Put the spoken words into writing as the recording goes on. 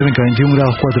21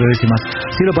 grados 4 décimas.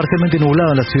 Cielo parcialmente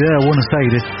nublado en la ciudad de Buenos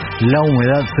Aires. La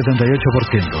humedad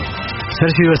 78%.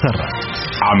 Sergio Becerra.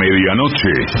 A medianoche,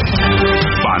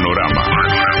 Panorama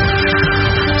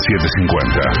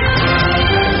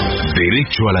 750.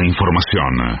 Derecho a la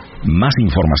información. Más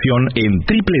información en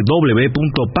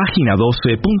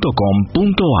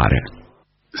www.pagina12.com.ar.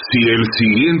 Si el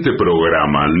siguiente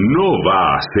programa no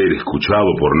va a ser escuchado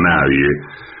por nadie,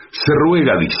 se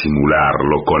ruega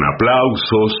disimularlo con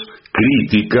aplausos,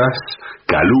 críticas,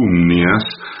 calumnias,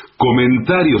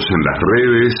 comentarios en las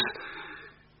redes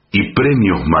y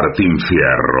premios Martín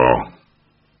Fierro.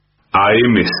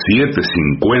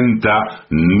 AM750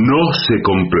 no se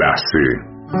complace.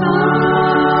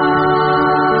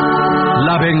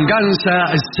 La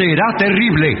venganza será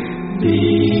terrible.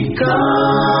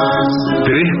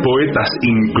 Tres poetas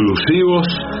inclusivos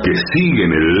que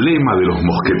siguen el lema de los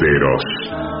mosqueteros.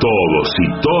 Todos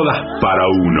y todas para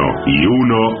uno y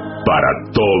uno para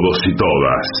todos y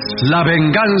todas. La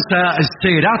venganza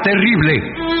será terrible.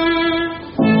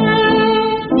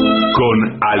 Con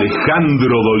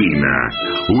Alejandro Dolina,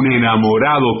 un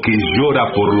enamorado que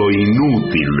llora por lo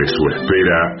inútil de su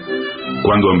espera,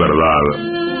 cuando en verdad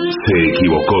se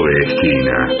equivocó de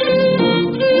esquina.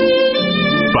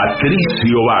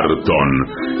 Patricio Barton,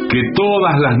 que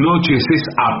todas las noches es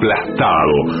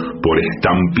aplastado por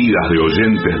estampidas de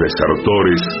oyentes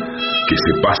desertores que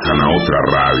se pasan a otra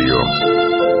radio.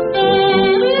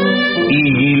 Y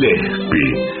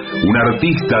Gillespie, un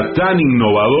artista tan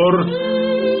innovador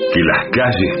que las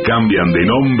calles cambian de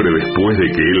nombre después de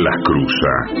que él las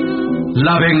cruza.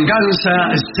 La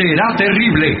venganza será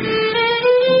terrible.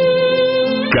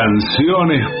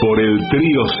 Canciones por el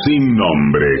trío sin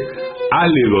nombre: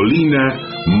 Ale Dolina,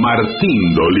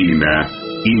 Martín Dolina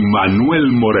y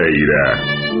Manuel Moreira.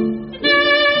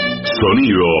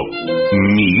 Sonido: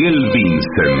 Miguel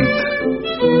Vincent.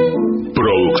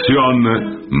 Producción: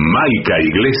 Maica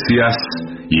Iglesias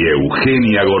y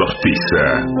Eugenia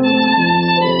Gorostiza.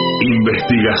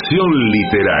 Investigación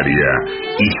literaria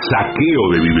y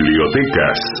saqueo de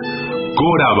bibliotecas: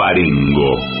 Cora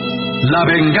Barengo. La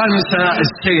venganza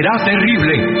será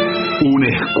terrible. Un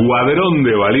escuadrón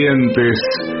de valientes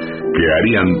que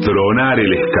harían tronar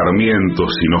el escarmiento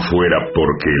si no fuera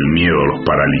porque el miedo los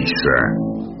paraliza.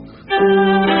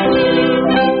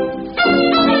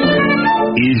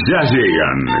 Y ya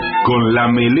llegan, con la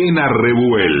melena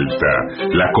revuelta,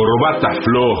 la corbata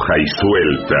floja y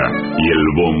suelta y el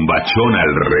bombachón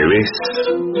al revés,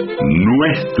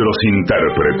 nuestros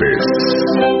intérpretes.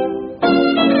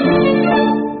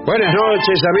 Buenas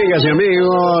noches, amigas y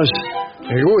amigos.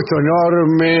 El gusto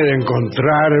enorme de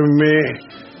encontrarme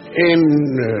en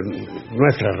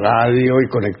nuestra radio y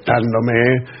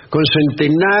conectándome con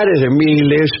centenares de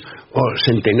miles o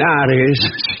centenares,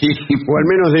 sí, o al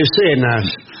menos decenas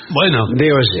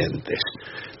de oyentes.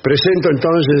 Presento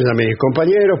entonces a mis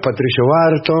compañeros Patricio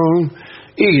Barton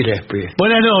y Gillespie.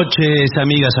 Buenas noches,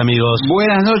 amigas, amigos.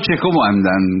 Buenas noches, ¿cómo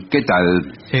andan? ¿Qué tal?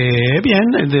 Bien,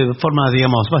 de forma,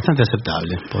 digamos, bastante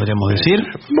aceptable, podríamos decir.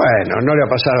 Bueno, no le ha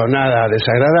pasado nada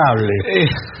desagradable.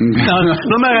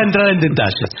 No me haga entrar en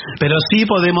detalles, pero sí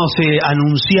podemos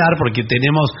anunciar, porque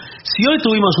tenemos, si hoy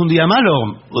tuvimos un día malo,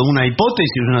 una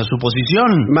hipótesis, una suposición.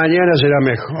 Mañana será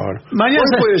mejor. Mañana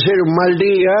hoy puede ser un mal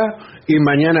día y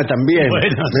mañana también.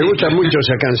 Bueno, me gusta mucho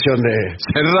esa canción de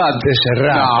Serrat.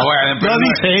 No, bueno, no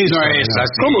dice eso. No es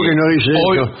así. ¿Cómo que no dice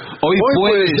eso? Hoy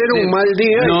puede ser un mal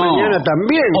día y mañana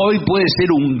también. Hoy puede ser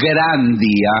un gran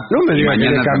día. No me digas que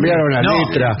le cambiaron la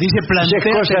letra. Dice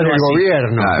plantéatelo cosas del así.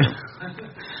 gobierno. Claro.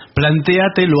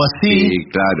 Plantéatelo así. Sí,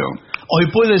 claro. Hoy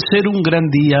puede ser un gran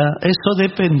día, eso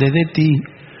depende de ti.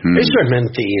 Eso es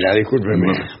mentira, discúlpeme.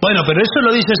 Bueno, pero eso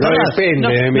lo dice Serrat. Depende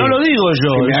de mí. No lo digo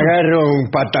yo. Si me agarro un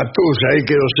patatús ahí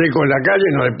quedo seco en la calle,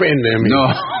 no depende de mí. No.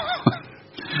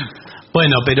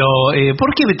 Bueno, pero ¿por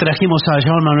qué trajimos a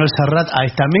Juan Manuel Serrat a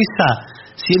esta mesa,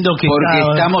 siendo que Porque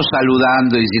estamos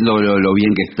saludando y diciendo lo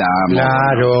bien que estamos.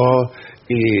 Claro,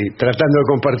 y tratando de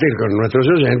compartir con nuestros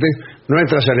oyentes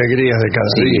nuestras alegrías de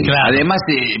cada día. Claro. Además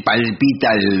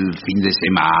palpita el fin de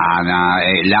semana,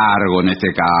 largo en este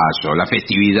caso, las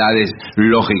festividades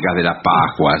lógicas de las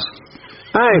Pascuas.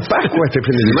 Ah, es Pascua este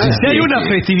fin de semana. Si hay una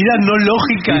festividad no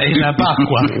lógica es la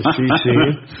Pascua. Sí.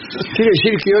 Quiere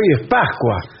decir que hoy es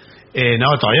Pascua. No,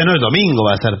 todavía no es domingo,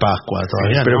 va a ser Pascua,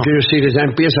 todavía pero no. quiero decir, ya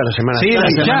empieza la Semana Sí,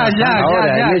 Santa.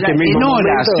 Ahora, ya, en este mismo en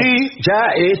horas, momento, sí. ya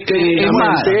es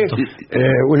técnicamente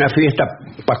una fiesta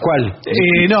pascual.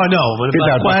 No, ¿Qué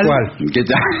tal, Pascual? ¿Qué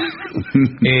tal?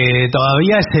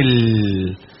 Todavía es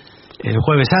el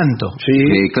Jueves Santo.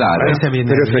 Sí, claro. Parece bien,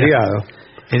 pero es feriado.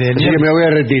 Así que me voy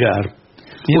a retirar.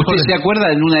 ¿Usted se acuerda?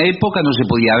 En una época no se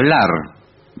podía hablar.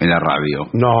 en la radio.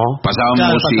 No.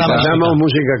 Pasábamos música. Pasábamos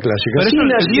música clásica. Pero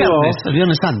el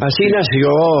viernes santo. Así nació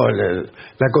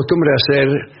la costumbre de hacer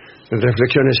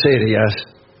reflexiones serias.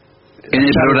 En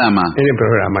el programa. En el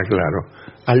programa, claro.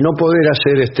 Al no poder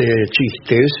hacer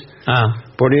chistes,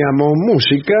 poníamos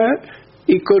música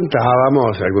y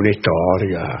contábamos alguna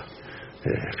historia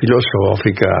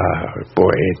filosófica,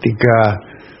 poética,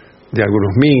 de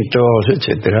algunos mitos,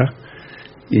 etcétera.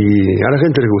 Y a la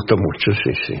gente le gustó mucho,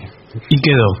 sí. Y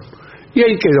quedó. Y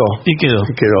ahí quedó.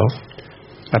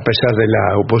 A pesar de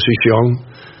la oposición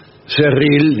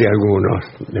cerril de algunos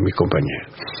de mis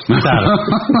compañeros. Claro.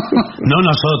 No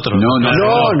nosotros. No,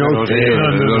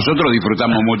 nosotros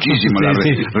disfrutamos muchísimo las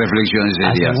reflexiones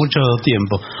serias. Hace mucho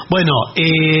tiempo. Bueno,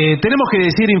 tenemos que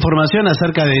decir información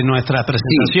acerca de nuestras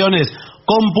presentaciones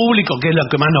con público, que es lo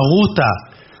que más nos gusta.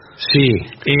 Sí.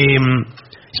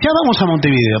 Ya vamos a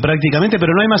Montevideo prácticamente,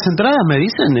 pero no hay más entradas, me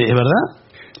dicen, ¿es verdad?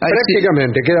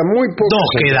 Prácticamente, quedan muy pocas. Dos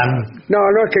quedan. No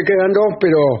es que quedan dos,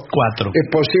 pero 4. Es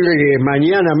posible que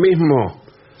mañana mismo,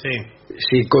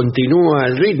 si continúa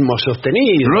el ritmo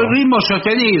sostenido. El ritmo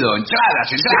sostenido, entradas.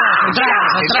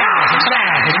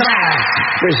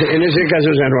 Pues en ese caso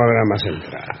ya no habrá más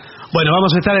entradas. Bueno,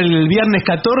 vamos a estar el viernes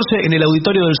 14 en el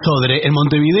Auditorio del Sodre, en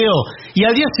Montevideo. ¿Y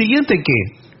al día siguiente qué?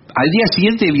 Al día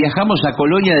siguiente viajamos a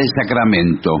Colonia del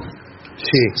Sacramento.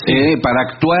 Sí. Para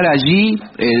actuar allí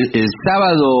el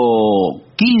sábado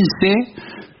 15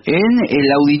 en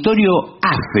el Auditorio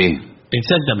AFE.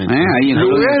 Exactamente. Ahí en el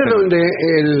lugar donde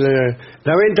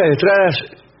la venta de entradas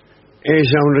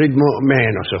es a un ritmo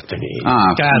menos sostenido.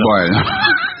 Claro. Bueno.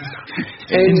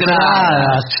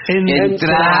 Entradas.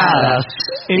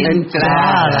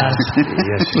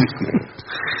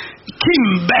 ¡Qué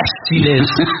imbéciles!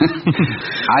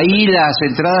 Ahí las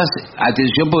entradas,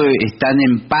 atención, porque están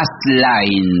en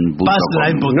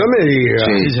passline.com. No me digas.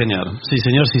 Sí, señor. Sí,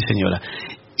 señor, sí, señora.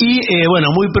 Y, bueno,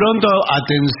 muy pronto,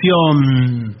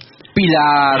 atención...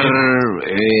 Pilar,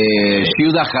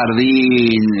 Ciudad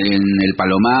Jardín, en el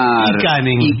Palomar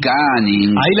y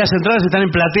Canning. Ahí las entradas están en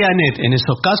PlateaNet. En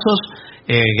esos casos,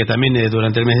 que también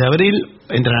durante el mes de abril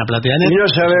entran a PlateaNet. Y no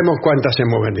sabemos cuántas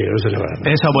hemos vendido, eso es la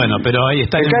verdad. Eso bueno, pero ahí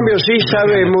está. En cambio sí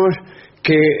sabemos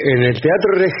que en el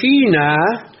Teatro Regina,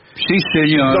 sí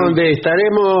señor, donde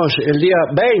estaremos el día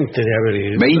 20 de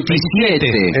abril. 27.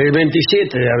 El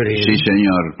 27 de abril. Sí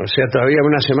señor. O sea, todavía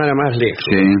una semana más lejos.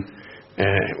 Sí.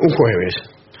 Un jueves.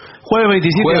 Jueves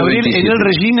 27 de abril 27. En el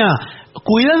Regina.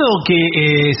 Cuidado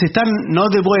que se están, no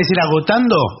te puedo decir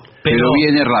agotando, pero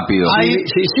viene rápido. Si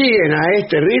siguen a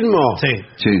este ritmo,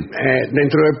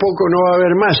 dentro de poco no va a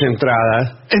haber más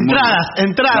entradas. Entradas.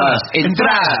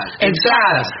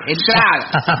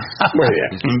 Muy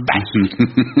bien.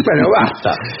 Bueno,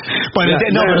 basta. Bueno,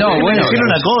 decir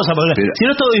una cosa, porque si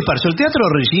no es todo disperso. El Teatro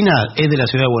Regina es de la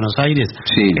ciudad de Buenos Aires.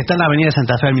 Sí. Está en la avenida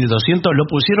Santa Fe al 1200. Lo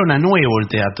pusieron a nuevo el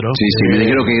teatro. Sí, me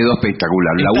dijeron que quedó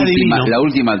espectacular. La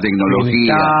última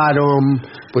tecnología.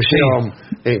 Pusieron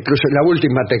incluso la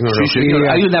última tecnología. Sí,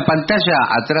 hay una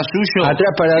pantalla atrás suyo. Atrás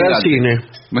para dar cine.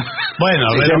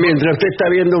 Bueno, pero mientras usted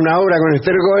está viendo una obra con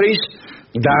Esther Goris,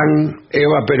 dan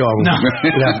Eva Perón, la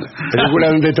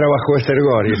película donde trabajó Esther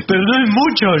Goris. Pero no es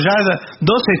mucho, ya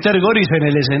 2 Esther Goris en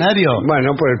el escenario.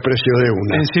 Bueno, por el precio de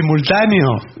una. En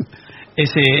simultáneo,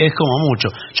 es como mucho.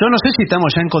 Yo no sé si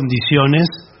estamos ya en condiciones,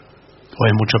 o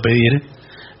es mucho pedir,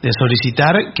 de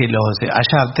solicitar que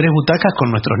haya 3 butacas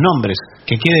con nuestros nombres.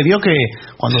 Que quede, vio que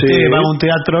cuando usted va a un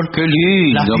teatro, qué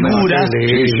lindo, las figuras,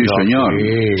 sí, señor.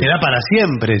 Será para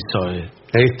siempre eso.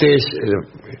 Este es,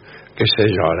 qué sé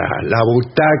yo, la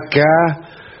butaca,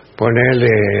 ponerle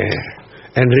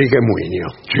Enrique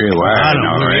Muñoz. Sí,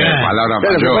 bueno, palabra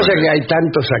mayor. Lo que pasa es que hay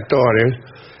tantos actores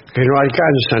que no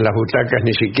alcanzan las butacas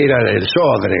ni siquiera del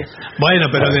Sodre. Bueno,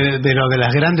 pero de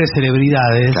las grandes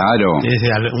celebridades, claro, es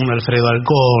un Alfredo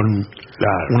Alcón,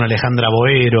 claro, una Alejandra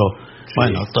Boero,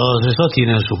 bueno, todos esos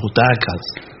tienen sus butacas.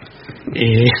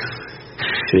 Y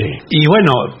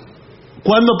bueno,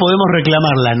 ¿cuándo podemos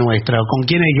reclamar la nuestra? ¿Con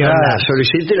quién hay que hablar?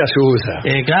 Solicite la suya.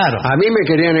 Claro. A mí me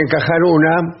querían encajar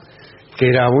una que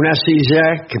era una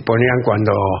silla que ponían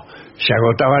cuando se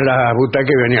agotaban las butacas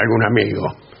y venía algún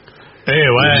amigo.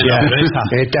 Bueno, esta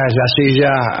es la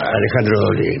silla Alejandro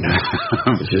Dolina.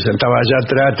 Se sentaba allá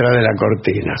atrás de la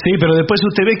cortina. Sí, pero después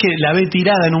usted ve que la ve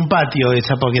tirada en un patio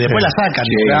esa, porque después la sacan.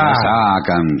 Sí, la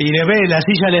sacan. Y le ve la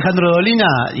silla Alejandro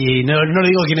Dolina y no le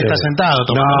digo quién está sentado.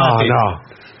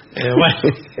 Bueno,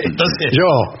 entonces...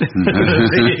 Yo.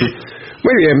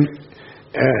 Muy bien.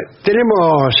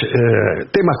 Tenemos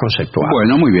temas conceptuales.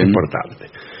 Bueno, muy bien. Importante.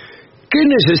 ¿Qué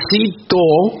necesito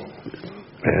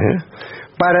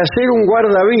para ser un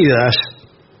guardavidas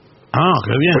Ah,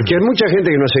 qué bien. Porque hay mucha gente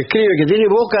que nos escribe que tiene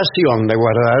vocación de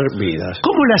guardar vidas.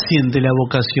 ¿Cómo la siente la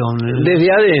vocación?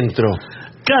 Desde adentro.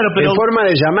 Claro, pero... En forma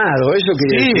de llamado, eso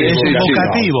quiere Sí, decir es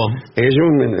invocativo. Es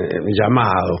un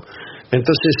llamado.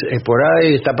 Entonces, por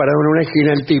ahí está parado en una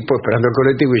esquina el tipo esperando el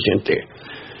colectivo y siente,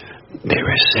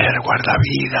 debe ser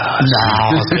guardavidas.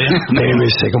 No, debe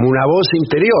ser como una voz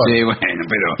interior. Sí, bueno,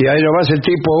 pero... Y ahí nomás el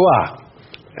tipo va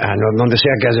donde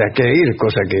sea que haya que ir,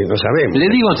 cosa que no sabemos. Le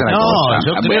digo otra cosa.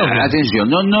 Yo creo que... Atención,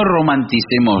 no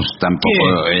romanticemos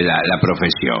tampoco la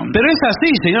profesión. Pero es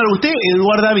así, señor. Usted, el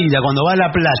guardavida, cuando va a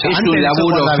la playa... Es un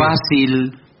laburo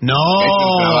fácil. No. Es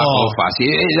un trabajo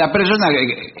fácil. La persona,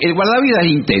 el guardavidas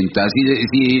intenta.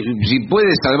 Si puede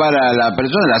salvar a la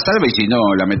persona, la salva, y si no,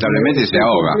 lamentablemente se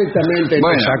ahoga. Completamente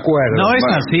en desacuerdo. No es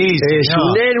así, es señor.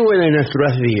 un héroe de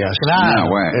nuestros días. Claro.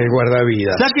 El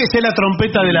guardavidas. Sáquese la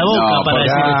trompeta de la boca para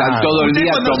decir... Están todo el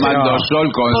día tomando sol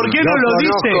con... ¿Por qué no lo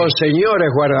dice? Conozco señores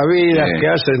guardavidas que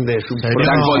hacen de su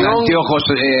Están con anteojos...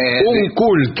 un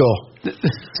culto.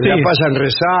 Sí. La pasan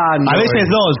rezando. A veces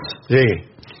dos. Sí.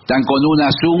 Están con una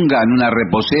zunga en una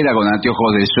reposera con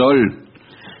anteojos de sol.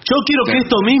 Yo quiero que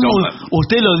esto mismo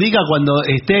usted lo diga cuando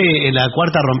esté en la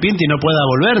cuarta rompiente y no pueda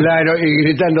volver. Claro, y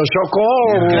gritando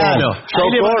 ¡socorro! Claro.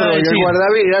 ¡Socorro! Y el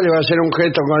guardavidas le va a hacer un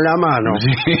gesto con la mano.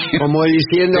 Sí. Como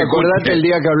diciendo, acordate el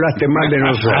día que hablaste mal de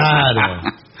nosotros. Claro.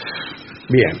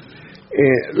 Bien.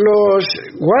 Los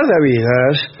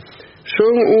guardavidas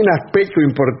son un aspecto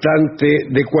importante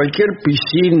de cualquier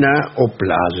piscina o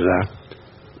playa.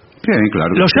 Bien, claro.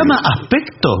 ¿Lo llama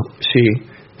aspecto? Sí.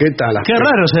 ¿Qué tal? Qué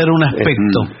raro ser un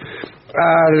aspecto.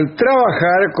 Al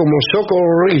trabajar como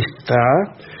socorrista,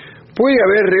 puede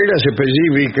haber reglas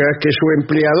específicas que su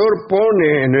empleador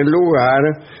pone en el lugar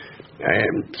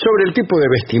sobre el tipo de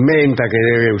vestimenta que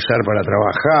debe usar para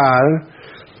trabajar.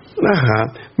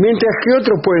 Mientras que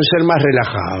otros pueden ser más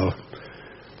relajados.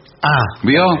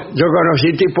 ¿Vio? Yo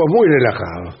conocí tipos muy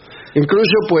relajados.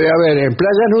 Incluso puede haber en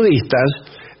playas nudistas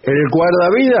el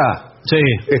guardavidas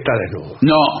está desnudo.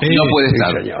 No puede Sí,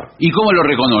 estar. señor. ¿Y cómo lo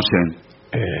reconocen?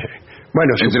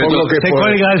 Bueno, Entre supongo todos. que por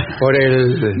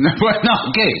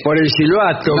 ¿Qué? por el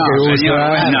silbato No, que señor,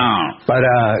 usa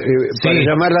para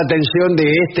llamar la atención de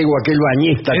este o aquel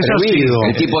bañista Eso atrevido.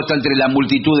 El tipo está entre la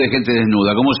multitud de gente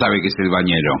desnuda. ¿Cómo sabe que es el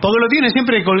bañero? Porque lo tiene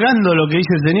siempre colgando lo que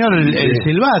dice el señor, el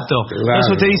silbato. Claro.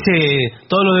 Entonces usted dice,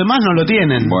 todo lo demás no lo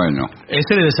tienen. Bueno.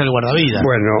 Ese debe ser el guardavidas.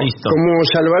 Bueno, listo. como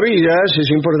salvavidas es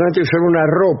importante usar una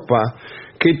ropa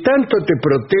que tanto te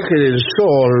protege del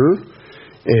sol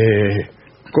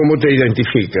como te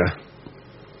identifica.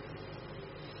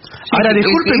 Ahora,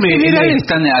 discúlpeme. En general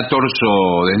están a torso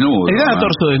desnudo. Están a ¿no?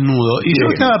 torso desnudo. Y yo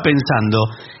estaba pensando,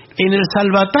 en el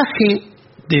salvataje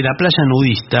de la playa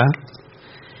nudista,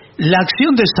 la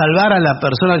acción de salvar a la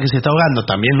persona que se está ahogando,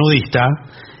 también nudista,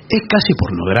 es casi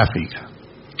pornográfica.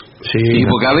 Sí,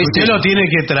 porque a veces Usted lo tiene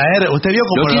que traer, usted vio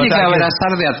cómo lo tiene que ataque.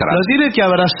 abrazar de atrás. Lo tiene que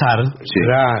abrazar. Sí.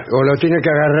 o lo tiene que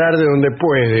agarrar de donde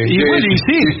puede. Y bueno, y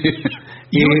sí.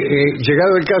 Y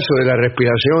llegado el caso de la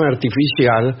respiración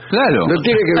artificial, Claro. lo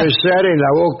tiene que besar en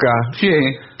la boca, Sí.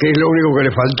 que es lo único que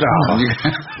le faltaba.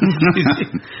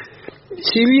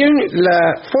 Si bien la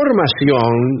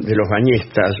formación de los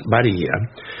bañistas varía,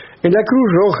 en la Cruz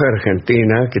Roja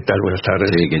Argentina, ¿qué tal? Buenas tardes.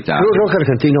 Sí, ¿qué tal? Cruz Roja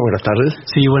Argentina, buenas tardes.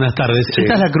 Sí, buenas tardes. Sí.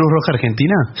 ¿Esta es la Cruz Roja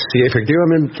Argentina? Sí,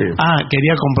 efectivamente.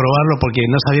 Quería comprobarlo porque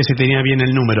no sabía si tenía bien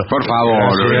el número. Por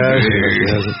favor,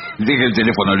 Gracias. deje el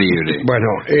teléfono libre. Bueno,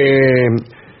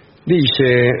 dice,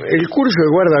 el curso de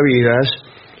guardavidas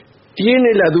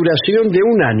tiene la duración de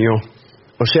un año,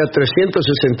 o sea,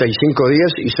 365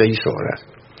 días y 6 horas.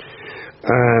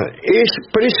 Es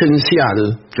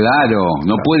presencial. Claro,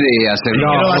 no puede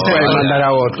hacerlo. No puede mandar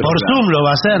a otro. Por Zoom lo va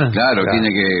a hacer. Claro, tiene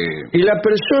que... Y la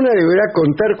persona deberá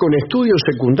contar con estudios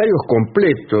secundarios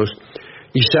completos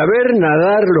y saber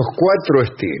nadar los 4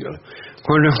 estilos.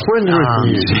 Con los 4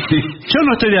 estilos. Yo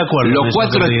no estoy de acuerdo. en Los eso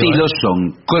 4 que digo, estilos son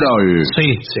crawl,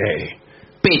 Sí. Sí,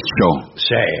 pecho,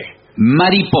 sí,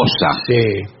 mariposa,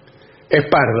 sí.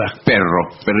 Espalda.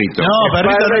 perrito. No,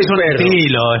 perrito Espalda no es y un perro.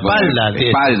 estilo, Bueno,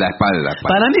 espalda. espalda.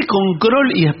 Para mí con crawl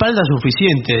y espalda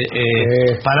suficiente.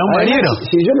 Para un Además, bañero.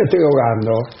 Si yo me estoy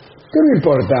ahogando, ¿qué me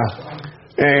importa?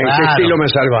 ¿Qué Claro. estilo me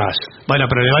salvás? Bueno,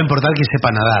 pero le va a importar que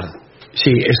sepa nadar.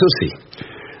 Sí, eso sí.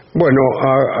 Bueno,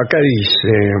 acá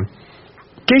dice,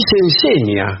 ¿qué se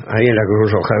enseña ahí en la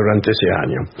Cruz Roja durante ese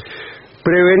año?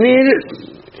 Prevenir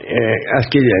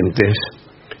accidentes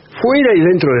fuera y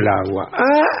dentro del agua.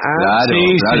 Claro,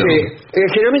 sí, claro.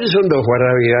 Generalmente son 2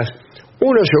 guardavidas.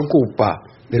 Uno se ocupa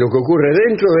de lo que ocurre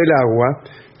dentro del agua,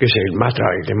 que es el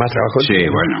que más trabajo Sí, tiene,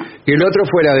 bueno. y el otro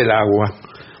fuera del agua.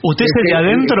 ¿Usted es el de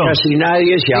adentro? Casi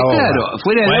nadie se ahoga. Claro,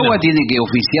 fuera del agua tiene que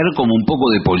oficiar como un poco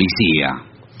de policía.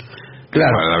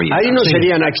 Claro, ahí no sí.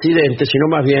 serían accidentes, sino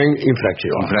más bien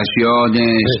infracciones.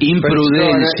 Infracciones,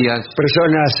 imprudencias.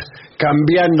 Personas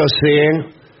cambiándose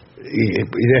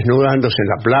y desnudándose en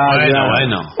la playa.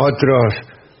 Bueno. Otros,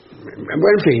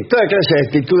 bueno, en fin, toda clase de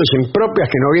actitudes impropias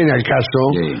que no viene al caso.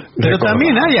 Sí. Pero recordar.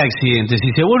 también hay accidentes. Si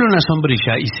se vuelve una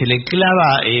sombrilla y se le clava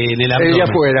en el abdomen. De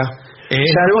afuera.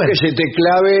 Salvo que se te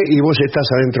clave y vos estás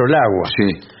adentro del agua.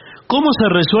 Sí. ¿Cómo se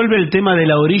resuelve el tema de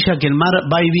la orilla que el mar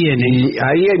va y viene? Y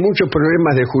ahí hay muchos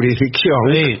problemas de jurisdicción.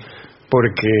 Sí.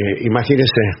 Porque,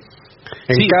 imagínese,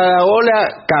 en Sí. cada ola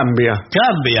cambia.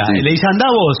 Cambia. Sí. Le dice, anda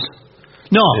vos.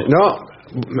 No, ¿No?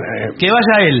 que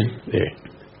vaya él.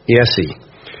 Y así.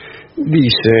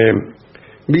 Dice,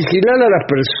 vigilar a las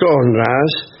personas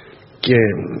que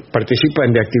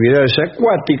participan de actividades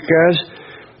acuáticas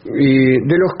y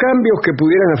de los cambios que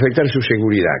pudieran afectar su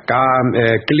seguridad,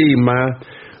 clima,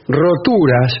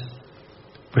 roturas.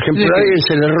 Por ejemplo, a alguien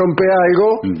se le rompe algo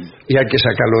y hay que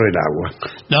sacarlo del agua.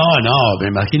 No, me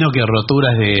imagino que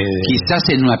roturas de... Quizás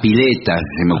en una pileta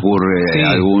se me ocurre Sí.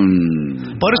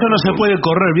 algún... Por eso no se puede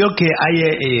correr. Vio que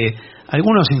hay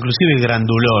algunos inclusive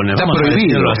grandulones. Está vamos a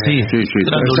prohibido. decirlo así. Sí,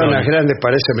 Grandulones. Personas grandes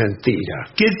parece mentira.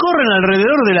 Que corren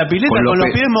alrededor de la pileta Con con los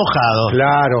los pies mojados.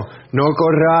 Claro, no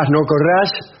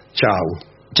corras, chau.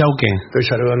 Chau, ¿qué? Estoy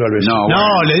saludando al vecino. No, No,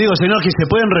 bueno. le digo, señor, que se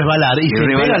pueden resbalar y se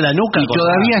pega la nuca. Y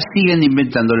todavía siguen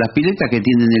inventando las piletas que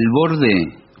tienen el borde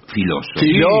filoso.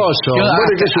 Filoso, bueno,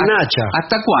 que es un hacha.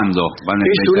 ¿Hasta cuándo van a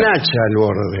Es un inventar? hacha el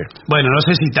borde. Bueno, no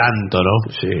sé si tanto, ¿no?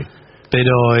 Sí.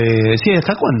 Pero, sí,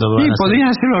 ¿hasta cuándo van Sí, a hacer? podrían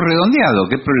hacerlo redondeado.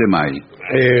 ¿Qué problema hay?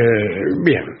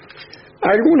 Bien.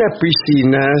 Algunas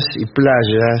piscinas y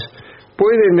playas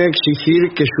pueden exigir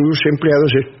que sus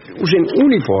empleados usen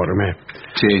uniforme.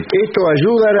 Sí. Esto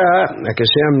ayudará a que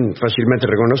sean fácilmente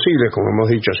reconocibles, como hemos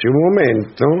dicho hace un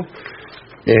momento.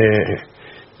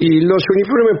 Y los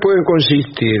uniformes pueden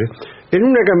consistir en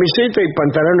una camiseta y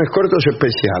pantalones cortos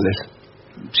especiales.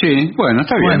 Sí, bueno,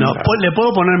 está bien. Bueno, ¿le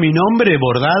puedo poner mi nombre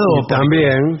bordado?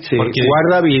 También, sí, porque-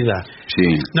 guardavida. Sí.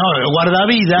 No,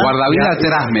 guardavida. Guardavida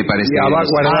atrás, me parece. Y que es.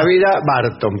 guardavida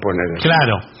Barton, poner.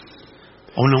 Claro.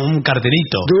 Un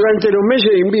carterito. Durante los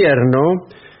meses de invierno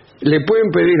le pueden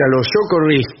pedir a los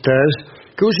socorristas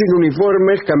que usen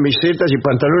uniformes, camisetas y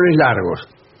pantalones largos.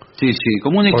 Sí,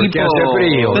 como un Porque equipo... hace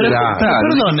frío, Pero, claro. pero,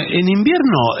 perdón, en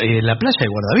invierno la playa de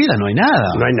guardavida no hay nada.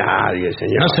 No hay nadie,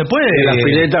 señor. No se puede. En las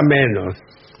piletas menos.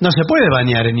 No se puede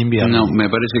bañar en invierno. No, me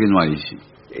parece que no hay. Sí.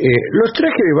 Los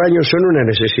trajes de baño son una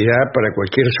necesidad para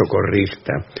cualquier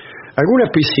socorrista. Algunas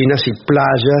piscinas y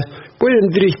playas pueden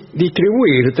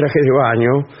distribuir trajes de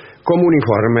baño como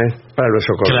uniformes para los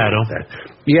socorristas. Claro.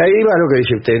 Y ahí va lo que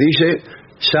dice usted. Dice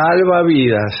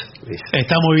salvavidas. Dice.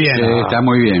 Está muy bien. Está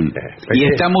muy bien. Y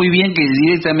está muy bien que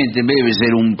directamente, en vez de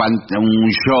ser un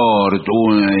short,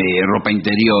 ropa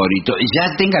interior y todo,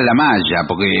 ya tengan la malla,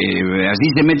 porque así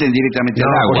se meten directamente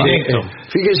al agua. directo.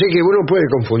 Fíjese que uno puede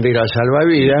confundir al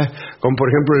salvavidas con, por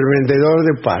ejemplo, el vendedor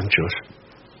de panchos.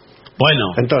 Bueno,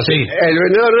 Entonces, sí. el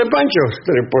vendedor de panchos,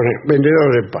 le pone vendedor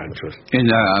de panchos. En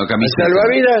la El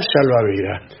camiseta.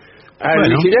 salvavidas. Al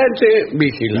Bueno. vigilante,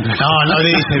 vigila. No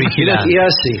dice vigilante. Y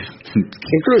así.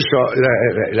 Incluso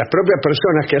las propias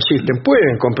personas que asisten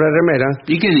pueden comprar remeras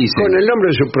 ¿Y qué dice? con el nombre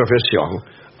de su profesión.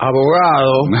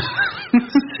 Abogado.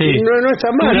 Sí. No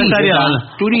está mal. No estaría mal.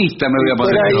 Turista me voy a Por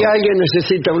poner. ahí alguien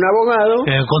necesita un abogado.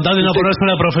 Con tal de no ponerse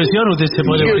una profesión, usted se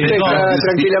puede Y poner usted todo. está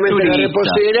tranquilamente en la turista.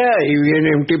 reposera y viene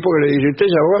un tipo que le dice, ¿usted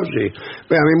es abogado? Sí.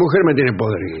 Vea, mi mujer me tiene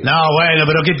podrido. No, bueno,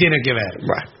 pero ¿qué tiene que ver?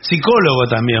 Bueno, Psicólogo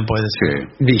también puede ser.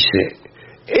 dice,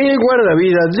 el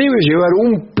guardavidas debe llevar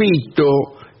un pito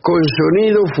con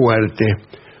sonido fuerte.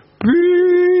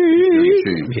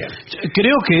 Sí. Bien.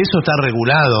 Creo que eso está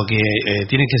regulado, que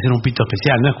tiene que ser un pito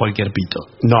especial, no es cualquier pito.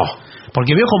 No.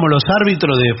 Porque veo como los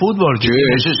árbitros de fútbol que... Sí,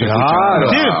 eso se Claro.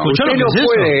 Sí, escuchó Usted lo que no es eso.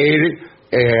 puede ir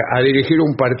a dirigir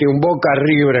un partido, un Boca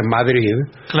River en Madrid,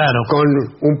 Claro. con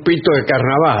un pito de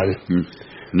carnaval.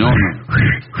 No.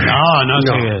 No.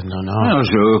 No,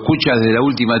 se escucha desde la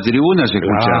última tribuna, se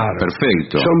escucha Claro.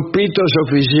 perfecto. Son pitos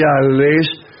oficiales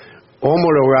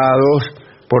homologados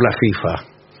por la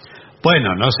FIFA.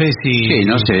 Bueno, no sé si... Sí,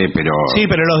 no sé, pero... Sí,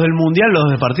 pero los del Mundial, los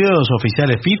de partidos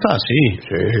oficiales FIFA, sí.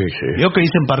 Sí. Veo que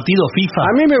dicen partido FIFA.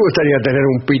 A mí me gustaría tener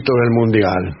un pito del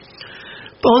Mundial.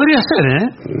 Podría ser, ¿eh?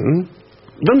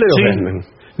 ¿Dónde lo Sí. venden?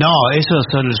 No, esos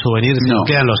son los souvenirs que No.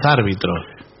 quedan los árbitros.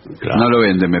 No lo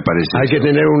venden, me parece. Hay que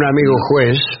tener un amigo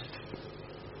juez.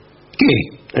 ¿Qué?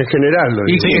 En general lo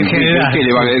 ¿Y digo. Sí, en general. ¿Qué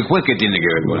le va- el juez qué tiene que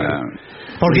ver con la...?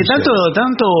 Porque Sí,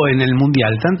 tanto en el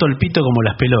Mundial, tanto el pito como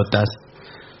las pelotas,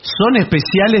 son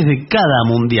especiales de cada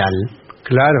mundial.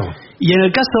 Claro. Y en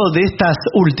el caso de estas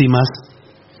últimas,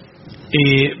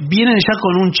 vienen ya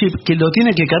con un chip que lo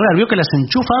tiene que cargar. ¿Vio que las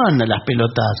enchufaban las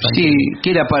pelotas? Sí,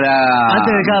 que era para...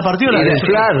 Antes de cada partido las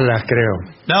inflarlas, creo.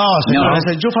 No, señor, las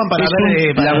enchufan para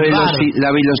ver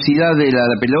la velocidad de la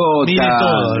pelota. Mire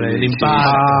todo, el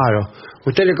impacto. Claro.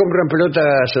 Usted le compran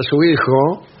pelotas a su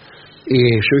hijo y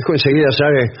su hijo enseguida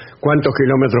sabe cuántos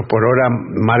kilómetros por hora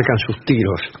marcan sus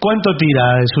tiros. ¿Cuánto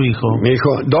tira su hijo? Mi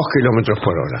hijo, 2 kilómetros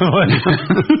por hora.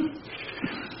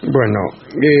 Bueno,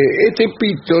 este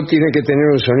pito tiene que tener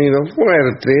un sonido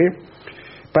fuerte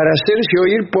para hacerse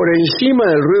oír por encima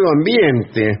del ruido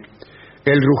ambiente,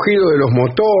 el rugido de los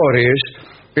motores,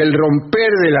 el romper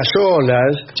de las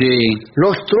olas,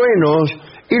 los truenos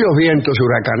y los vientos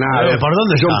huracanados. ¿Por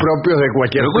dónde son propios de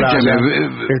cualquier playa.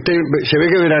 Se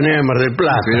ve que veranea en Mar del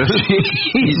Plata. Pero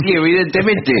sí,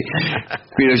 evidentemente.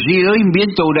 Pero si hoy un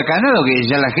viento huracanado que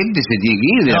ya la gente se tiene que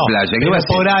ir de la playa. Pero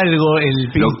por algo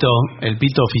el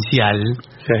pito oficial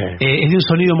es de un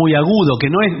sonido muy agudo, que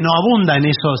no abunda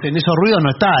en esos ruidos,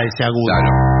 no está ese agudo.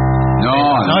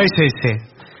 Claro. No es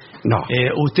ese. No.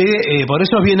 Usted, por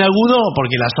eso es bien agudo,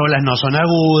 porque las olas no son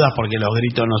agudas, porque los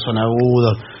gritos no son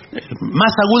agudos.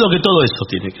 Más agudo que todo eso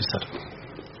tiene que ser.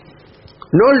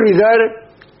 No olvidar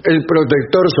el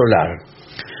protector solar.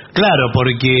 Claro,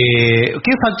 porque...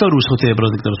 ¿Qué factor usa usted de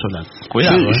protector solar?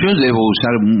 Cuidado. Yo debo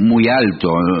usar muy alto.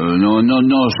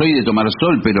 No soy de tomar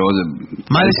sol, pero...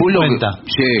 Más de 50.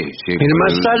 Sí. El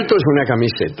más alto es una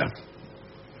camiseta.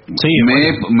 Sí,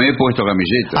 me he puesto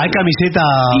camiseta. Hay camiseta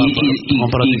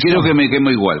y creo que me quemo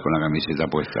igual con la camiseta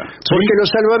puesta. Porque los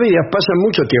salvavidas pasan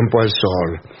mucho tiempo al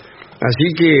sol,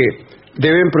 así que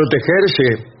deben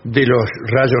protegerse de los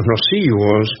rayos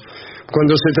nocivos.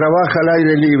 Cuando se trabaja al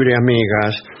aire libre,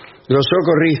 amigas, los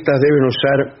socorristas deben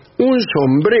usar un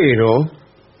sombrero,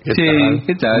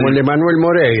 ¿qué tal? como el de Manuel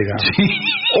Moreira,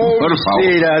 o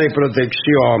cera de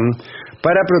protección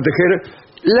para proteger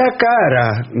la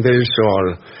cara del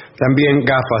sol. También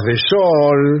gafas de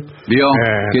sol. ¿Vio?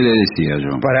 ¿Qué le decía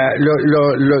yo? Para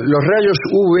los rayos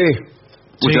UV.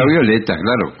 Ultravioleta,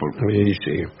 claro.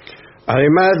 Sí.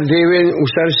 Además deben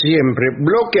usar siempre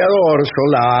bloqueador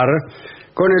solar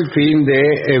con el fin de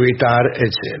evitar,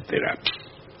 etcétera.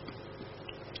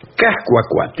 Casco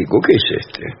acuático, ¿qué es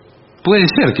este? Puede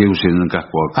ser que usen un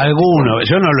casco acuático. Alguno,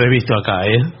 yo no lo he visto acá,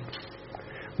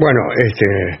 Bueno,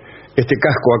 este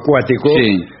casco acuático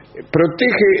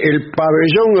protege el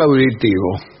pabellón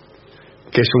auditivo,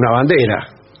 que es una bandera.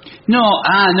 Ya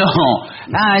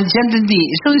entendí.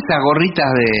 Son estas gorritas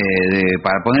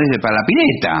para ponerse para la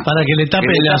pileta. Para que le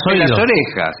tapen las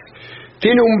orejas.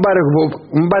 Tiene un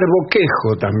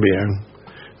barboquejo también,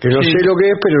 que no sé lo que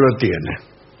es, pero lo tiene.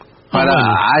 Para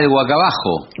algo acá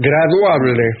abajo.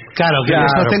 Graduable. Claro, que le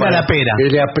sostenga la pera. Que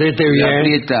le apriete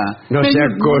bien. No sea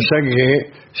cosa que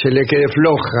se le quede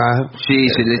floja. Sí,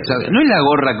 ¿no es la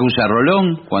gorra que usa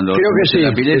Rolón cuando creo que sí,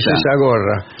 la pileta? Es esa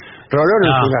gorra. Rolón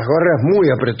es unas gorras muy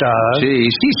apretadas. Sí,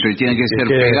 tienen que ser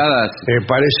pegadas.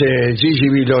 Parece Gigi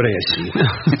Villoresi.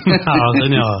 No,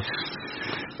 señor.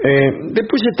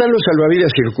 Después están los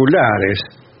salvavidas circulares.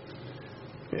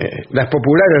 Las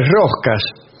populares roscas.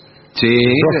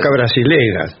 Rosca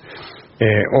brasileras.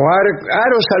 O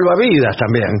aros salvavidas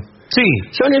también. Sí.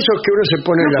 Son esos que uno se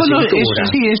pone en la cintura.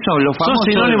 Eso, lo famoso.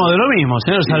 Son sinónimo de lo mismo,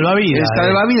 señor salvavidas. El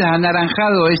salvavidas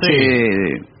anaranjado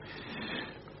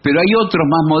Pero hay otros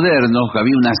más modernos.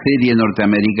 Había una serie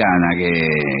norteamericana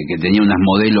que tenía unas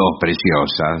modelos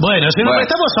preciosas. Bueno, señor,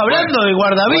 estamos hablando de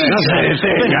guardavidas. No se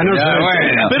detenga.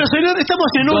 Pero señor, estamos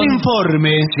en un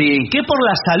informe que por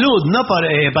la salud, no para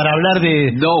hablar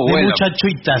de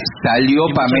muchachitas. Salió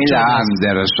Pamela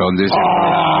Anderson de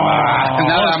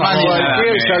nada más.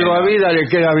 Cualquier salvavidas le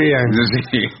queda bien.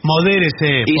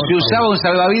 Modérese. Y se usaba un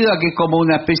salvavidas que es como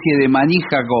una especie de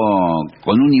manija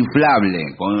con un inflable.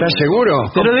 ¿Estás seguro?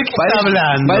 ¿Pero de qué está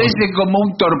hablando? Parece como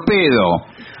un torpedo.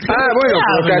 Bueno,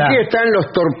 porque aquí están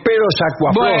los torpedos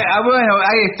Aquaflot. Bueno,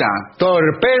 ahí está.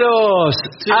 Torpedos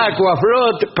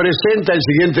Aquaflot presenta el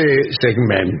siguiente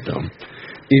segmento.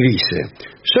 Y dice: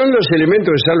 son los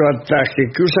elementos de salvataje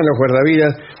que usan los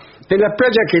guardavidas en las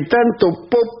playas que tanto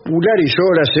popularizó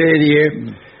la serie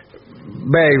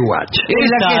Baywatch. Es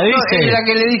la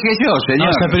que le dije yo, señor.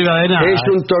 No se priva de nada. Es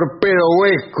un torpedo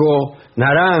hueco,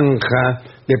 naranja,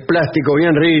 de plástico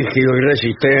bien rígido y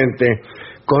resistente,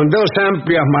 con dos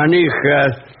amplias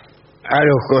manijas a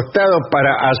los costados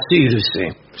para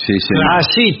asirse.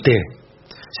 Asite.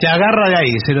 Se agarra de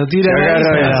ahí, se lo tira se de ahí.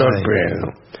 Agarra del torpedo.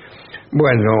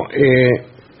 Bueno,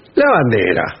 la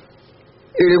bandera.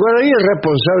 El guardavidas es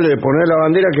responsable de poner la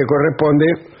bandera que corresponde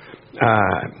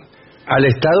al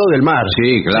estado del mar.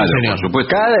 Sí, claro, Sí, señor. por supuesto.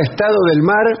 Cada estado del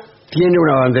mar tiene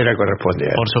una bandera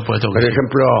correspondiente. Por supuesto que Por sí.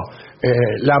 ejemplo,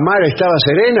 la mar estaba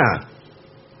serena,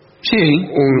 Sí,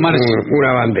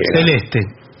 una bandera. Celeste.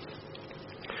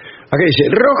 Aquí dice,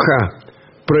 roja,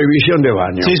 prohibición de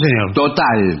baño. Sí, señor.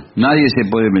 total, nadie se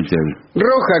puede meter.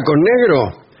 Roja con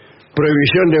negro,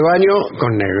 prohibición de baño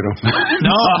con negro.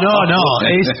 No,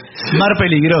 es mar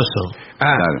peligroso.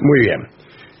 Claro. Muy bien.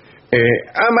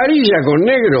 Amarilla con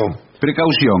negro,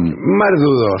 Precaución. mar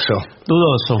dudoso.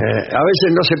 Dudoso. A veces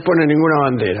no se pone ninguna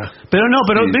bandera. Pero no,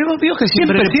 pero Sí. veo que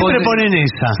siempre ponen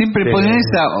esa. Siempre Sí. ponen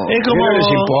esa. Es como... No les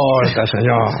importa,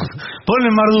 señor.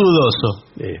 Ponen mar dudoso.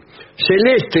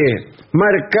 Celeste,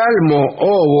 mar calmo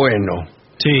o bueno.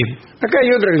 Sí. Acá hay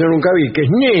otra que yo nunca vi, que es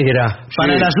negra.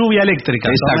 Para la lluvia eléctrica.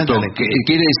 Exacto, tormenta eléctrica.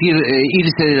 quiere decir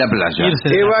irse de la playa. Irse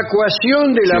de la-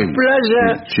 Evacuación de la Sí, playa.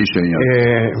 sí, señor.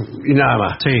 Y nada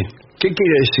más. Sí. ¿Qué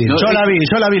quiere decir? No, Yo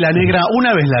la vi, la negra,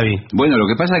 una vez la vi. Bueno, lo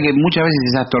que pasa es que muchas veces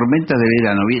esas tormentas de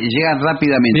verano llegan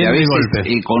rápidamente, Vienen a de veces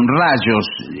golpe. con rayos,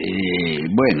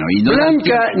 bueno, y no...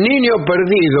 Blanca, niño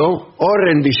perdido o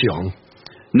rendición.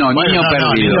 No, Bueno, niño no,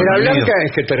 perdido. La perdido. blanca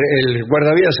es que el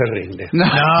guardavidas se rinde. No,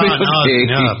 pero No, que-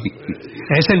 señor.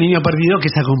 Es el niño perdido que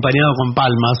es acompañado con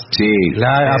palmas. Sí.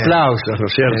 Aplausos, ¿no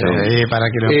es cierto? Para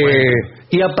que lo encuentren.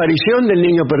 Y aparición del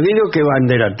niño perdido, ¿qué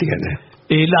bandera tiene?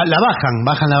 La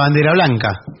bajan la bandera blanca.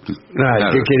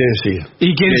 ¿Qué quiere decir?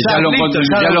 Y que Que ya lo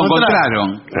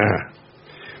encontraron.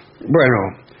 Bueno,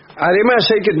 además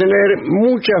hay que tener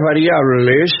muchas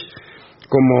variables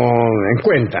como en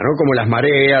cuenta, ¿no? Como las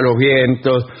mareas, los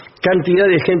vientos, cantidad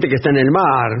de gente que está en el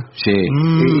mar, Sí.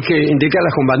 y que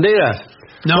indicarlas con banderas.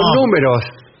 No. Con números.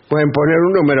 Pueden poner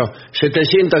un número,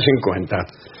 750.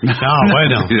 No,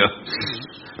 bueno.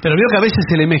 Pero veo que a veces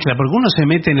se le mezcla, porque uno se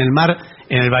mete en el mar,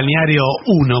 en el balneario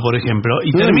 1, por ejemplo,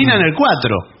 y termina en el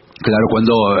 4. Claro,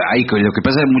 cuando hay... Lo que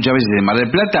pasa es que muchas veces en Mar del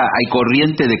Plata hay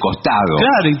corriente de costado.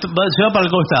 Claro, y se va para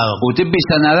el costado. Usted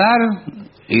empieza a nadar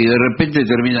y de repente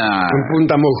termina... En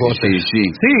Punta Mojos. Sí, sí.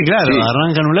 Sí, claro, Sí.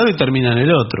 arranca en un lado y termina en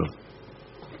el otro.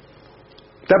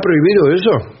 ¿Está prohibido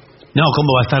eso? No, ¿cómo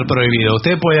va a estar prohibido?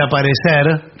 Usted puede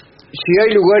aparecer... Si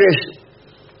hay lugares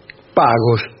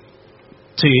pagos,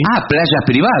 Sí. Ah, playas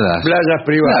privadas. playas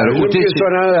privadas, Claro, yo usted empiezo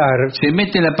a nadar Se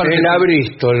mete en la parte... en la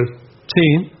Bristol Sí.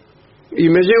 y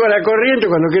me lleva la corriente,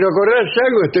 cuando quiero correr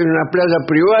salgo, estoy en una playa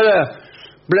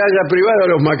privada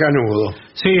Los Macanudos.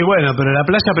 Sí, bueno, pero la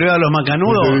playa privada de los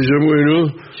Macanudos... Y yo,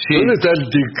 bueno, Sí. ¿dónde está el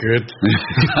ticket?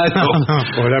 Claro.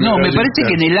 Hola, No, me medallita. parece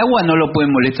que en el agua no lo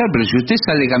pueden molestar, pero si usted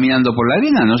sale caminando por la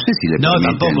arena, no sé si le No, permiten.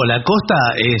 tampoco, la costa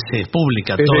es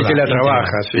pública. Es el toda, que la íntegra.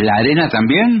 trabaja, sí. ¿La arena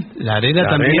también? La arena La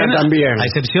también, arena también. a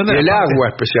excepción de el la parte- agua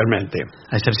especialmente.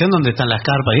 a excepción donde están las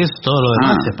carpas y eso, todo lo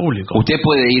demás es público. Usted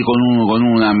puede ir con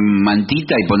una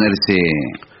mantita y ponerse...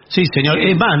 Sí, señor.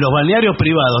 Es más, los balnearios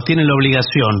privados tienen la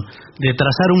obligación de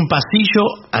trazar un pasillo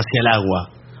hacia el agua,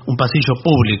 un pasillo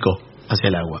público hacia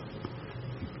el agua.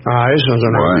 Eso yo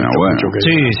no he visto mucho que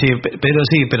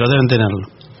Sí, pero deben tenerlo.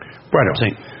 Bueno, Sí.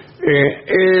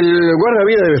 el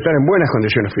guardavidas debe estar en buenas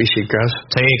condiciones físicas.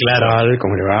 Sí, claro. Tal,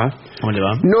 ¿cómo le va? ¿Cómo le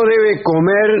va? No debe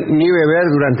comer ni beber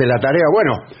durante la tarea.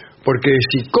 Bueno, porque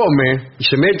si come y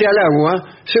se mete al agua,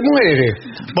 se muere.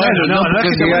 Bueno, no es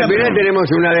que se Y muera, al final pero- tenemos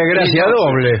una desgracia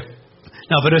doble.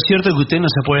 No, pero es cierto que usted no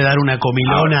se puede dar una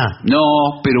comilona. No,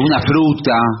 pero una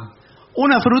fruta,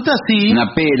 Una fruta sí.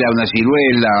 una pera, una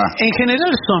ciruela. En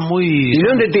general son muy... ¿Y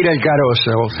dónde tira el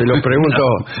carozo? Se lo pregunto.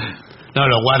 No,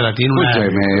 lo guarda, tiene una...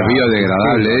 Escúcheme,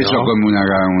 biodegradable, ¿no? eso como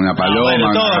una paloma,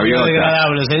 bueno, todo una es gaviota.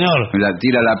 biodegradable, señor. La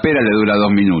tira la pera, le dura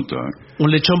 2 minutos.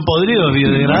 Un lechón podrido es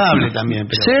biodegradable también.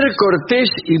 Pero... Ser cortés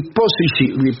y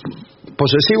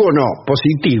posesivo no,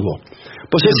 positivo.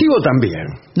 Posesivo también.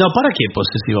 No, ¿para qué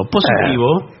posesivo? Positivo.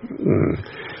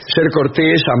 Ser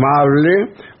cortés,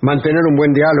 amable, mantener un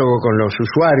buen diálogo con los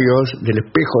usuarios del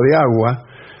espejo de agua.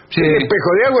 Sí. El espejo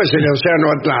de agua es el océano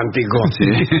Atlántico.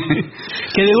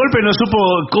 Que de golpe no supo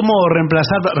cómo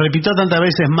reemplazar, repitió tantas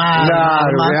veces más.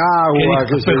 Claro, más, de agua,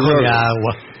 que qué sé espejo yo. de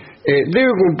agua.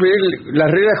 Debe cumplir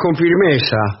las reglas con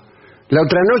firmeza. La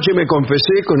otra noche me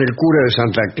confesé con el cura de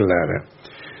Santa Clara.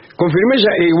 Con firmeza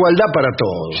e igualdad para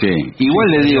todos. Sí. Igual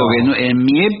le digo que en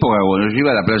mi época, cuando yo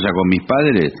iba a la playa con mis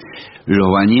padres, los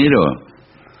bañeros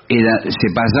se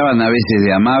pasaban a veces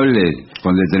de amables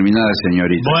con determinadas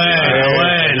señoritas.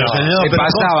 Bueno, señor. Se pero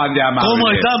pasaban de amables. ¿Cómo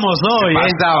estamos hoy? Se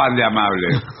pasaban de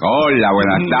amables. Hola,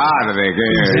 buenas tardes.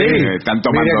 ¿Qué están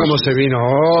tomando? Mira cómo se vino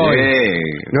hoy.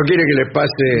 Sí. No quiere que le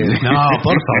pase No,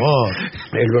 por favor.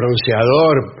 el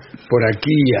bronceador por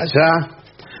aquí y allá.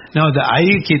 No, hay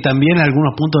que también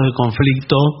algunos puntos de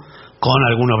conflicto con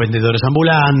algunos vendedores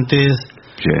ambulantes.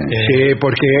 Sí,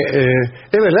 porque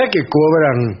es verdad que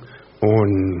cobran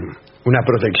una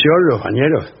protección los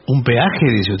bañeros. ¿Un peaje,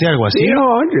 dice usted, algo así? Sí,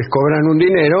 no, les cobran un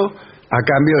dinero a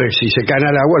cambio de si se caen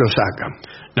al agua lo sacan.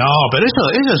 No, pero eso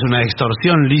es una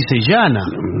extorsión lisa y llana.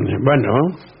 Bueno,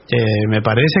 me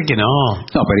parece que no.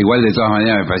 No, pero igual de todas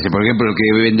maneras me parece, por ejemplo, el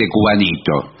que vende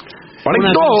cubanito. Una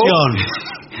atención.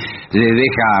 Le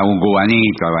deja un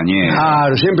cubanito al bañero.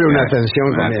 Claro, siempre una atención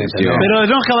comienza, ¿no? Pero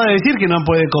no acaba de decir que no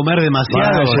puede comer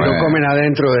demasiado. Se lo comen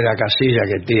adentro de la casilla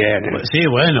que tiene. Sí,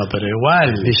 bueno, pero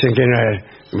igual. Dicen que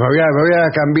me voy a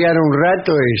cambiar un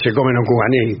rato y se comen un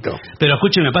cubanito. Pero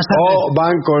escúcheme, pasa. O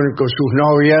van con sus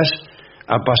novias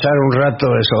a pasar un rato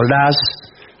de solaz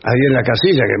ahí en la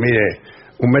casilla que mide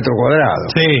 1 metro cuadrado.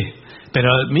 Sí, pero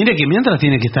mire que mientras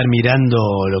tiene que estar mirando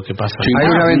lo que pasa. Sí, hay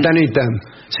una ventanita.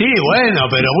 Sí, bueno,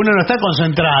 pero uno no está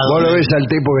concentrado. Vos lo ves al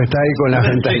tipo que está ahí con la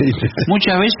ventanita.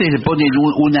 Muchas veces le ponen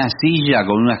una silla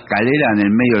con una escalera en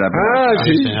el medio de la playa.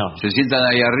 Sí. Se sientan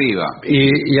ahí arriba.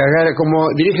 Y agarra, como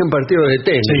dirigen partidos de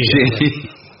tenis. Sí.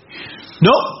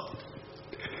 No.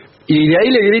 Y de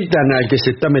ahí le gritan al que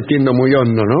se está metiendo muy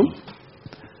hondo, ¿no?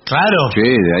 Claro. Sí,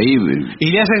 de ahí.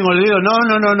 Y le hacen con el dedo, no,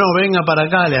 venga para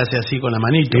acá, le hace así con la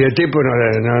manito. Y el tipo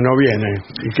no viene.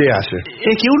 ¿Y qué hace?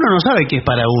 Es que uno no sabe qué es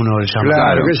para uno el llamado.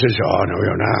 Claro, qué sé yo, no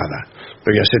veo nada.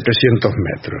 Estoy a 700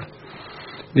 metros.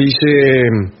 Dice,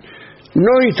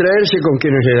 no distraerse con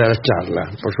quienes le da la charla,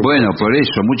 por supuesto. Bueno, por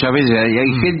eso, muchas veces hay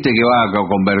gente que va a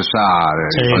conversar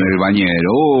con el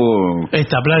bañero.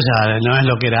 Esta playa no es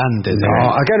lo que era antes.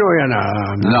 No, acá no había nada.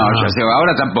 No, ya se va,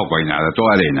 ahora tampoco hay nada,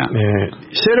 toda arena.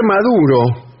 Ser maduro,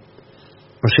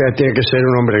 o sea, tiene que ser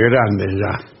un hombre grande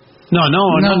ya. No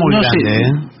muy grande,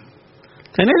 sé.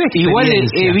 Tener Igual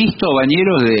experiencia. he visto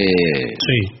bañeros de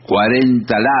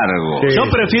 40 largos. Sí. Yo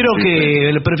prefiero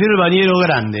el bañero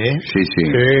grande, Sí.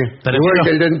 Igual que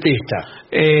el dentista.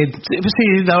 Sí,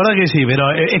 la verdad que sí, pero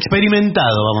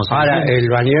experimentado, vamos a Ahora, decir. el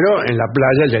bañero en la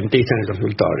playa, el dentista en el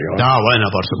consultorio. No, bueno,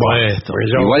 por supuesto.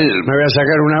 Porque yo Igual me voy a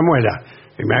sacar una muela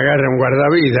y me agarra un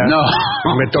guardavidas No.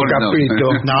 y me toca No. pito.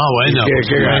 No, bueno, ¿Y por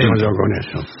 ¿Qué gano supuesto. yo con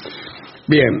eso?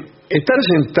 Bien, estar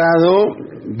sentado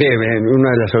debe, en una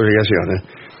de las obligaciones,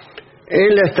 en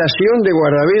la estación de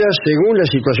guardavidas según la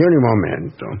situación y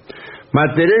momento.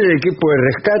 Mantener el equipo de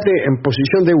rescate en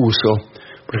posición de uso.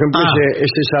 Por ejemplo,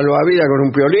 ese salvavidas con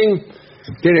un piolín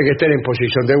tiene que estar en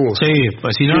posición de uso. Sí,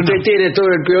 pues si no, Si usted tiene todo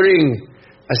el piolín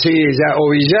así ya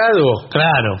ovillado,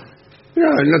 claro.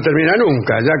 no termina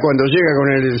nunca. Ya cuando llega con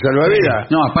el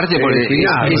salvavidas. No, aparte por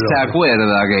esa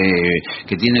cuerda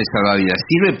que tiene el salvavidas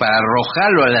sirve para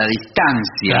arrojarlo a la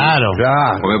distancia. Claro.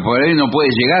 Claro. Porque por ahí no puede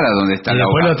llegar a donde está Y la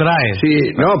después lo trae. Sí,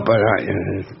 no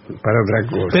para otra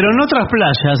cosa. Pero en otras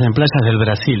playas, en playas del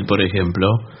Brasil, por ejemplo,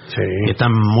 Sí. que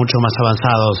están mucho más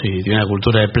avanzados y tienen una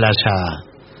cultura de playa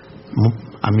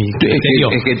a mi criterio,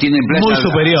 es que tienen playa muy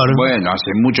superior. Bueno, hace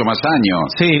mucho más años.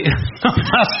 Sí,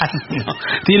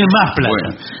 tienen más playa. Bueno.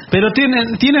 Pero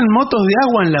tienen motos de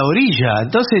agua en la orilla,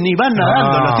 entonces ni van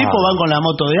nadando, los tipos van con la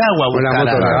moto de agua. Con la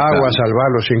moto de agua, a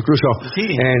salvarlos. Incluso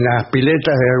en las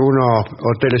piletas de algunos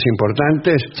hoteles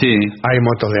importantes hay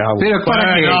motos de agua. Pero ¿para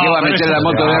qué va a meter la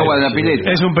moto de agua en la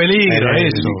pileta? Es un peligro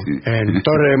eso. En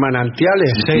Torre de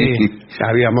Manantiales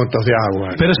había motos de agua.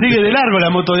 Pero sigue de largo la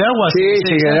moto de agua. Sí,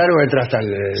 sigue de largo detrás hasta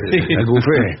el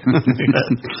buffet.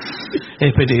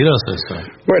 Es peligroso eso.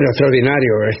 Bueno,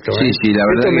 extraordinario esto. Sí, la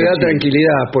verdad esto me que da sí.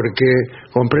 tranquilidad porque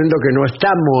comprendo que no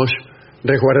estamos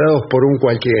resguardados por un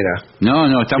cualquiera. No,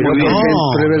 está Sino muy bien.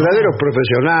 por verdaderos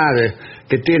profesionales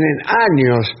que tienen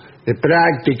años de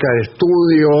práctica, de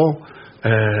estudio,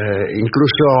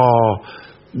 incluso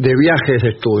de viajes de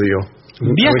estudio.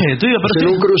 Viajes de estudio, pero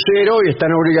en un crucero y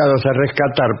están obligados a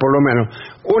rescatar por lo menos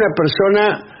una persona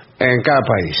en cada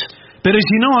país. Pero ¿y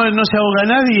si no se ahoga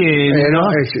nadie?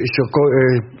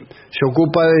 Se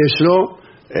ocupa de eso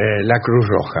la Cruz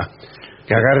Roja,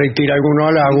 que agarra y tira alguno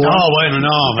al agua. No, bueno,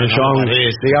 que son,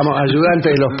 digamos,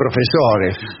 ayudantes de los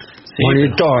profesores,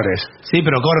 monitores. Sí,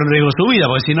 pero corren riesgo su vida,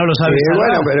 porque si no lo sabe.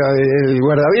 Bueno, pero el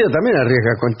guardavidas también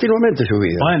arriesga continuamente su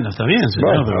vida. Bueno, está bien, señor,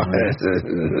 Bueno, pero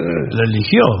lo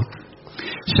eligió.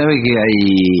 ¿Sabe que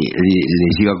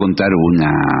les iba a contar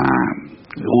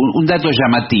un dato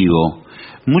llamativo?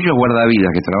 Muchos guardavidas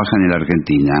que trabajan en la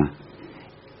Argentina,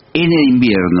 en el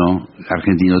invierno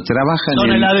argentino, trabajan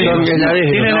Tienen heladería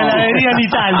en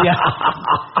Italia.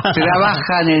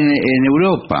 Trabajan en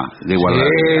Europa de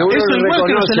guardavidas. Uno Eso lo igual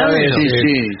que los reconoce a heladeros. veces.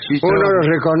 Sí, Uno lo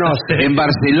reconoce. En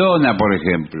Barcelona, por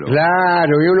ejemplo.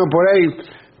 Claro, y uno por ahí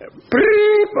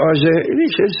Oye, y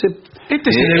dice, Este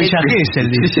es el de Villa Gesell,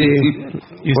 dice. sí,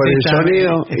 Y por usted el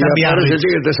sonido, y está aparece el Biarritz.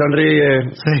 chico que te sonríe.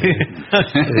 Sí.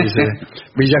 Dice,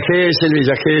 Villa Gesell.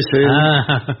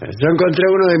 Yo encontré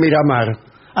uno de Miramar.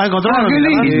 ¿Encontró Ah, uno qué de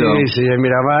Miramar? lindo. Sí, en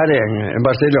Miramar, en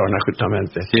Barcelona,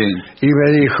 justamente. Sí. Y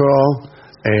me dijo,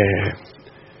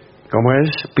 ¿cómo es?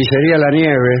 Pizzería La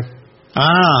Nieve.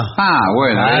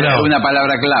 Bueno, Claro. es una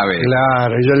palabra clave.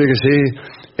 Claro, y yo le dije, sí,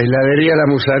 heladería La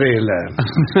Musarela.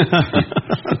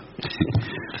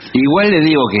 Igual le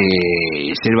digo que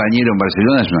ser bañero en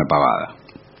Barcelona es una pavada.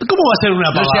 ¿Cómo va a ser una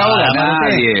No se pavada? ahoga Martín?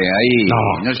 nadie ahí.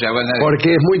 No, No se ahoga nadie. porque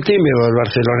es muy tímido el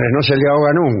barcelonés, no se le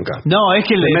ahoga nunca. No, es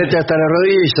que, Se mete hasta la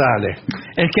rodilla y sale.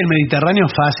 es que el Mediterráneo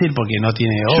es fácil porque no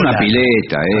tiene Es olas. una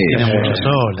pileta, Tiene muchas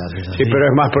olas. es Sí, así. pero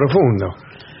es más profundo.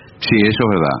 Sí, eso es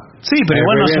verdad. Sí, pero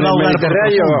igual no se va a ahogar por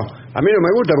Mediterráneo, profundo. a mí no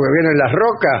me gusta porque vienen las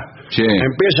rocas, Sí.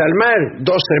 empieza el mar,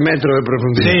 12 metros de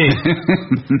profundidad. Sí,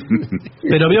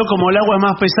 pero veo como el agua es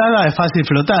más pesada, es fácil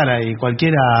flotar ahí,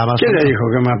 cualquiera más. ¿Quién le dijo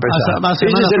que es más pesado? Más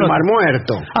Ese es el flota. mar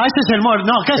muerto. Este es el mar.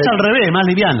 No, acá es al revés, más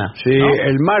liviana. Sí, ¿no?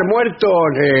 el mar muerto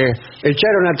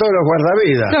echaron a todos los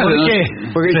guardavidas. Claro, ¿Por no- qué?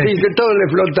 Porque Sí. sí, que todos le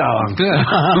flotaban.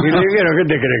 Claro. Y le dijeron, ¿qué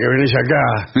te crees que venís acá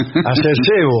a hacer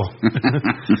cebo?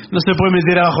 No se puede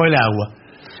meter abajo del agua.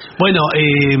 Bueno,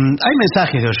 hay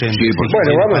mensajes de oyentes. Sí, por si Bueno,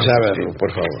 quieren. vamos a verlo,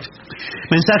 por favor.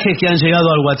 Mensajes que han llegado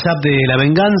al WhatsApp de La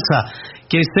Venganza,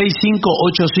 que es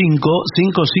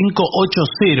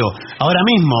 6585-5580. Ahora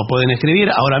mismo pueden escribir,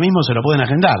 ahora mismo se lo pueden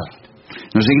agendar.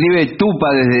 Nos escribe Tupa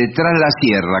desde Tras la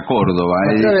Sierra, Córdoba.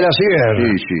 Atrás de la sierra.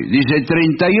 Sí, sí. Dice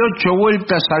 38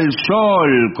 vueltas al sol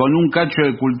con un cacho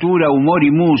de cultura, humor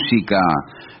y música.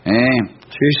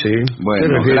 Sí, sí. Bueno,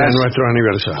 Se refiere a gracias. nuestro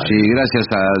aniversario. Sí, gracias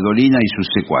a Dolina y sus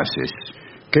secuaces.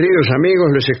 Queridos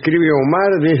amigos, les escribe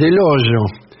Omar desde el hoyo.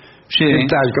 Sí. ¿Qué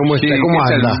tal? ¿Cómo está? ¿Cómo ¿qué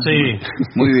tal? anda? Sí.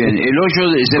 Muy bien. El hoyo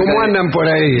de ¿Cómo andan por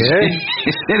ahí,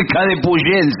 cerca de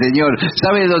Puyén, señor.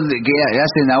 ¿Sabe dónde que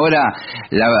hacen ahora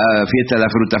la fiesta de la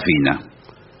fruta fina?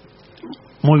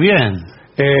 Muy bien.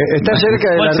 Está cerca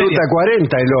de ¿Cuál la sería? ruta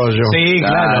 40 el hoyo. Sí,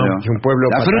 claro. Es un pueblo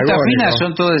Las frutas patagónico. finas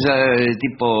son todas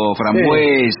tipo Sí.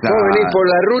 frambuesa. Vos venís por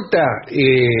la ruta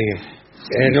y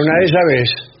en una de esas ves,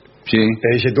 Sí. te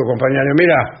dice tu compañero,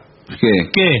 mira, ¿Qué?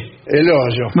 ¿Qué? el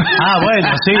hoyo. Bueno,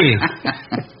 sí.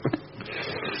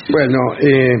 Bueno,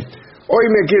 hoy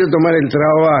me quiero tomar el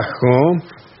trabajo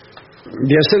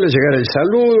de hacerle llegar el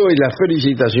saludo y las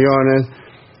felicitaciones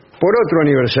por otro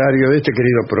aniversario de este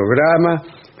querido programa,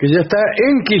 que ya está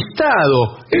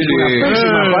enquistado. Es una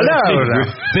pésima palabra.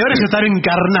 Peor es estar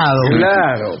encarnado.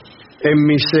 Claro, en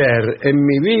mi ser, en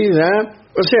mi vida,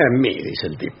 o sea, en mí, dice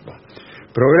el tipo.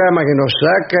 Programa que nos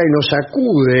saca y nos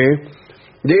sacude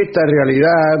de esta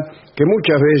realidad que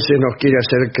muchas veces nos quiere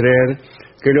hacer creer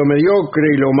que lo mediocre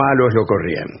y lo malo es lo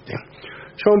corriente.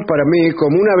 Son para mí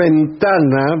como una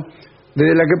ventana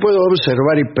desde la que puedo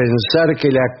observar y pensar que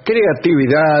la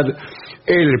creatividad,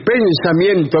 el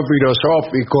pensamiento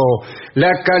filosófico,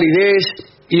 la calidez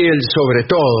y el sobre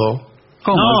todo.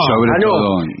 ¿Cómo No, sobre No,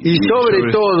 todo? y sobre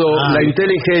todo Ah. la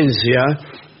inteligencia,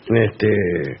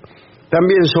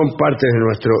 también son parte de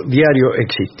nuestro diario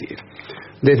existir.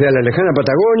 Desde la lejana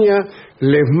Patagonia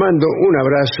les mando un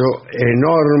abrazo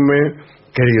enorme,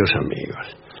 queridos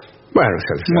amigos. Bueno,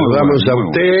 saludamos a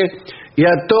usted y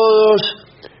a todos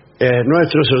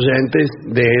nuestros oyentes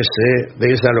de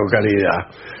esa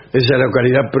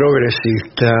localidad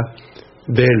progresista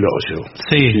del Hoyo.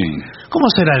 Sí. Sí. ¿Cómo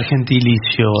será el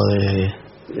gentilicio de...?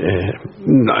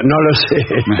 No lo sé.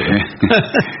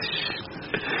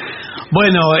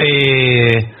 Bueno,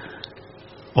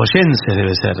 oyense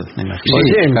debe ser, me imagino. Sí,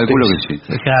 Oyentes. calculo que sí.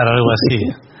 Claro, algo así.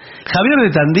 Javier de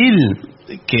Tandil,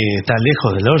 que está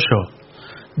lejos del hoyo,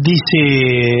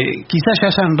 dice, quizás ya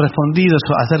hayan respondido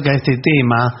acerca de este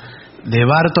tema de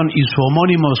Barton y su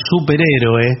homónimo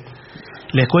superhéroe.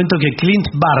 Les cuento que Clint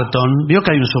Barton, vio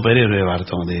que hay un superhéroe de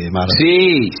Barton, de Marvel.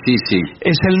 Sí, sí, sí.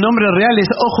 Es el nombre real, es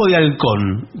Ojo de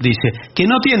Halcón, dice, que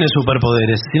no tiene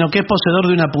superpoderes, sino que es poseedor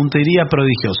de una puntería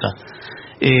prodigiosa.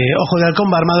 Ojo de Halcón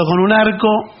va armado con un arco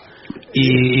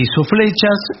y sus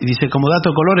flechas, y dice, como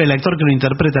dato color, el actor que lo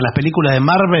interpreta en las películas de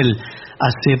Marvel,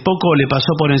 hace poco le pasó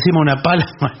por encima una pala,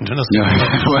 bueno, no sé,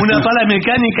 una pala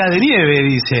mecánica de nieve,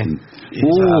 dice.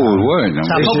 Bueno.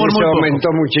 Zafó por Eso muy poco. aumentó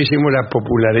muchísimo la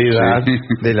popularidad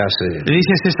de la serie.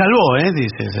 Dice, se salvó,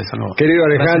 dice, se salvó. Querido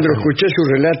Alejandro, Gracias. escuché su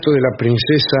relato de la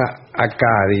princesa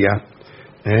Acadia.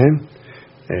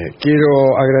 Quiero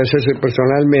agradecerse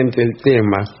personalmente el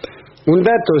tema. Un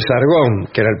dato de Sargón,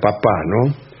 que era el papá,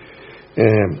 ¿no?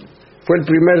 Fue el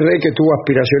primer rey que tuvo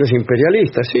aspiraciones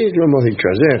imperialistas, sí, lo hemos dicho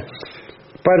ayer.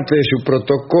 Parte de su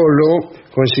protocolo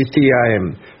consistía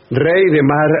en rey de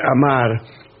mar a mar,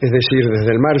 es decir,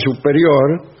 desde el mar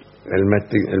superior,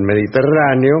 el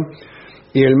Mediterráneo,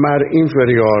 y el mar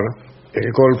inferior,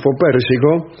 el Golfo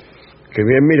Pérsico, que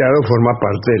bien mirado forma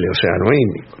parte del Océano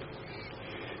Índico.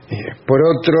 Por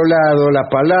otro lado, la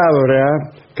palabra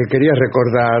que quería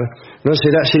recordar, no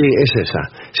será, sí, es esa,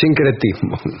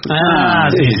 sincretismo.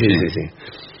 Sí.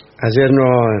 Ayer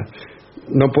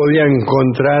no podía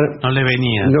encontrar, no le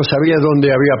venía, no sabía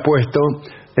dónde había puesto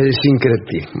el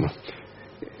sincretismo.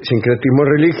 Sincretismo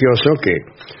religioso, que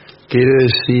quiere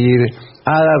decir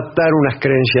adaptar unas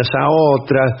creencias a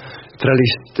otras,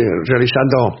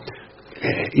 realizando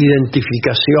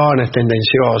identificaciones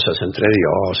tendenciosas entre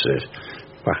dioses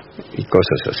y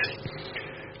cosas así.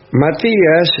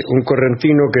 Matías, un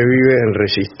correntino que vive en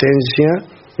Resistencia,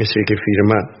 es el que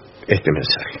firma este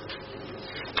mensaje.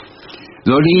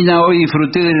 Dolina, hoy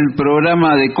disfruté del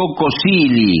programa de Coco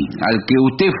Silly, al que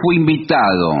usted fue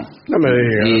invitado. No me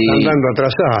diga, está andando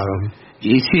atrasado.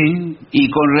 Y sí, y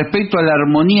con respecto a la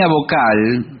armonía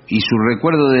vocal y su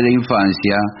recuerdo de la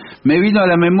infancia, me vino a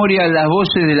la memoria las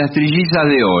voces de las trillizas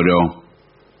de oro.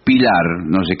 Pilar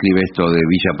nos escribe esto de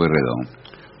Villa Pueyrredón.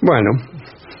 Bueno.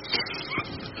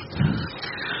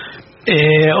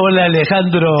 Hola,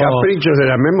 Alejandro. Caprichos de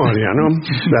la memoria, ¿no?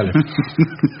 Dale.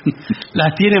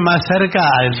 Las tiene más cerca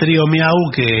al trío Miau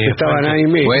que estaban ahí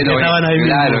mismo. Bueno, estaban ahí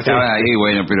claro, mismo, estaban ahí,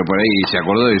 bueno, pero por ahí se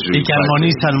acordó de su y que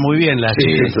armonizan muy bien las sí,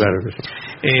 claro que sí.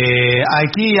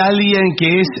 Aquí alguien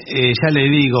que es, ya le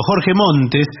digo, Jorge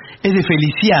Montes, es de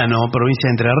Feliciano, provincia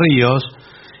de Entre Ríos.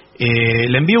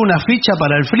 Le envío una ficha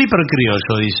para el Flipper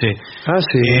Criollo, dice.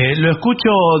 Sí. Lo escucho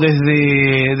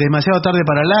desde Demasiado Tarde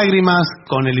para Lágrimas,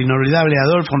 con el inolvidable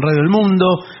Adolfo en Radio El Mundo,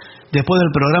 después del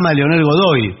programa de Leonel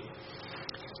Godoy.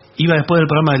 Iba después del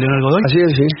programa de Leonel Godoy. Así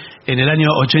es, sí. En el año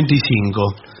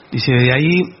 85. Dice, de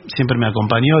ahí siempre me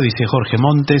acompañó, dice Jorge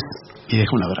Montes, y deja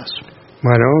un abrazo.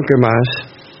 Bueno, ¿qué más?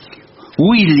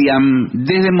 William,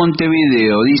 desde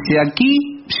Montevideo, dice,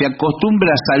 aquí se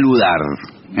acostumbra a saludar.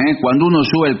 Cuando uno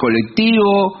sube al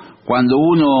colectivo, cuando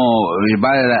uno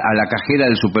va a la cajera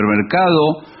del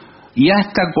supermercado y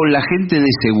hasta con la gente de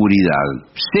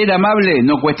seguridad. Ser amable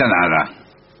no cuesta nada.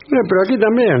 Pero aquí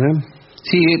también, ¿eh?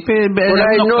 Sí, por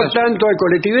ahí no tanto al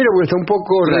colectivero porque está un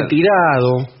poco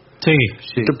retirado. Sí.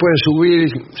 Te puedes subir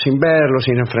sin verlo,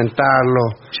 sin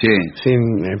enfrentarlo, sin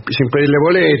pedirle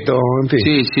boleto, en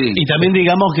fin. Sí. Y también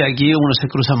digamos que aquí uno se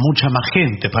cruza mucha más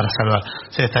gente para saludar.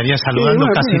 Se estaría saludando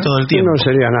casi todo el tiempo. No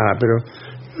sería nada, pero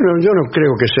yo no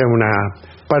creo que sea una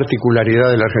particularidad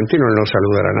del argentino el no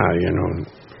saludar a nadie.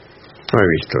 No he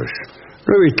visto eso.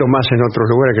 Lo he visto más en otros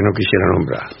lugares que no quisiera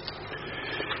nombrar.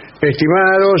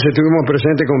 Estimados, estuvimos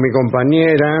presentes con mi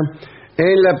compañera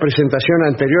en la presentación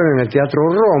anterior en el Teatro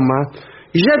Roma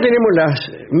y ya tenemos las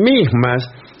mismas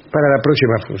para la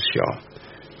próxima función.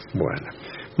 Bueno,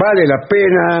 vale la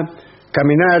pena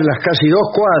caminar las casi 2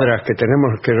 cuadras que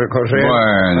tenemos que recorrer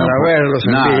para verlos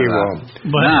en vivo.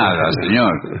 Nada,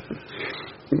 señor.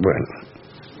 Bueno,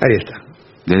 ahí está.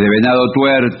 Desde Venado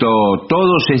Tuerto,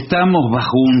 todos estamos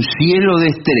bajo un cielo de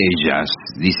estrellas,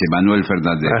 dice Manuel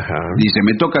Fernández. Ajá. Dice,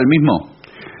 ¿me toca el mismo?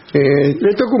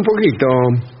 Le toca un poquito.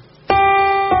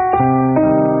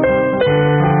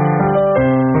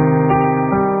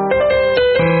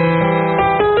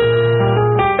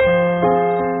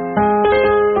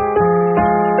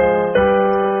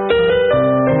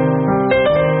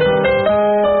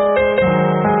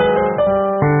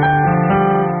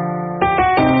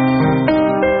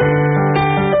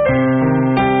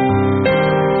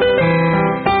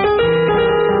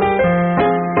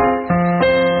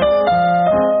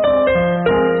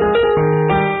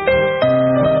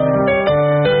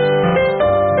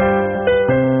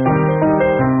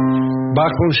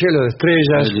 Bajo un cielo de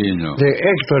estrellas de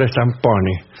Héctor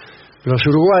Stamponi. Los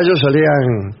uruguayos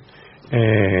solían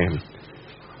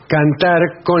cantar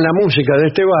con la música de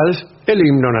este vals el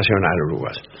himno nacional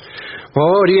uruguayo.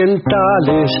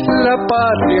 Orientales, la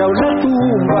patria o la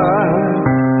tumba.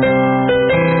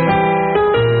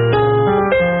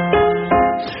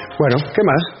 Bueno, ¿qué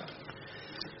más?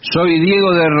 Soy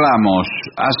Diego de Ramos.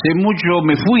 Hace mucho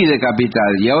me fui de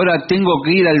Capital y ahora tengo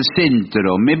que ir al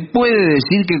centro. ¿Me puede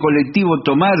decir qué colectivo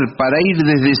tomar para ir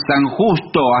desde San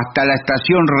Justo hasta la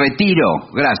estación Retiro?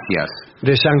 Gracias.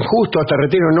 De San Justo hasta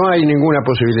Retiro no hay ninguna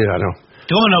posibilidad, ¿no?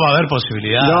 ¿Cómo no va a haber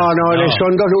posibilidad? No,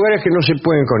 son 2 lugares que no se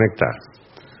pueden conectar.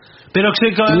 Pero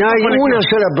no hay una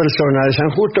sola persona de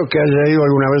San Justo que haya ido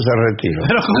alguna vez a retiro.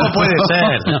 Pero ¿cómo puede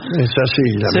ser? Es así.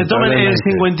 Se toman el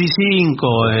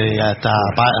 55 hasta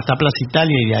Plaza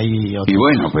Italia y de ahí otro. Y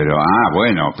pero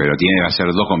tiene que hacer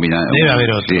dos combinados. Debe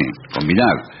haber otro. Sí,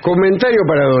 combinar. Comentario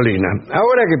para Dolina.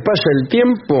 Ahora que pasa el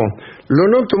tiempo, lo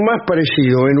noto más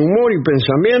parecido en humor y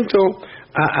pensamiento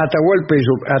a Atahualpa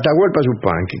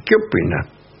Yupanqui. ¿Qué opina?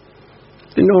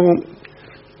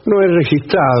 No he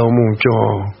registrado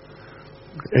mucho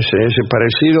ese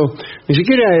parecido, ni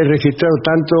siquiera he registrado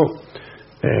tanto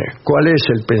cuál es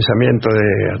el pensamiento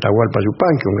de Atahualpa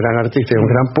Yupanqui, un gran artista y un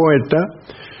gran poeta,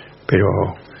 pero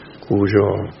cuyo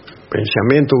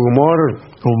pensamiento y humor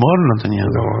no tenía.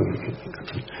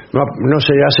 No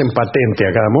se hacen patente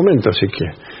a cada momento, así que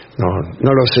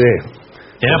no lo sé.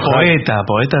 Era poeta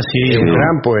sí. Un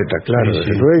gran poeta, claro,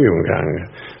 desde luego, y un gran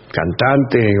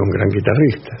cantante y un gran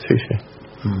guitarrista, sí.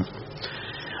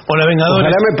 Hola, Vengadores.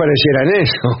 Ojalá me parecieran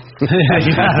eso.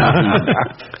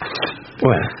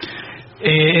 Bueno.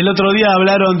 El otro día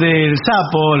hablaron del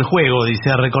sapo, el juego.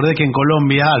 Dice, recordé que en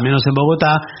Colombia, al menos en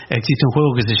Bogotá, existe un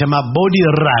juego que se llama Boli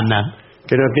Rana.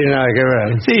 Que no tiene nada que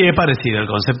ver. Sí, es parecido, el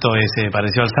concepto es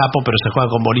parecido al sapo, pero se juega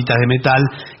con bolitas de metal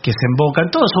que se embocan.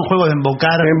 Todos son juegos de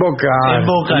embocar. Embocar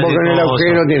en el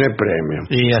agujero tiene premio.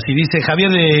 Y así dice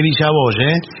Javier de Villaboy,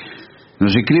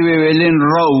 Nos escribe Belén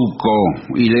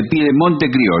Rouco y le pide Monte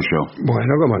Criollo.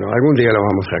 Bueno, cómo no, algún día lo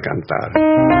vamos a cantar.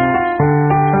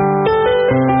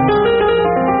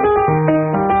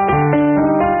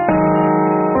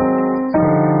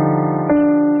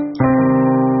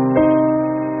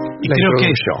 Y creo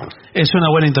que es una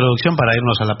buena introducción para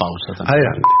irnos a la pausa también.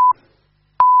 Adelante.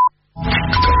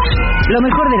 Lo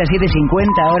mejor de las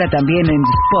 7:50 ahora también en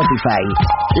Spotify.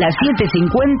 Las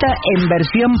 7:50 en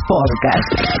versión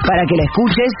podcast, para que la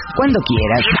escuches cuando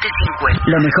quieras.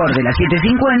 7:50. Lo mejor de las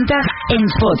 7:50 en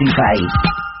Spotify.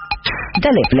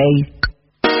 Dale play.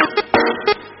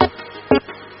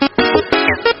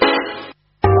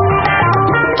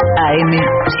 AM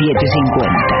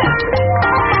 750.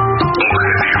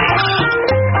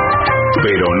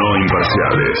 Pero no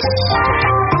imparciales.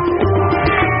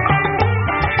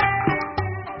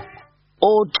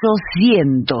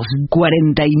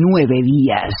 849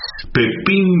 días.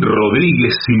 Pepín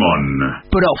Rodríguez Simón.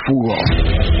 Prófugo.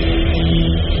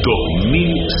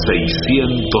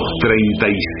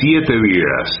 2637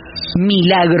 días.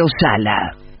 Milagro Sala.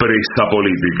 Presa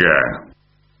política.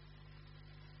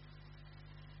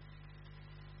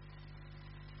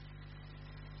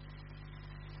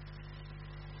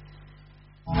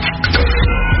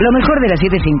 Lo mejor de las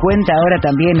 7:50 ahora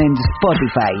también en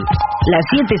Spotify. Las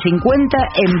 7:50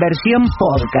 en versión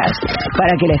podcast,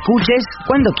 para que la escuches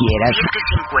cuando quieras.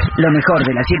 7:50. Lo mejor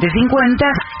de las 7:50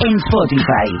 en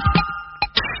Spotify.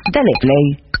 Dale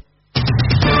play.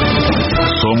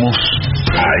 Somos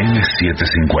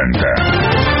AM750.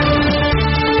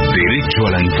 Derecho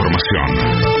a la información.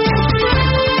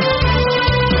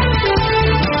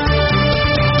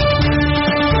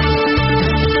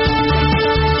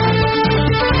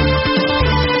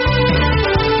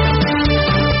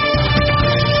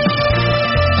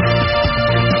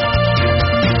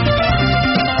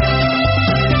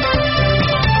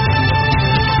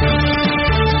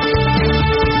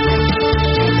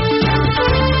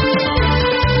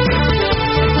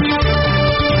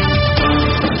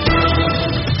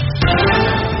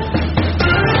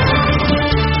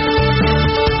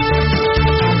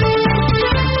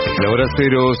 Hora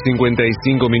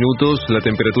 0:55 minutos, la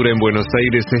temperatura en Buenos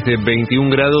Aires es de 21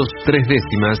 grados 3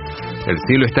 décimas, el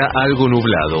cielo está algo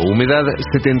nublado, humedad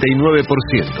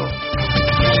 79%.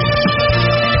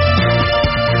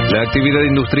 La actividad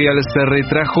industrial se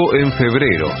retrajo en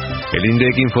febrero. El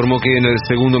INDEC informó que en el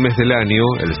segundo mes del año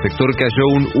el sector cayó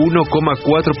un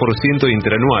 1,4%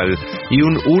 interanual y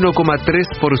un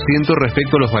 1,3%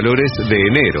 respecto a los valores de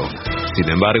enero. Sin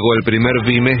embargo, el primer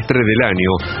bimestre del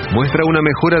año muestra una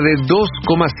mejora de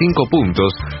 2,5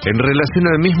 puntos en relación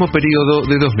al mismo periodo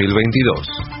de 2022.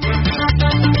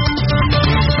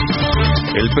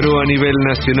 El PRO a nivel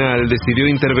nacional decidió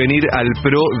intervenir al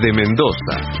PRO de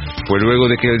Mendoza. Fue luego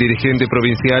de que el dirigente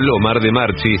provincial Omar de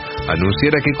Marchi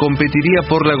anunciara que competiría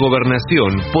por la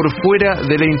gobernación por fuera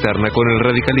de la interna con el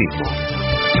radicalismo.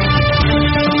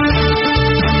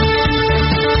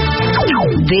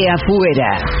 De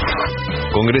afuera.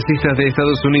 Congresistas de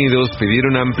Estados Unidos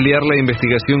pidieron ampliar la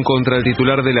investigación contra el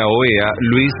titular de la OEA,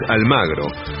 Luis Almagro.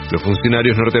 Los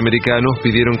funcionarios norteamericanos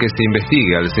pidieron que se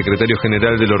investigue al secretario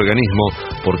general del organismo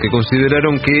porque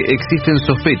consideraron que existen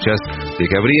sospechas de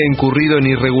que habría incurrido en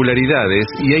irregularidades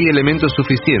y hay elementos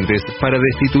suficientes para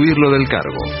destituirlo del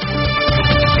cargo.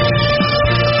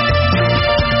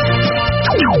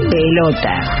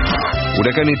 pelota.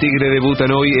 Huracán y Tigre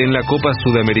debutan hoy en la Copa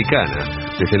Sudamericana.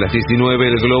 Desde las 19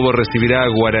 el Globo recibirá a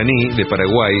Guaraní de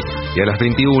Paraguay y a las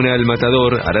 21 el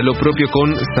Matador hará lo propio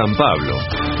con San Pablo.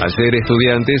 Ayer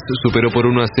Estudiantes superó por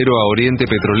 1-0 a Oriente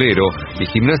Petrolero y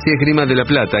Gimnasia Esgrima de La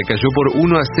Plata cayó por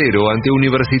 1-0 ante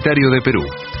Universitario de Perú.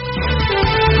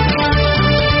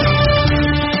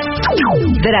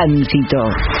 Tránsito.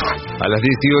 A las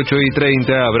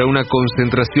 18:30 habrá una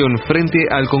concentración frente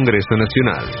al Congreso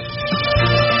Nacional.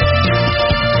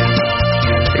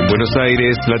 En Buenos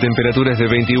Aires, la temperatura es de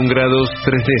 21 grados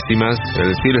 3 décimas,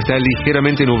 el cielo está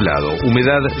ligeramente nublado,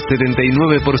 humedad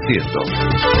 79%.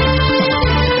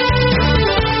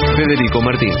 Federico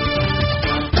Martín.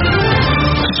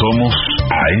 Somos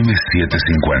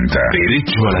AM750.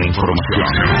 Derecho a la información.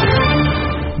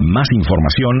 Más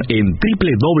información en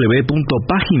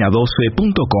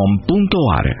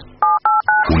www.pagina12.com.ar.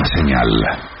 Una señal.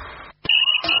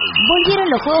 Volvieron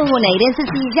los Juegos Bonaerenses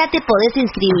y ya te podés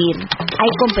inscribir.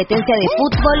 Hay competencia de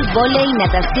fútbol, vóley,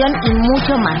 natación y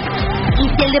mucho más. Y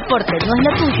si el deporte no es lo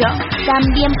tuyo,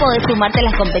 también podés sumarte a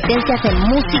las competencias en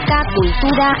música,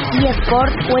 cultura,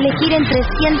 eSport o elegir entre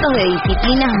cientos de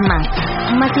disciplinas más.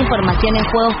 Más información en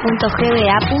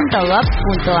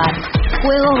juegos.gba.gov.ar.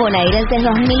 Juegos Bonaerenses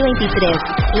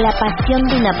 2023. La pasión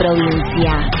de una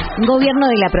provincia. Gobierno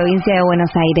de la Provincia de Buenos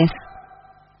Aires.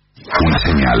 Una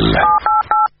señal.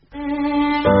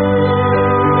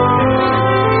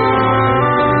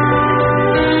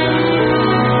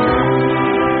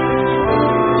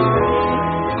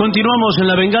 Continuamos en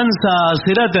La Venganza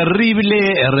Será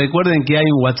Terrible. Recuerden que hay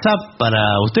un WhatsApp para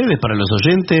ustedes, para los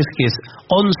oyentes, que es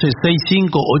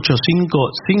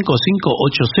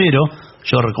 1165855580.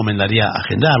 Yo recomendaría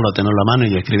agendarlo, tenerlo a mano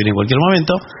y escribir en cualquier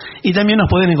momento. Y también nos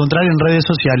pueden encontrar en redes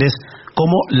sociales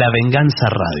como La Venganza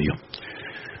Radio.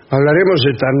 Hablaremos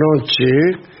esta noche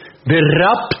de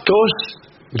raptos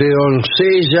de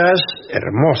doncellas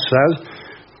hermosas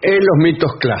en los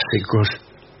mitos clásicos.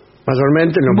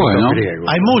 Mayormente en los mitos griegos.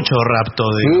 Hay mucho rapto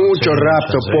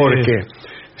porque,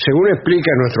 según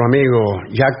explica nuestro amigo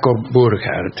Jacob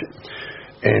Burckhardt,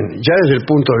 ya desde el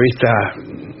punto de vista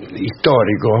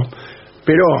histórico,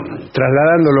 pero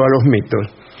trasladándolo a los mitos,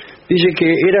 dice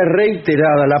que era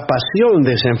reiterada la pasión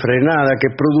desenfrenada que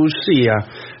producía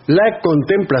la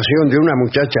contemplación de una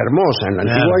muchacha hermosa en la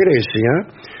antigua Grecia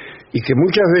y que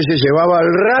muchas veces llevaba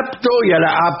al rapto y a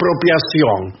la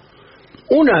apropiación.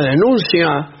 Una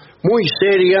denuncia muy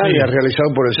seria y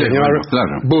realizado por el señor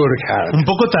Burckhardt. Un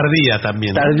poco tardía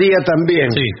también.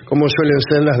 Como suelen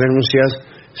ser las denuncias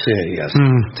serias.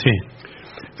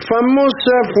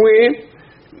 Famosa fue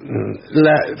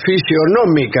la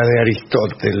fisionómica de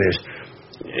Aristóteles.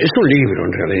 Es un libro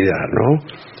en realidad, ¿no?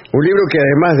 Un libro que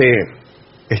además de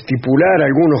estipular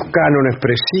algunos cánones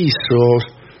precisos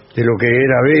de lo que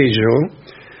era bello,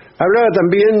 hablaba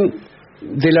también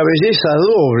de la belleza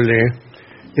doble,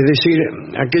 es decir,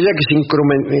 aquella que se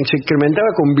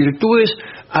incrementaba con virtudes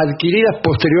adquiridas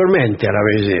posteriormente a la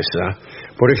belleza.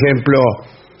 Por ejemplo,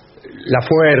 la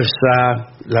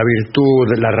fuerza, la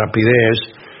virtud, la rapidez,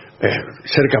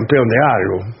 ser campeón de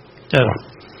algo.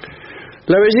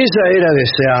 La belleza era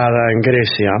deseada en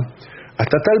Grecia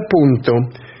hasta tal punto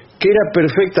que era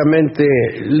perfectamente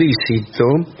lícito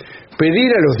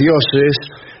pedir a los dioses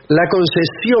la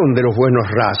concesión de los buenos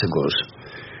rasgos.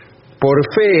 Por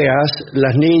feas,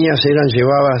 las niñas eran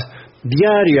llevadas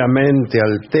diariamente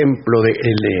al templo de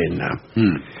Helena.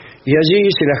 Y allí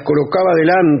se las colocaba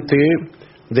delante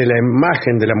de la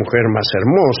imagen de la mujer más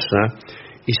hermosa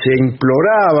y se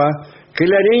imploraba que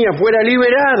la niña fuera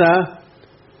liberada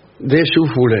de su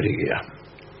fulería.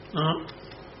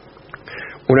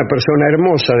 Una persona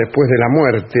hermosa después de la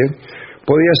muerte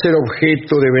podía ser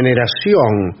objeto de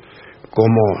veneración,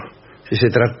 como si se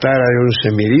tratara de un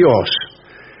semidios.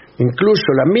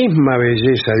 Incluso la misma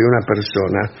belleza de una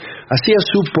persona hacía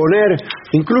suponer,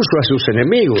 incluso a sus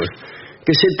enemigos,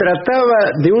 que se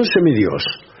trataba de un semidios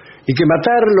y que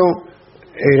matarlo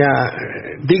era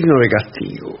digno de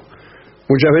castigo.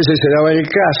 Muchas veces se daba el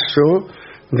caso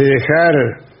de dejar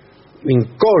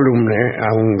incólume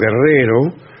a un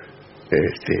guerrero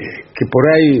que por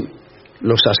ahí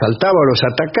los asaltaba o los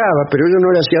atacaba, pero ellos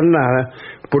no le hacían nada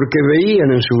porque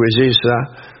veían en su belleza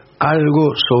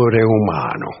algo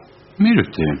sobrehumano. Mire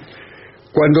usted.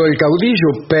 Cuando el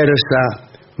caudillo persa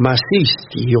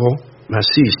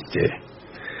Masiste,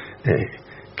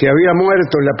 que había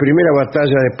muerto en la primera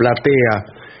batalla de Platea,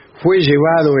 fue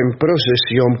llevado en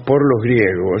procesión por los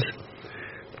griegos,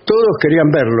 todos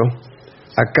querían verlo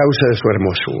a causa de su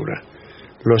hermosura.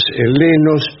 Los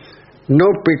helenos no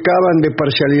pecaban de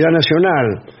parcialidad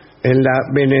nacional, en la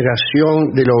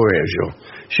veneración de lo bello.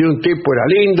 Si un tipo era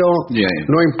lindo,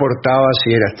 no importaba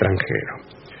si era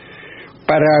extranjero.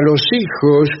 Para los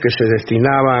hijos que se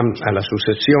destinaban a la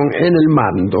sucesión en el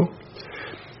mando,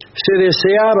 se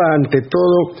deseaba ante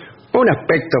todo un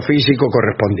aspecto físico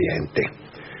correspondiente.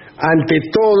 Ante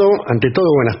todo,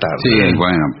 buenas tardes. Sí,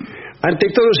 bueno. Ante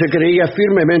todo se creía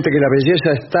firmemente que la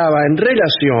belleza estaba en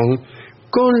relación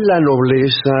con la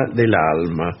nobleza del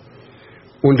alma.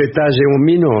 Un detalle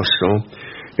ominoso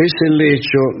es el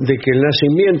hecho de que el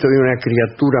nacimiento de una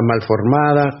criatura mal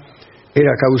formada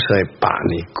era causa de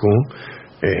pánico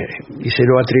y se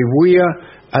lo atribuía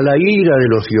a la ira de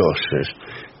los dioses.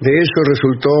 De eso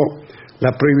resultó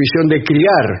la prohibición de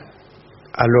criar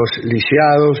a los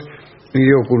lisiados y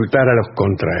de ocultar a los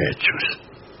contrahechos,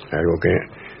 algo que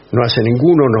no hace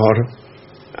ningún honor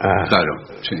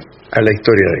a la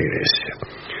historia de Grecia.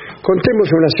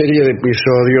 Contemos una serie de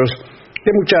episodios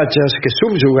de muchachas que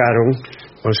subyugaron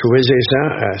con su belleza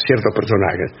a ciertos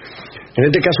personajes. En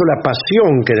este caso, la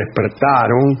pasión que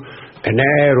despertaron en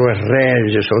héroes,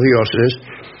 reyes o dioses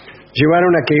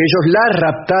llevaron a que ellos las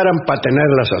raptaran para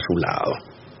tenerlas a su lado.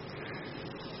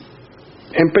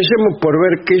 Empecemos por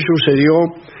ver qué sucedió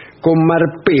con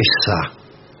Marpesa.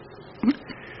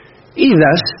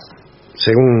 Idas,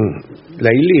 según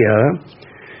la Ilíada,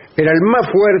 era el más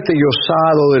fuerte y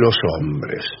osado de los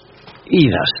hombres.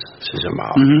 Idas se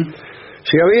llamaba.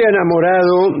 Se había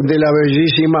enamorado de la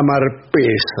bellísima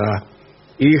Marpesa,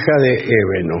 hija de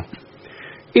Ébeno.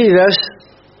 Idas,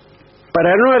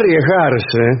 para no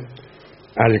arriesgarse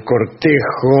al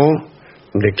cortejo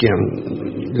de quien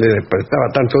le despertaba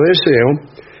tanto deseo,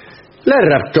 la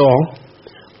raptó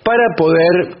para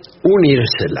poder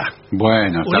unírsela.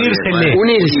 Bueno,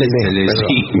 unírsele.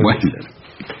 Sí, bueno.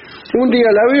 Un día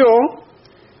la vio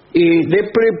y de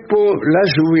prepo la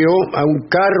subió a un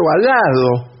carro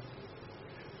alado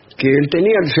que él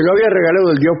tenía, se lo había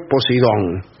regalado el dios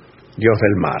Poseidón, dios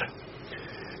del mar.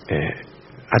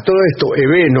 A todo esto,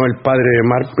 Ébeno, el padre de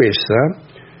Marpesa,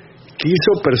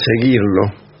 quiso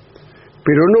perseguirlo,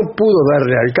 pero no pudo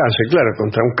darle alcance. Claro,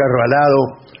 contra un carro alado.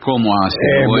 ¿Cómo hace?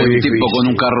 ¿O un tipo con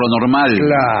un carro normal?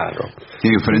 Claro.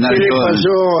 Tiene que frenar ¿Qué le todo.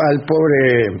 pasó al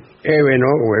pobre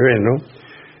Ébeno,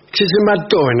 que se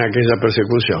mató en aquella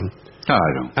persecución?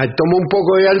 Claro. Tomó un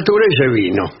poco de altura y se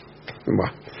vino.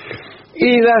 Bueno.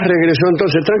 Idas regresó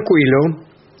entonces tranquilo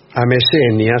a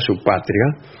Mesenia, su patria,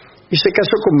 y se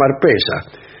casó con Marpesa.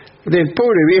 Del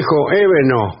pobre viejo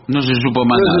Ébeno no se supo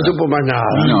más nada.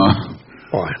 No.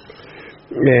 Bueno.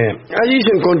 Allí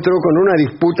se encontró con una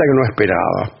disputa que no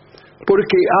esperaba,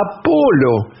 porque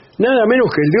Apolo, nada menos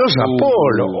que el dios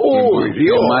Apolo,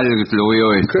 Dios, qué mal lo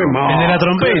veo esto. Qué mal, el de la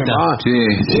trompeta. Sí.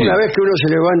 Una vez que uno se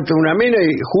levanta una mina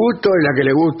y justo es la que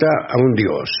le gusta a un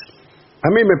dios. A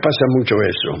mí me pasa mucho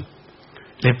eso.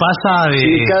 Le pasa de...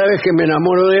 Y cada vez que me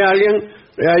enamoro de alguien,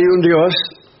 hay un dios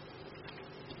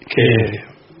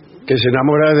que se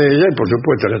enamora de ella y por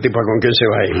supuesto la tipa con quien se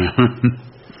va a ir.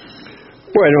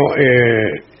 Bueno,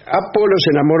 Apolo se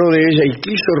enamoró de ella y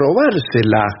quiso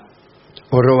robársela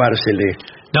o robársele.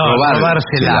 No,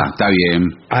 robársela. Está bien.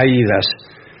 A Idas.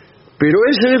 Pero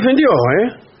él se defendió,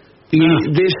 y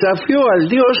desafió al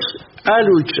dios a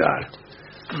luchar.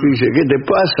 Dice, ¿qué te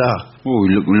pasa?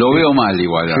 Lo veo mal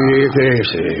igual.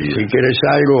 Sí. Si quieres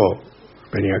algo,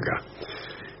 vení acá.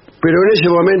 Pero en ese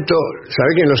momento, ¿sabe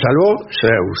quién lo salvó?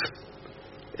 Zeus,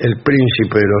 el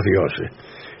príncipe de los dioses.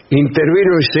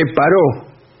 Intervino y separó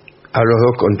a los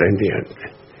dos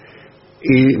contendientes.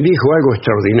 Y dijo algo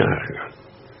extraordinario,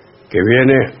 que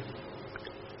viene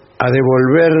a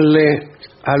devolverle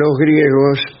a los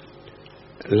griegos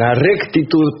la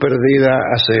rectitud perdida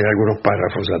hace algunos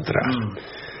párrafos atrás.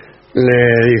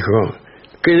 Le dijo,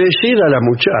 que decida la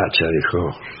muchacha,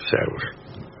 dijo Zeus.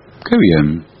 Qué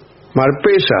bien.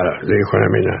 Marpesa, le dijo a la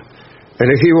mina,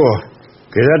 elegí vos,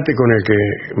 quédate con el que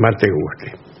más te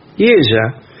guste. Y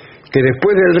ella, que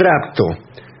después del rapto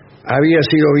había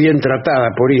sido bien tratada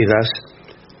por Idas,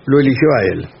 lo eligió a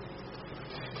él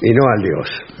y no al dios.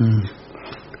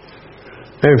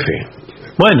 En fin.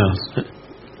 Bueno,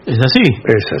 es así.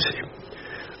 Es así.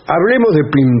 Hablemos de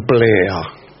Pimplea.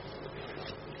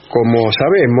 Como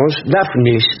sabemos,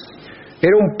 Dafnis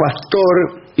era un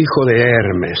pastor hijo de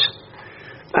Hermes.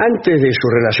 Antes de su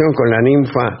relación con la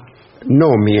ninfa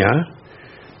Nomia,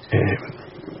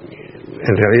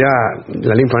 en realidad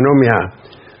la ninfa Nomia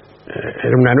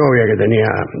era una novia que tenía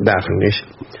Dafnis,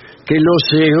 que lo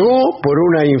cegó por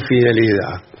una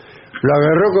infidelidad. Lo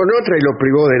agarró con otra y lo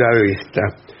privó de la vista.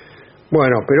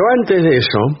 Bueno, pero antes de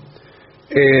eso,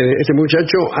 este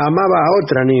muchacho amaba a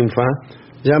otra ninfa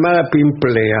llamada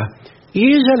Pimplea,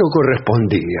 y ella lo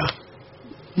correspondía.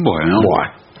 Bueno.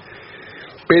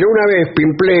 Pero una vez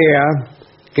Pimplea,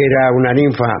 que era una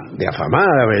ninfa de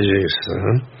afamada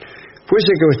belleza, fue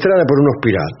secuestrada por unos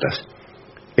piratas.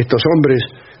 Estos hombres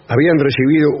habían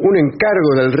recibido un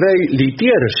encargo del rey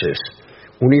Litierses,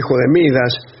 un hijo de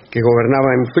Midas que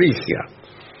gobernaba en Frigia.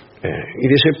 Y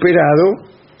desesperado,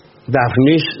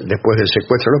 Daphnis, después del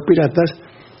secuestro de los piratas,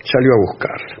 salió a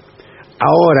buscarla.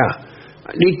 Ahora,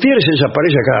 Litierses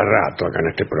aparece a cada rato acá en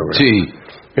este programa. Sí.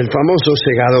 El famoso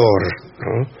segador,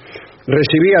 ¿no?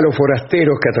 Recibía a los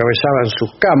forasteros que atravesaban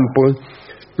sus campos,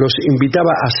 los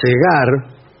invitaba a cegar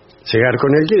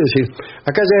con él, quiere decir,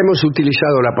 acá ya hemos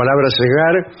utilizado la palabra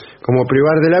cegar como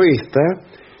privar de la vista,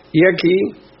 y aquí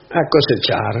a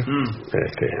cosechar.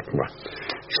 Bueno.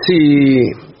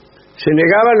 Si se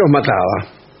negaban, los mataba,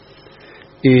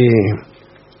 y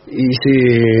si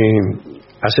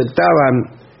aceptaban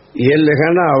y él les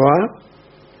ganaba,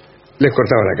 les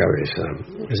cortaba la cabeza.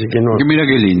 Así que no. Mira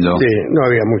qué lindo. Sí, no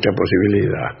había mucha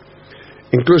posibilidad.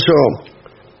 Incluso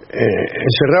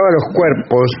encerraba los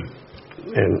cuerpos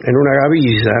en una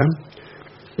gavilla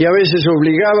y a veces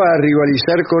obligaba a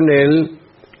rivalizar con él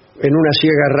en una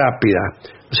siega rápida.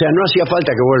 O sea, no hacía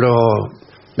falta que vos lo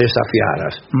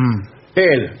desafiaras.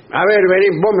 Él, a ver, vení,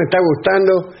 vos me está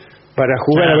gustando para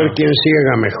jugar a ver quién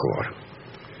ciega mejor.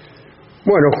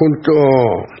 Bueno, junto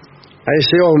a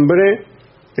ese hombre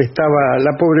estaba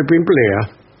la pobre Pimplea,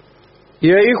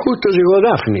 y ahí justo llegó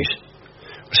Daphnis.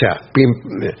 O sea,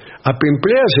 a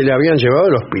Pimplea se le habían llevado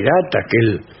los piratas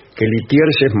que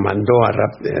Litierses mandó a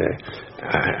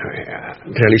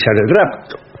realizar el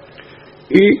rapto,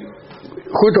 y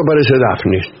justo aparece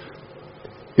Daphnis.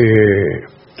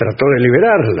 Trató de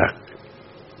liberarla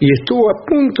y estuvo a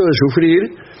punto de sufrir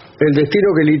el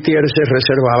destino que Litierses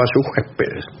reservaba a sus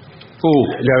huéspedes.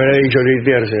 Le habrá dicho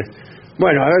Litierses: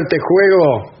 bueno, a ver, te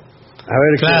juego, a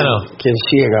ver quién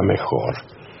ciega mejor.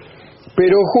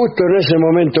 Pero justo en ese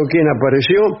momento, ¿quién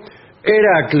apareció?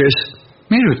 Heracles.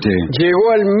 Mire usted.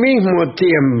 Llegó al mismo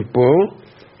tiempo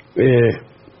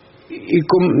y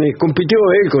compitió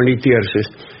él con Litierses,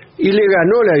 y le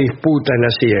ganó la disputa en la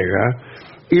siega,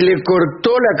 y le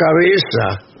cortó la cabeza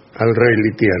al rey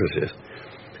Litierses.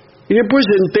 Y después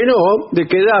se enteró de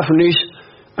que Daphnis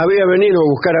había venido a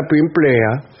buscar a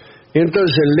Pimplea, y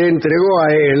entonces le entregó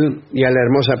a él y a la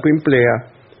hermosa Pimplea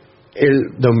el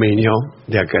dominio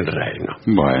de aquel reino.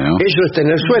 Bueno. Eso es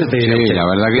tener suerte. Sí, la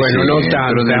verdad que bueno, sí. no tanta,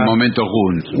 pero en el momento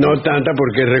juntos. No tanta,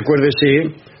 porque recuerde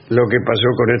lo que pasó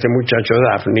con este muchacho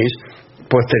Daphnis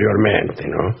posteriormente,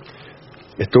 ¿no?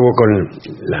 Estuvo con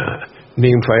la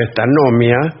ninfa esta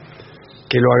Nomia,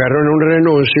 que lo agarró en un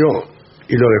renuncio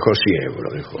y lo dejó ciego, lo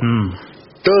dejó.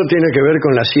 Todo tiene que ver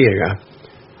con la ciega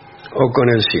o con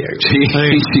el ciego. Sí.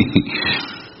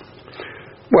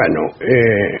 Bueno,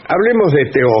 hablemos de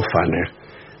Teófane.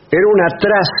 Era una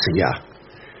tracia,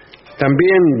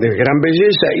 también de gran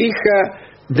belleza, hija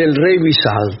del rey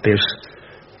Bisaltes.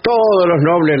 Todos los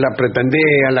nobles la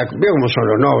pretendían, veo cómo son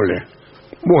los nobles.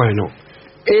 Bueno,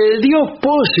 el dios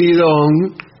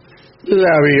Poseidón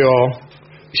la vio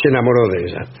y se enamoró de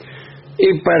ella.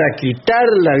 Y para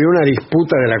quitarla de una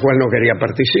disputa de la cual no quería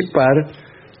participar,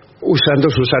 usando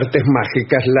sus artes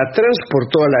mágicas, la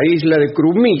transportó a la isla de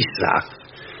Crumisa.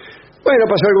 Bueno,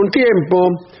 pasó algún tiempo,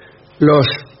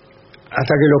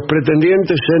 hasta que los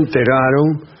pretendientes se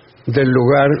enteraron del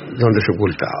lugar donde se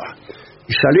ocultaba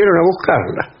y salieron a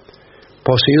buscarla.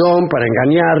 Poseidón, para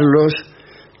engañarlos,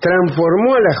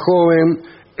 transformó a la joven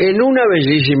en una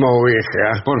bellísima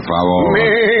oveja. Por favor.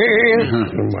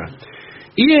 Bueno,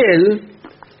 y él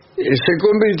se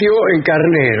convirtió en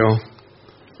carnero,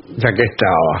 ya que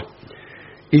estaba.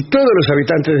 Y todos los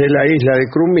habitantes de la isla de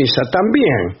Crumisa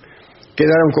también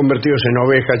quedaron convertidos en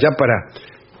ovejas, ya para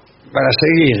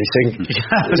seguir.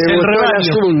 Le gustó el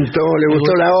asunto, le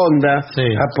gustó la onda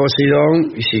a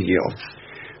Poseidón y siguió.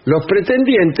 Los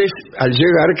pretendientes, al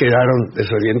llegar, quedaron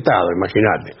desorientados,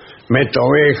 imagínate. Meta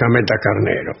oveja, meta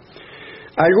carnero.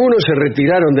 Algunos se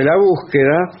retiraron de la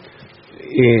búsqueda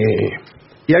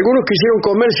y algunos quisieron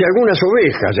comerse algunas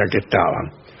ovejas, ya que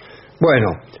estaban. Bueno,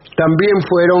 también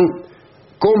fueron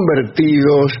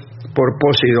convertidos por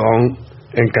Poseidón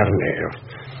en carneros.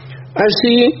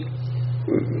 Así,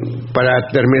 para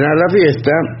terminar la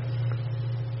fiesta,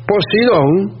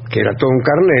 Poseidón, que era todo un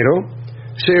carnero,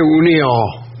 se unió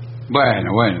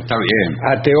Está bien.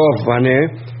 a Teófane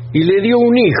y le dio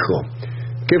un hijo,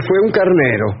 que fue un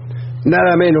carnero,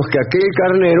 nada menos que aquel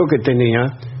carnero que tenía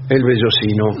el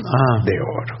vellocino de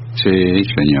oro. Sí,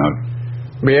 señor.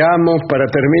 Veamos, para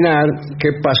terminar, qué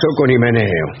pasó con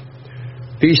Himeneo.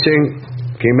 Dicen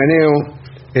que Himeneo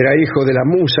era hijo de la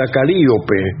musa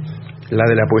Calíope, la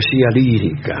de la poesía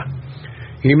lírica.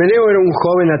 Himeneo era un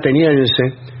joven ateniense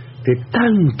de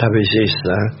tanta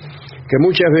belleza que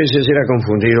muchas veces era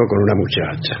confundido con una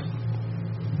muchacha.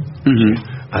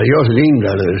 Adiós,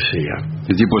 linda, le decía.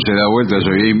 El tipo se da vuelta,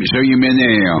 soy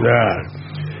Himeneo. Claro.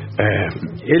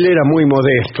 Él era muy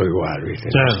modesto igual, ¿viste?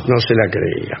 Claro. No se la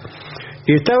creía.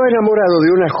 Y estaba enamorado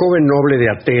de una joven noble de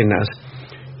Atenas,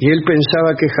 y él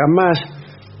pensaba que jamás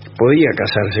podría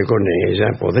casarse con ella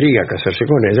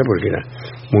porque era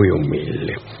muy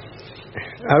humilde.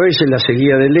 A veces la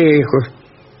seguía de lejos,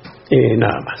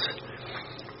 nada más.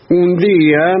 Un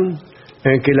día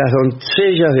en que las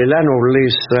doncellas de la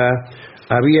nobleza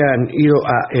habían ido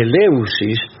a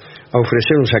Eleusis a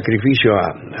ofrecer un sacrificio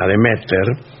a Deméter,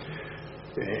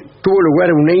 tuvo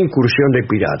lugar una incursión de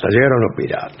piratas. Llegaron los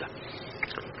piratas.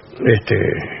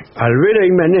 Al ver a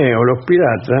Himeneo, los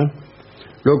piratas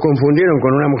lo confundieron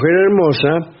con una mujer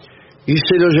hermosa y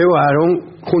se lo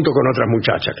llevaron junto con otras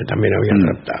muchachas que también habían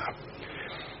raptado.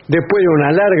 Después de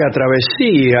una larga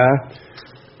travesía,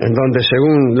 en donde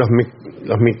según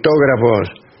los mitógrafos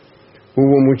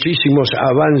hubo muchísimos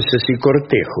avances y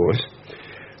cortejos,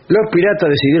 los piratas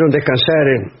decidieron descansar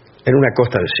en una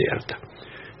costa desierta.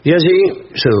 Y allí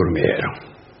se durmieron.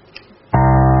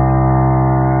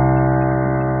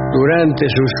 Durante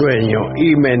su sueño,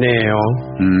 Himeneo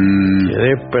se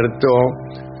despertó,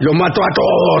 los mató a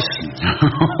todos.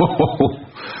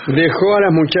 Dejó a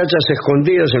las muchachas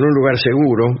escondidas en un lugar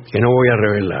seguro, que no voy a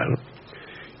revelar,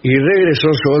 y regresó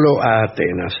solo a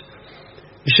Atenas.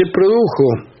 Y se produjo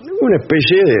una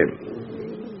especie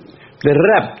de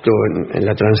rapto en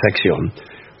la transacción,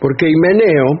 porque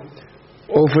Himeneo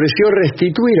ofreció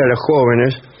restituir a las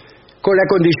jóvenes con la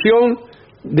condición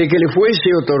de que le fuese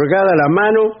otorgada la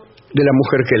mano de la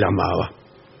mujer que la amaba.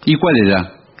 ¿Y cuál era?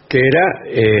 Que era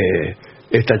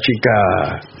esta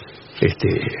chica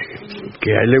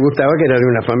que a él le gustaba, que era de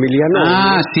una familia noble.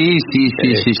 Ah, sí.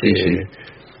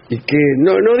 Y que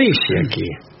no dice aquí.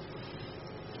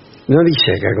 No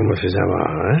dice acá cómo se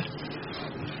llamaba, ¿eh?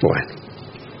 Bueno.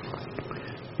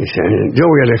 Dice, yo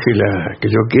voy a elegir la que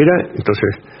yo quiera, entonces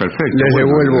perfecto, les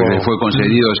devuelvo. Le fue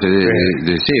concedido ese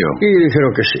deseo. Y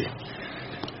dijeron que sí.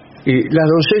 Y las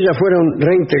doncellas fueron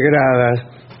reintegradas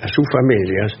a sus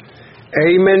familias,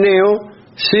 e Himeneo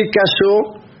se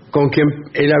casó con quien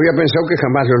él había pensado que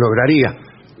jamás lo lograría.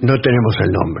 No tenemos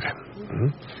el nombre.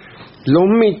 Los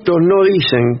mitos no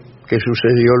dicen qué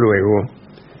sucedió luego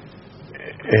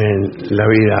en la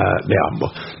vida de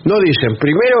ambos. No dicen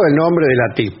primero el nombre de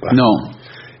la tipa. No.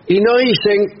 Y no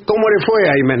dicen cómo le fue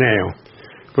a Himeneo.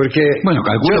 Porque bueno,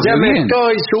 calculo yo ya me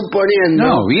estoy suponiendo.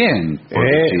 No, bien.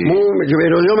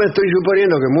 Pero yo me estoy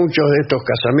suponiendo que muchos de estos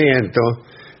casamientos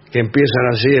que empiezan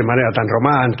así de manera tan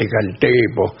romántica, el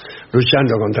tipo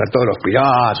luchando contra todos los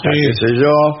piratas, qué sé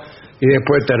yo, y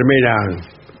después terminan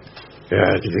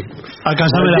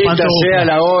alcanzarme la pantalla. Sea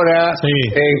la hora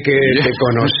en que te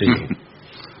conocí.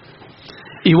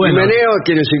 Y bueno, Himeneo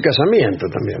quiere decir casamiento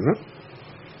también, ¿no?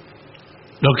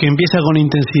 Lo que empieza con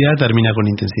intensidad termina con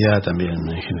intensidad también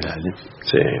en general.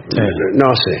 Sí.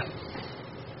 No sé.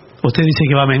 Usted dice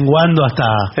que va menguando hasta...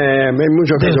 en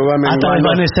muchos casos va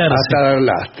menguando hasta dar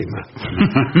lástima.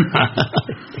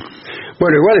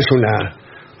 Bueno, igual es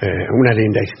una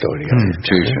linda historia.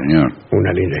 Sí, señor.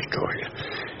 Una linda historia.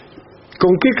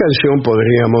 ¿Con qué canción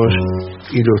podríamos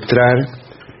ilustrar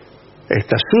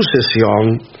esta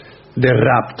sucesión de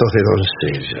raptos de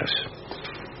doncellas?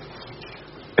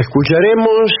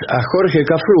 Escucharemos a Jorge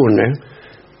Cafrune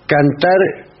cantar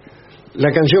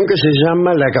la canción que se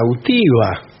llama La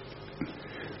Cautiva,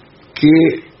 que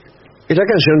es la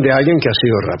canción de alguien que ha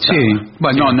sido raptada. Sí,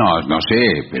 bueno, no sé.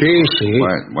 Pero, sí.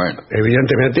 Bueno.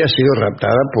 Evidentemente ha sido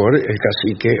raptada por el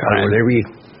cacique Aboleví.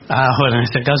 Bueno, en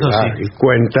este caso sí. Y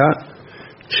cuenta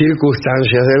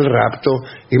circunstancias del rapto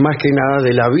y más que nada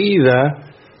de la vida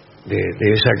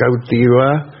de esa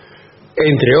cautiva,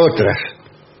 entre otras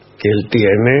que él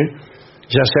tiene,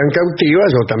 ya sean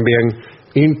cautivas o también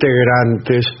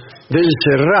integrantes del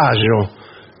serrallo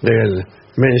del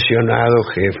mencionado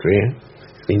jefe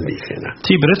indígena.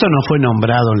 Sí, pero esto no fue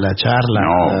nombrado en la charla.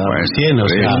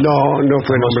 No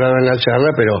fue nombrado en la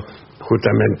charla, pero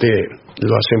justamente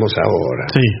lo hacemos ahora.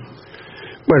 Sí.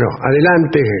 Bueno,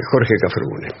 adelante, Jorge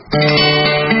Cafrune.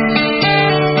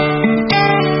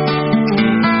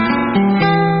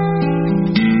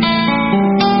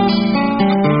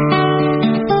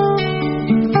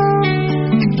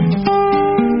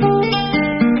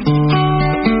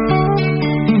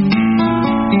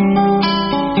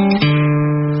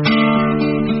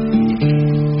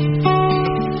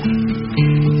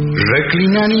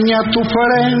 Reclina, niña, tu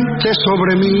frente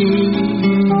sobre mí.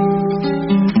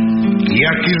 Y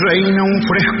aquí reina un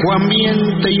fresco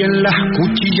ambiente y en las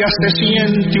cuchillas se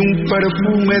siente un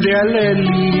perfume de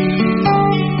alelí.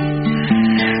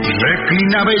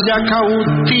 Reclina bella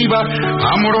cautiva,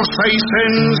 amorosa y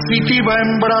sensitiva en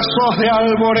brazos de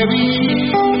alboreví.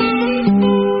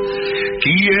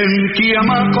 Quien te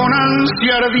ama con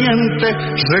ansia ardiente,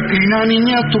 reclina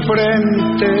niña tu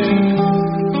frente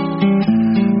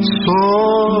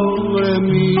sobre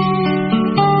mí.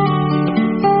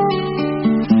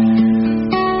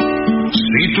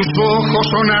 Si tus ojos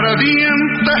son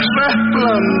ardientes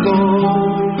resplandor,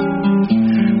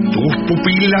 tus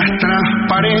pupilas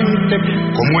transparentes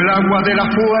como el agua de la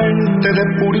fuente de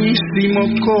purísimo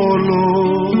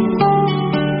color.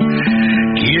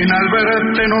 Quien al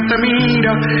verte no te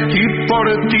mira y por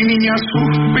ti niña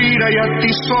suspira y a ti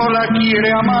sola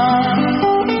quiere amar.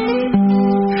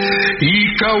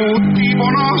 Y cautivo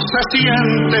no se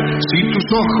siente si tus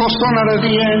ojos son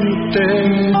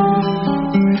ardientes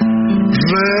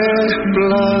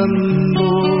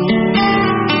resplandor.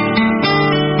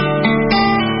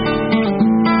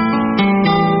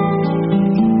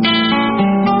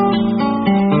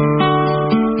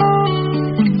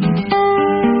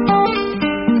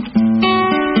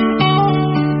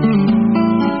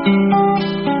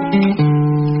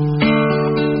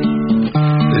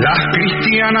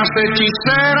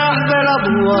 Hechiceras de la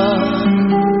aduana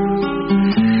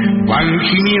van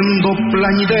gimiendo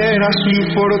plañideras su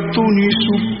infortunio y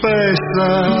su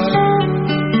pesar.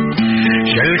 Y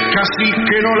el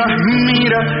cacique no las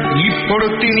mira y por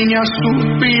ti niña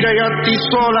suspira y a ti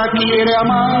sola quiere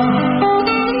amar.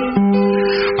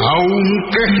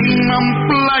 Aunque giman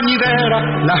plañideras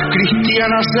las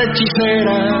cristianas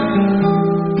hechiceras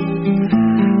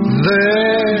de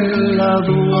la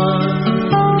aduana.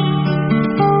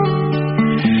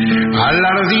 Al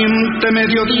ardiente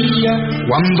mediodía,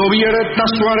 cuando vierta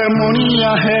su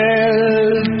armonía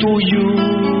el tuyo,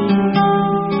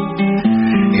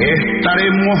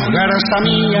 estaremos, garza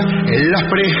mía, en la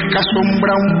fresca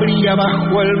sombra umbría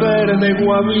bajo el verde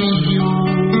guavillo.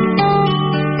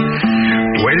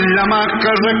 Tú en la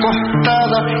hamaca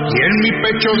recostada y en mi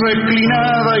pecho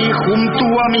reclinada y junto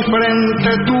a mi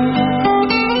frente tú.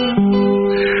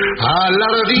 Al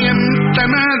ardiente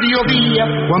mediodía,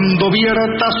 cuando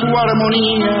vierta su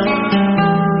armonía,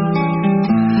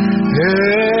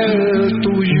 el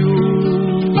tuyo.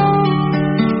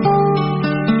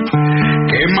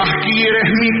 ¿Qué más quieres,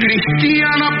 mi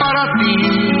cristiana, para ti?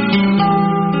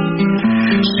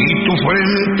 Si tu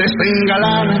frente se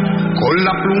engalana con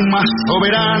la pluma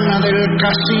soberana del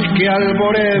cacique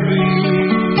alborevi.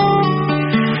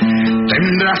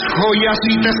 Tendrás joyas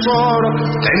y tesoros,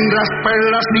 tendrás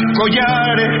perlas y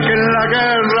collares que en la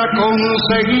guerra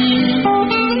conseguí.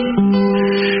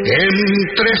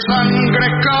 Entre sangre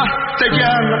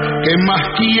castellana, ¿qué más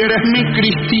quieres, mi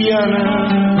cristiana,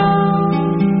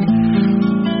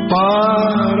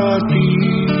 para ti?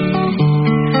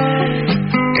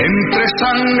 Entre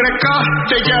sangre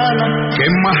castellana, ¿qué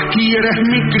más quieres,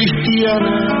 mi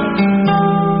cristiana,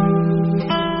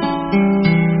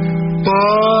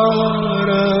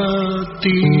 para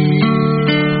ti?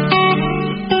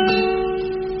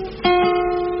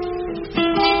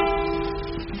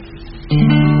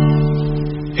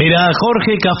 Era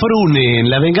Jorge Cafrune, en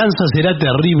La venganza será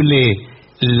terrible,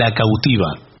 la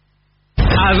cautiva.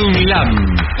 ADUNLAM,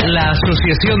 la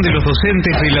Asociación de los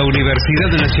Docentes de la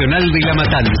Universidad Nacional de La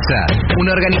Matanza.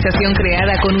 Una organización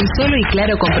creada con un solo y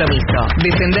claro compromiso: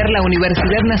 defender la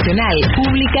Universidad Nacional,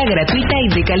 pública, gratuita y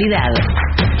de calidad.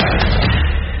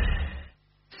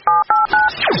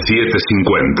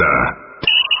 7:50.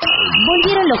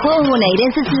 Volvieron los Juegos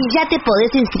Bonaerenses y ya te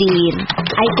podés inscribir.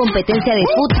 Hay competencia de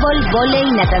fútbol, vóley,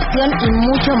 natación y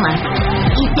mucho más.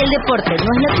 Y si el deporte no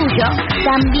es lo tuyo,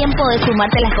 también podés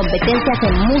sumarte a las competencias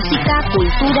en música,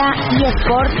 cultura,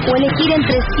 eSport o elegir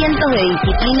entre cientos de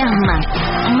disciplinas más.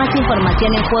 Más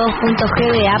información en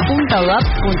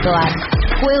juegos.gba.gov.ar.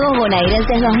 Juegos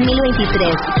Bonaerenses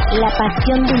 2023. La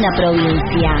pasión de una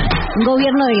provincia.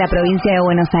 Gobierno de la Provincia de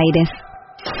Buenos Aires.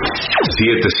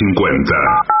 7:50.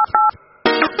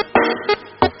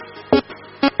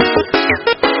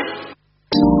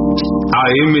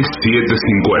 AM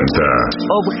 7:50.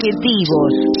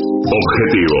 Objetivos.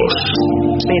 Objetivos.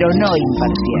 Pero no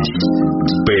imparciales.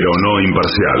 Pero no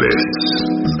imparciales.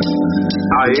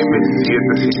 AM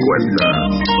 7:50.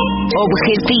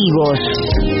 Objetivos.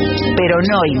 Pero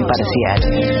no imparciales.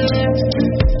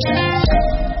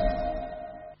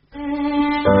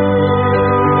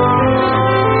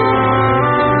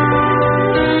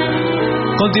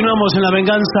 Continuamos en La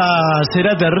venganza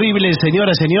será terrible,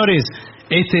 señoras y señores.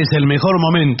 Este es el mejor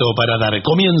momento para dar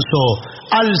comienzo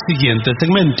al siguiente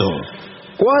segmento.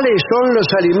 ¿Cuáles son los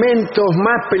alimentos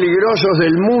más peligrosos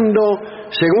del mundo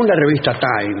según la revista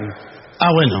Time? Ah,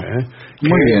 bueno.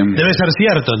 Muy bien. Debe ser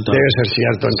cierto entonces. Debe ser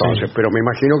cierto entonces, pero me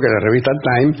imagino que la revista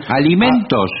Time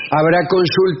Alimentos. habrá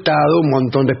consultado un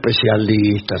montón de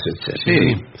especialistas, etc. Sí.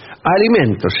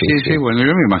 Alimentos, sí. Sí, bueno,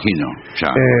 yo me imagino. Ya.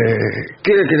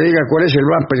 ¿Quiere que le diga cuál es el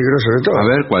más peligroso de todos? A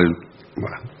ver, ¿cuál?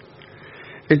 Bueno.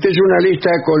 Esta es una lista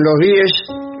con los 10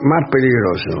 más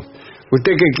peligrosos.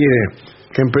 ¿Usted qué quiere?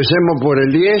 ¿Que empecemos por el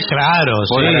 10? Claro,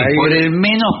 Por, sí. por el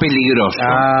menos peligroso.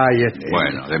 Ahí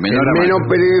Bueno, de menor a el menos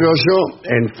mayor. peligroso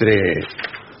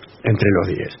entre los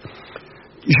 10.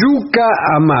 Yuca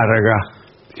amarga.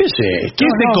 ¿Qué es esto?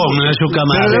 ¿Qué se come la yuca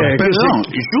amarga? Perdón,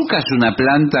 yuca es una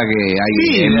planta que hay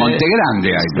Sí, en Monte Grande.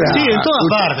 Sí, en todas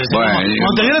partes.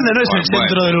 Monte Grande no es el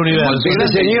centro del universo. Ese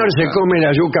señor se come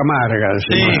la yuca amarga.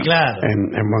 Sí, claro.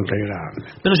 En Monte Grande.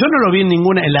 Pero yo no lo vi en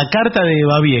ninguna. En la carta de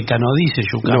Babieca no dice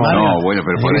yuca amarga. No, bueno,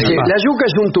 pero por ahí. La yuca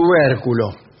es un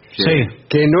tubérculo. Sí.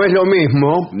 Que no es lo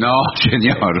mismo No,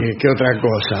 señor. que otra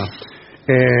cosa.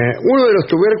 Uno de los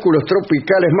tubérculos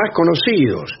tropicales más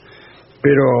conocidos.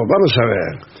 Pero vamos a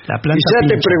ver. Quizá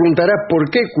te preguntarás por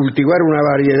qué cultivar una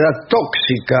variedad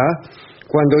tóxica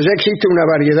cuando ya existe una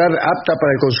variedad apta para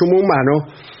el consumo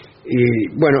humano. Y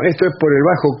bueno, esto es por el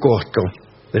bajo costo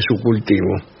de su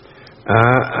cultivo.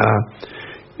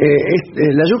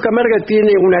 La yuca amarga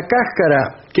tiene una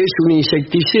cáscara que es un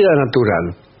insecticida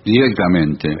natural.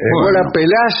 Directamente. Vos la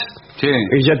pelás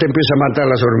y ya te empieza a matar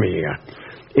las hormigas.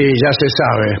 Y ya se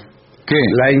sabe. ¿Qué?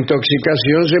 La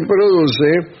intoxicación se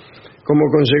produce como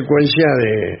consecuencia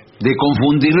de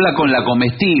confundirla con la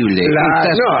comestible.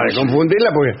 No, de confundirla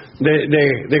porque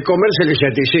de comerse el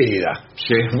insecticida.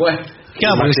 Sí. Bueno.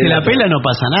 Claro, porque si la pela no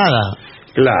pasa nada.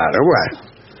 Claro, bueno.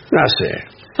 No sé.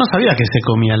 No sabía que se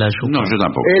comía la yuca. No, yo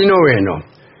tampoco. El 9.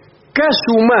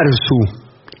 Casumarzu.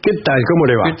 ¿Qué tal? ¿Cómo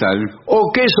le va? ¿Qué tal?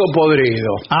 O queso podrido.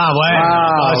 Ah,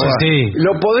 bueno. Sí.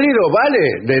 ¿Lo podrido vale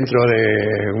dentro de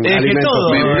un alimento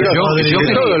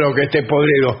peligroso? Todo lo que esté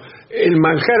podrido. El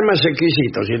manjar más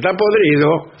exquisito, si está podrido,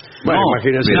 bueno,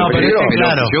 imagínense. Pero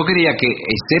yo creía que,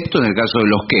 excepto en el caso de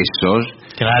los quesos,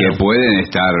 que pueden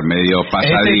estar medio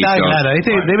pasaditos.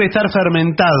 Este debe estar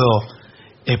fermentado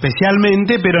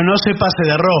especialmente, pero no se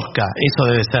pase de rosca. Eso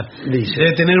debe ser.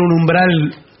 Debe tener un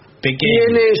umbral pequeño.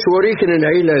 Tiene su origen en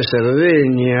la isla de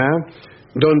Cerdeña,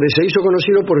 donde se hizo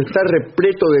conocido por estar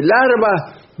repleto de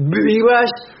larvas vivas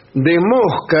de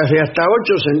moscas de hasta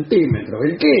 8 centímetros.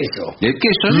 El queso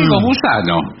digo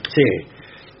gusano. Sí.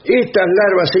 Estas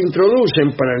larvas se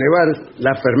introducen para elevar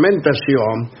la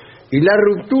fermentación y la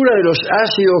ruptura de los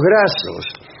ácidos grasos.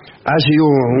 Ha sido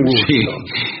un gusto. Sí.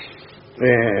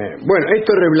 Bueno,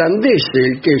 esto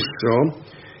reblandece el queso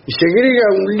y segrega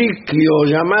un líquido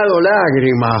llamado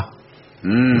lágrima.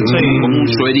 Como un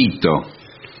suerito.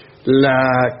 La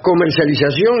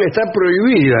comercialización está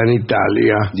prohibida en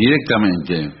Italia.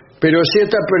 Directamente. Pero sí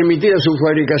está permitida su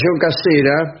fabricación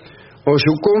casera o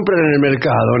su compra en el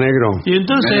mercado, negro. Y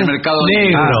entonces, en el mercado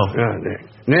negro.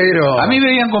 Negro. A mí me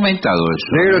habían comentado eso.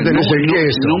 Negro tenés el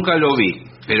queso. Nunca lo vi.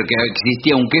 Pero que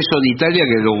existía un queso de Italia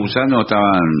que los gusanos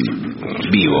estaban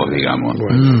vivos, digamos.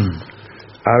 Bueno.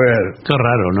 A ver. Qué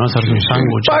raro, ¿no? Hacerse un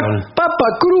sándwich. Papa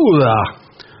cruda.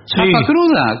 Sí. ¿Papa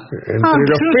cruda? Entre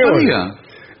los peores.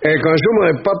 El consumo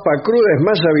de papa cruda es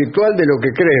más habitual de lo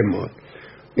que creemos.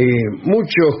 Y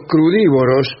muchos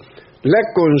crudívoros la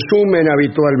consumen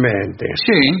habitualmente.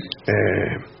 Sí.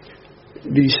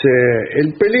 Dice,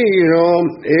 el peligro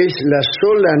es la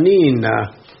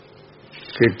solanina,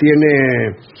 que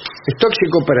es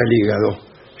tóxico para el hígado,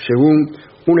 según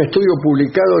un estudio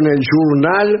publicado en el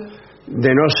Journal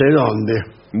de no sé dónde.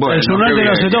 Bueno, el Journal de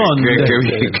no sé dónde.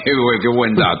 Qué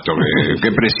buen dato,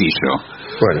 qué preciso.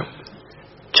 Bueno.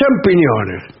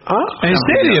 Champiñones. ¿En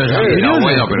serio? No,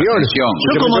 bueno, pero atención.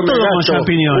 Yo como todo con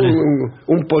champiñones.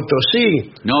 Un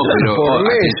potosí. No, pero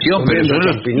atención, pero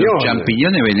son los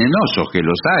champiñones venenosos que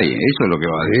los hay. Eso es lo que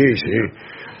va a decir. Sí.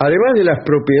 Además de las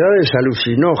propiedades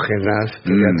alucinógenas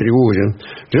que le atribuyen,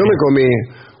 yo me comí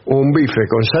un bife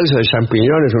con salsa de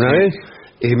champiñones una vez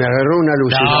y me agarró una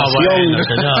alucinación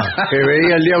que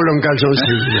veía el diablo en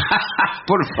calzoncillo.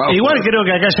 Por favor. Igual creo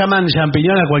que acá llaman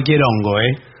champiñón a cualquier hongo,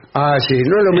 sí,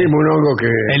 no es lo mismo un hongo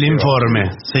que... El informe,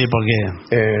 sí, porque...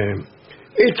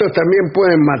 estos también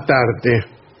pueden matarte,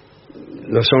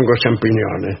 los hongos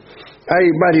champiñones.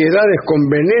 Hay variedades con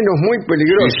venenos muy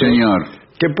peligrosos. Sí, señor.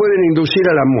 Que pueden inducir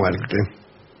a la muerte.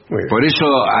 Por eso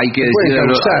hay que pueden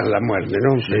decir... causar la muerte,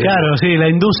 ¿no? Sí. Claro, sí, la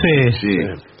induce... Sí.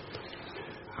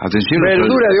 Atención.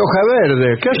 Verdura de hoja verde,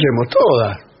 ¿qué hacemos?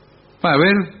 Todas. A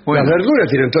ver, bueno. Las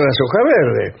verduras tienen todas hoja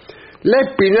verde. La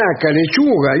espinaca,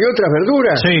 lechuga y otras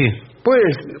verduras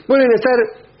pueden estar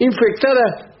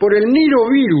infectadas por el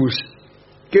nirovirus,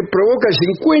 que provoca el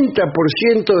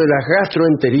 50% de las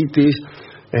gastroenteritis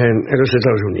en los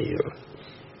Estados Unidos.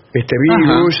 Este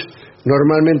virus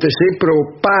normalmente se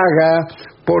propaga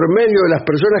por medio de las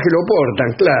personas que lo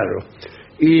portan, claro,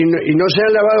 y no se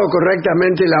han lavado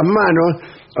correctamente las manos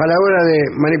a la hora de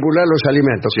manipular los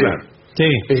alimentos, claro. Sí.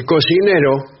 El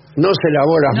cocinero no se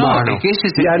lavó las manos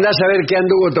y andás a ver qué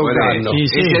anduvo tocando.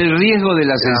 Es el riesgo de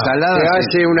las ensaladas. Te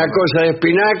hace una cosa de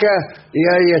espinaca y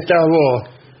ahí estás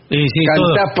vos.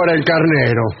 Cantás para el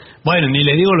carnero. Bueno, ni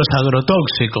le digo los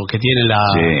agrotóxicos que tienen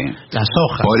las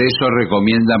hojas. Por eso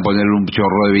recomiendan ponerle un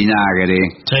chorro de vinagre,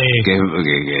 que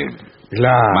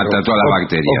mata todas las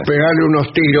bacterias. O pegarle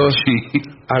unos tiros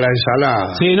a la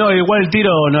ensalada. Sí, no, igual el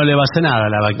tiro no le va a hacer nada a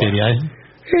la bacteria,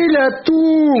 El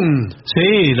atún.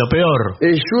 Sí, lo peor.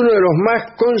 Es uno de los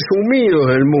más consumidos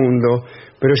del mundo,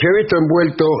 pero se ha visto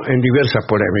envuelto en diversas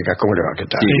polémicas. ¿Cómo le va? ¿Qué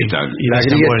tal? Sí, la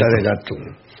grieta del atún.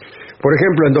 Por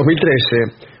ejemplo, en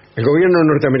 2013, el gobierno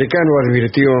norteamericano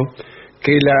advirtió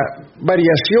que la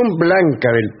variación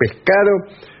blanca del pescado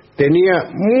tenía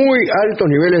muy altos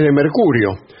niveles de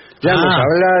mercurio. Ya hemos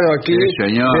hablado aquí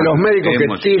de los médicos que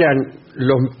tiran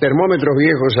los termómetros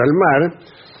viejos al mar.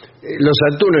 Los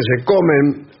atunes se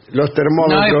comen los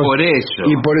termómetros. No es por eso.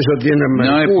 Y por eso tienen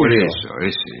mercurio. No es por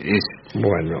eso.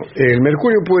 Bueno, el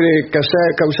mercurio puede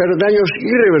causar daños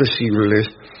irreversibles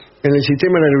en el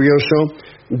sistema nervioso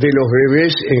de los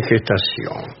bebés en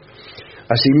gestación.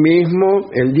 Asimismo,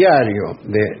 el diario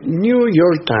The New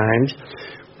York Times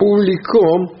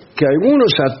publicó que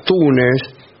algunos atunes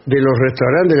de los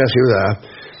restaurantes de la ciudad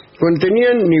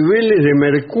contenían niveles de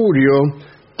mercurio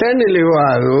tan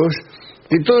elevados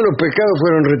que todos los pescados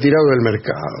fueron retirados del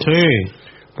mercado. Sí.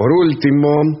 Por último,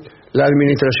 la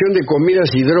Administración de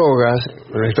Comidas y Drogas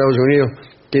en los Estados Unidos,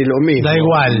 que es lo mismo. Da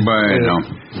igual. Bueno.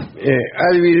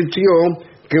 Advirtió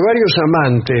que varios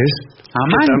amantes,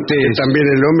 que también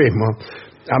es lo mismo,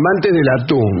 amantes del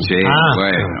atún. Sí,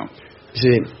 bueno.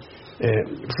 Sí.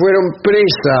 Fueron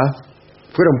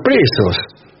presos.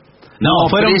 No,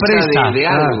 fueron presas de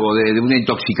algo, de una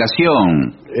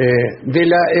intoxicación. De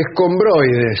la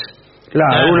escombroides.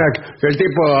 Claro, el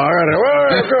tipo agarra,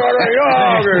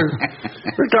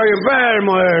 estoy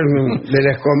enfermo del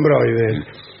escombroides.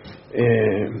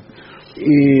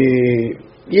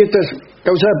 Y esto es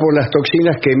causada por las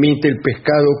toxinas que emite el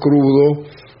pescado crudo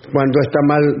cuando está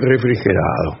mal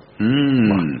refrigerado.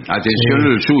 Atención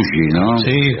al sushi, ¿no?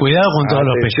 Sí, cuidado con todos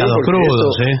los pescados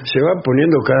crudos. Se va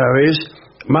poniendo cada vez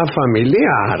más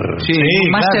familiar. Sí,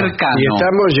 más cercano. Y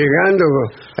estamos llegando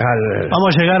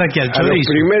vamos a llegar aquí al chorizo. A los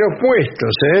primeros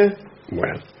puestos,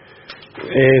 Bueno,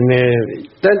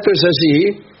 tanto es así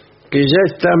que ya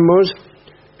estamos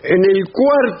en el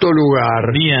cuarto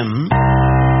lugar. Bien.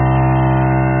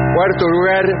 Cuarto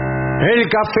lugar, el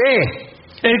café.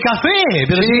 ¿El café?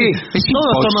 Pero sí, es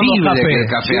todos imposible tomamos café. que el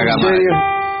café haga mal.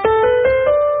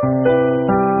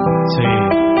 Sí.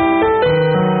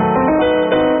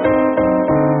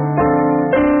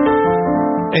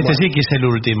 Este sí que es el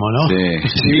último, ¿no? Sí.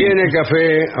 Si bien el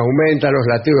café aumenta los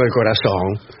latidos del corazón,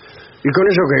 ¿y con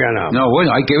eso qué ganamos? No,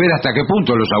 bueno, hay que ver hasta qué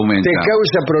punto los aumenta. Te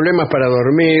causa problemas para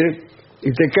dormir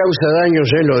y te causa daños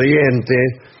en los dientes,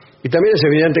 y también es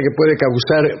evidente que puede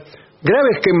causar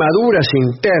graves quemaduras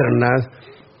internas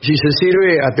si se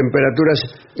sirve a temperaturas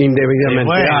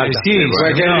indebidamente altas. Sí,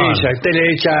 ¿Qué risa? Usted le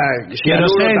echa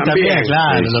cianuro también.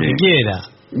 Claro, lo que quiera.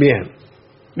 Bien.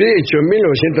 De hecho, en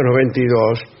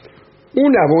 1992,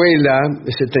 una abuela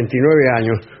de 79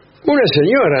 años, una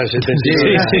señora de 79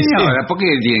 años, Ahora, ¿por qué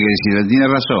tiene que decirlo? Tiene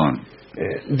razón.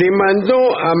 Demandó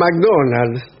a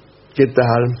McDonald's, ¿qué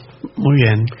tal? Muy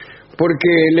bien. Porque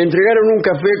le entregaron un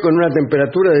café con una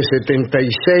temperatura de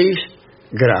 76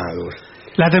 grados.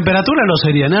 La temperatura no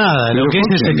sería nada, lo que es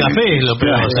ese café es lo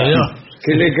peor, señor.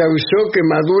 Que le causó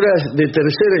quemaduras de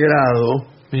tercer grado.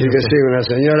 Fíjese, una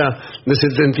señora de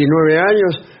 79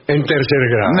 años en tercer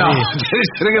grado. No,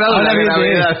 tercer grado es la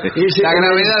gravedad. La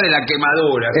gravedad de la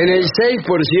quemadura. En el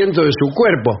 6% de su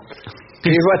cuerpo. Que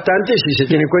es bastante si se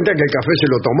tiene en cuenta que el café se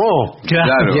lo tomó.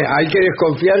 Claro. Y hay que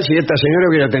desconfiar si esta señora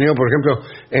hubiera tenido, por ejemplo,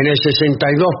 en el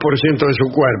 62% de su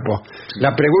cuerpo.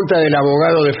 La pregunta del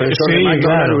abogado defensor de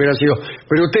McDonald's hubiera sido,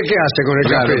 ¿pero usted qué hace con el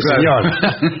café, señor?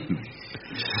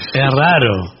 Es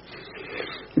raro.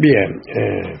 Bien.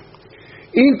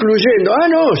 Incluyendo,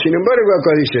 sin embargo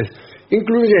acá dice,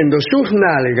 incluyendo sus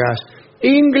nalgas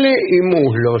ingle y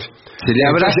muslos. Se le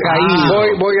habrá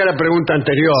caído. Voy a la pregunta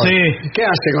anterior. Sí. ¿Qué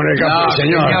hace con el café, No,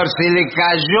 señor? se le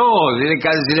cayó,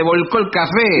 se le volcó el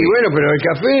café. Y bueno, pero el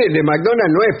café de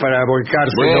McDonald's no es para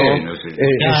volcárselo Bueno, sí.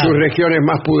 en sus regiones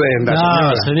más pudendas, No,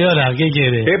 señora. señora, ¿qué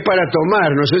quiere? Es para tomar,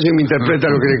 no sé si me interpreta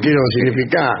lo que le quiero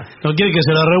significar. ¿No quiere que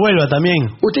se lo revuelva también?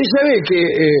 Usted sabe que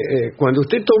cuando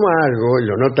usted toma algo y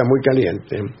lo nota muy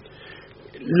caliente,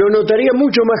 lo notaría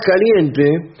mucho más caliente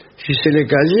si se le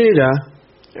cayera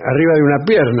arriba de una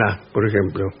pierna, por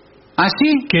ejemplo. ¿Ah,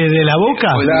 sí? ¿Que de la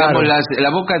boca? Pues, Claro. digamos, la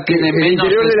boca tiene El menos...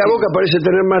 interior de la boca parece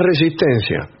tener más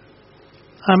resistencia.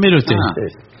 Ah, mire usted.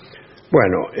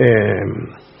 Bueno,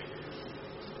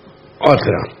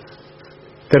 otra.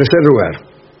 Tercer lugar.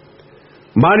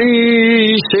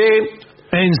 Marice.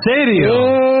 ¿En serio?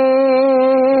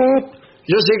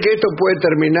 Yo sé que esto puede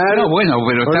terminar No, bueno,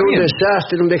 pero con está un bien.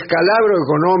 desastre, un descalabro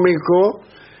económico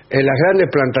en las grandes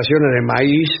plantaciones de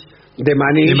maíz, de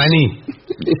maní,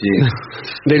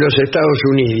 de los Estados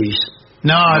Unidos.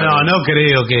 No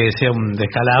creo que sea un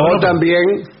descalabro. O también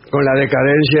con la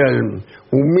decadencia del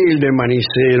humilde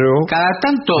manicero Cada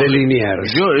tanto... de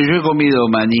Liniers. Yo he comido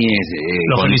maníes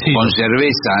Los felicito. con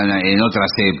cerveza en otras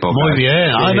épocas. Muy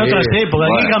bien. En otras épocas.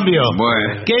 ¿Qué Bueno, cambió?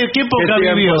 Bueno. ¿Qué época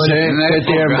 ¿Qué vivió? tiempos, En una ¿Qué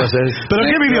época. tiempos, ¿Pero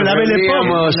qué vivió? ¿La Belle Époque?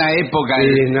 Pedíamos- Una época...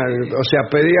 o sea,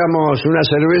 pedíamos una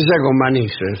cerveza con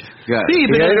manices. Claro. Sí, Y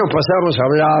pero, ahí nos pasábamos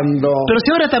hablando. pero si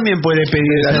ahora también puede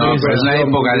pedir Sí, No, cerveza. pero en una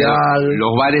época mundial.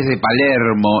 los bares de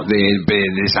Palermo,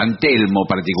 de San Telmo Sí,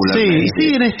 particularmente.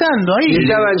 siguen estando ahí. Y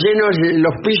estaban llenos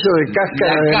los pisos de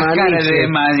cáscara La cáscara manices, de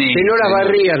maní, que no las señor.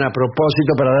 barrían a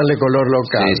propósito para darle color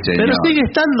local. Sí, señor. Pero sigue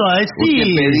estando ahí. Usted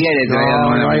Sí. pedía y le traían No,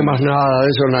 una- no hay más nada, de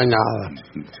eso no hay nada.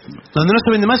 Donde no se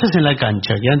vende más es en la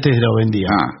cancha, que antes lo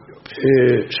vendía.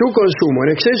 Su consumo en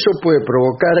exceso puede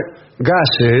provocar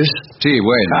gases Sí,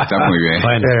 bueno, está muy bien.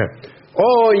 Bueno.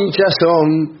 O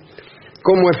hinchazón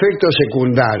como efecto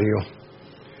secundario.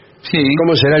 Sí.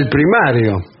 ¿Cómo será el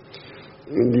primario?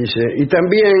 Dice, y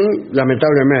también,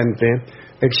 lamentablemente,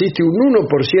 existe un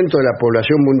 1% de la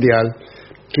población mundial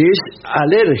que es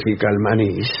alérgica al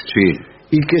maní Sí.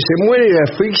 y que se muere de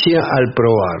asfixia al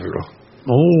probarlo.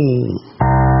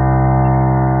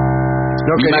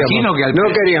 Me imagino que no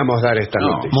queríamos dar esta No.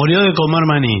 noticia. Murió de comer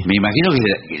maní. Me imagino que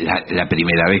es la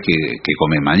primera vez que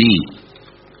come maní.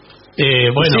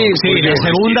 Bueno, sí, porque la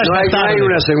segunda no ya hay, está. no hay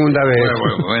una segunda vez.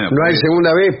 Bueno, no hay pues.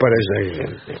 segunda vez para esa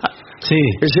gente. Sí.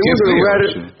 En segundo feo, lugar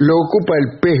sí. lo ocupa el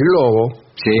pez globo,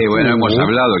 Sí, bueno, hemos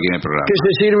hablado aquí en el programa. que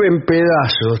se sirve en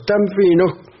pedazos tan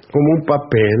finos como un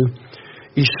papel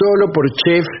y solo por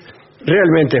chefs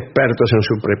realmente expertos en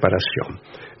su preparación.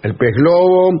 El pez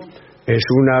globo es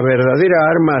una verdadera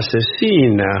arma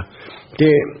asesina que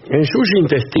en sus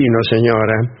intestinos,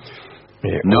 señora,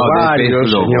 No, del ovarios,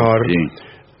 pez globo, señor, sí.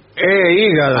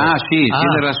 hígado, Ah, sí,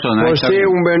 tiene razón. ahí está posee bien.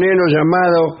 un veneno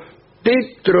llamado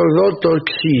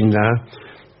tetrodotoxina,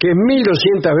 que es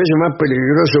 1200 veces más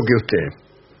peligroso que usted.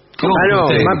 ¿Cómo No,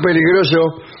 usted? más peligroso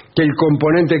que el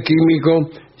componente químico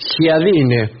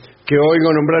ciadine, que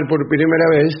oigo nombrar por primera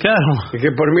vez, Claro. y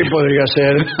que por mí podría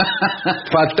ser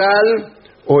fatal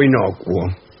o inocuo.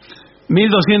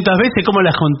 1200 veces, ¿cómo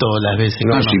las contó las veces?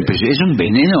 No, No, sí, pues es un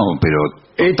veneno, pero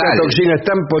Esta total. toxina es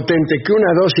tan potente que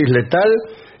una dosis letal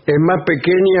es más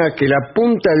pequeña que la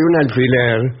punta de un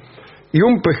alfiler, y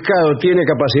un pescado tiene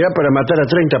capacidad para matar a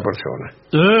 30 personas,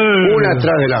 una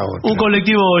atrás de la otra. Un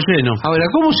colectivo lleno. Ahora,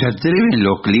 ¿cómo se atreven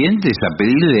los clientes a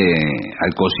pedirle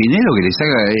al cocinero que les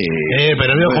haga...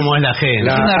 Pero veo cómo es la gente.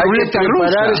 Es una Hay que ruleta rusa.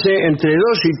 prepararse entre 2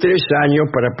 y 3 años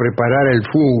para preparar el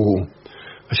fugu.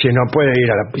 Así no puede ir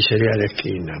a la pizzería de la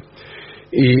esquina.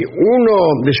 Y uno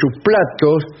de sus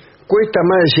platos cuesta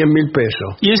más de 100.000 pesos.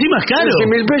 Y encima es caro.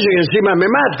 100.000 pesos y encima me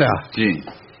mata. Sí.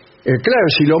 Claro,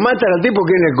 si lo matan al tipo,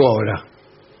 ¿quién le cobra?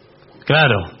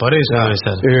 Claro, por eso debe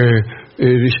ser.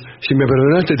 Dice, si me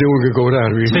perdonaste, tengo que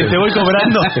cobrar. ¿viste? Sí, te voy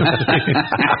cobrando.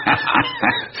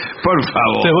 Por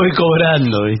favor. Te voy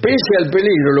cobrando, ¿viste? Pese al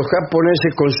peligro, los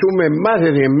japoneses consumen más de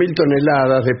 10.000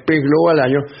 toneladas de pez globo al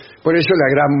año, por eso la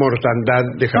gran mortandad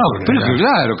de No, japoneses. pero que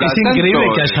claro, cada Es increíble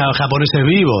tanto, que haya japoneses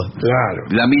vivos. Claro.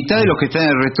 La mitad de los que están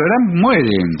en el restaurante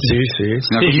mueren. Sí, sí. Es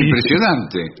una cosa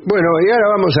impresionante. Bueno, y ahora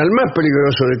vamos al más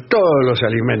peligroso de todos los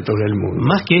alimentos del mundo.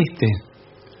 Más que este.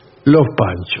 Los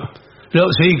panchos.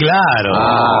 Sí, claro.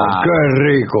 Qué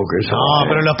rico que son. No,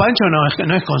 pero los panchos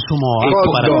no es consumo apto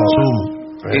Hot para dog. consumo.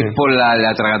 Es por el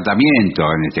atragantamiento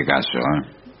en este caso.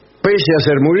 Pese a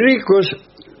ser muy ricos,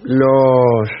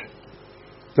 los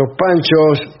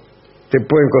panchos te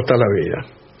pueden costar la vida.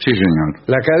 Sí, señor.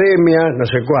 La academia, no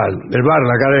sé cuál, del bar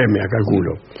La Academia,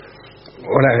 calculo,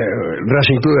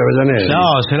 Racing Club de Avellaneda.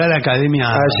 No, será la academia.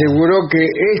 Aseguró que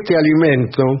este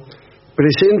alimento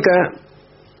presenta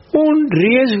un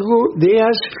riesgo de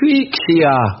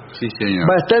asfixia. Sí, señor.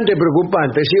 Bastante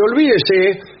preocupante. Si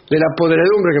olvídese de la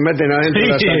podredumbre que meten adentro de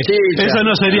la salchicha. Eso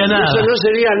no sería nada. Eso no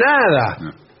sería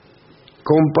nada.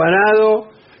 Comparado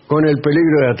con el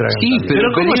peligro de atragantamiento. Sí,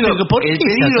 pero el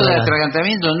peligro de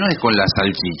atragantamiento no es con la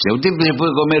salchicha. Usted le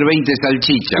puede comer 20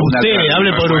 salchichas.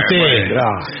 Hable por usted.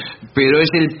 Pero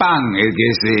es el pan el que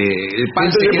es el pan.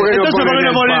 Entonces, ¿por qué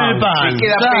no ponen el pan? Se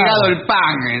queda pegado el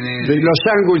pan de los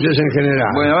sándwiches en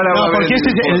general. Bueno, ahora no, porque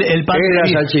ese es el pan de la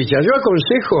salchicha. Yo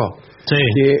aconsejo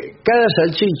que cada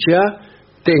salchicha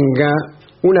tenga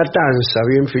una tanza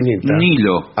bien finita. Un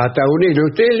hilo. Hasta un hilo.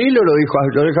 Usted el hilo lo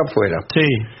deja afuera. Sí.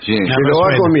 Se lo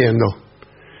va comiendo.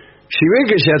 Si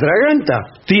ve que se atraganta,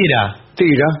 tira.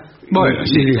 Bueno,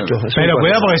 sí, listo. Pero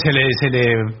cuidado porque se le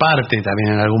parte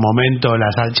también en algún momento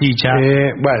la salchicha.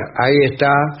 Bueno, ahí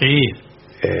está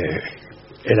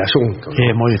el asunto, ¿no?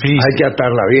 Es muy difícil. Hay que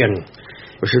atarla bien.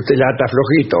 Pues si usted la ata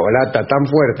flojito o la ata tan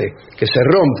fuerte que se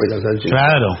rompe la salchicha.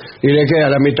 Claro. Y le queda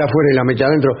la mitad fuera y la mitad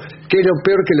adentro, que es lo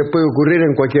peor que le puede ocurrir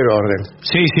en cualquier orden.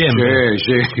 Sí, siempre.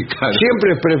 Sí, claro.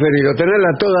 Siempre es preferido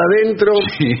tenerla toda adentro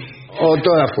o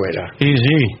toda afuera. Sí.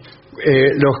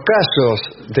 Los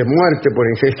casos de muerte por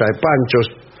ingesta de panchos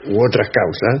u otras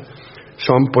causas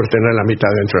son por tener la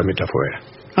mitad dentro y la mitad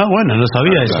fuera. Ah, bueno, no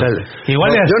sabía eso. Claro.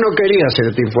 Igual yo no quería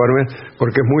hacer este informe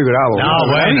porque es muy bravo. No,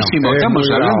 buenísimo, estamos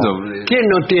hablando. ¿Quién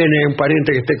no tiene un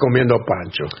pariente que esté comiendo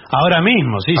pancho? Ahora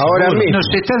mismo, sí. Ahora seguro. mismo. Nos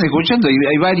están escuchando y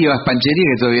hay varias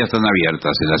pancherías que todavía están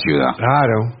abiertas en la ciudad.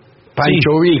 Claro.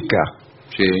 Pancho Vica.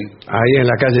 Sí. Ahí en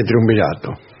la calle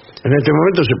Triunvirato. En este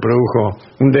momento se produjo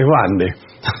un desbande.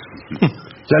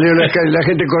 Salió la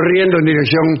gente corriendo en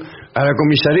dirección a la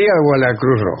comisaría o a la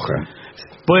Cruz Roja.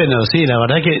 Bueno, sí, la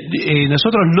verdad que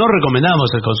nosotros no recomendamos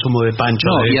el consumo de pancho.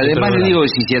 No, y además le digo,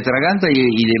 si se atraganta y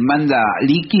le manda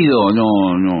líquido, no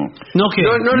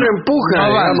reempuja,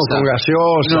 digamos, con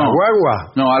gaseosa o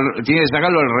agua. No, tiene que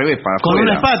sacarlo al revés, para con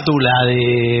afuera.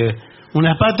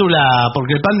 una espátula,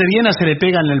 porque el pan de Viena se le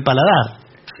pega en el paladar.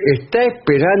 ¿Está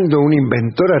esperando un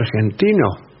inventor argentino?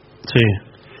 Sí.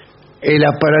 El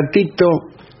aparatito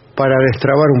para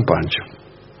destrabar un pancho.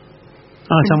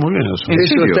 Está muy bien eso.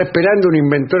 Eso está esperando un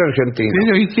inventor argentino.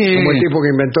 Pero, ¿y qué? Como el tipo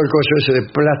que inventó el coso ese de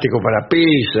plástico para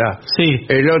pizza. Sí.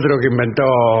 El otro que inventó...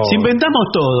 Si inventamos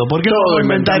todo, ¿por qué no vamos a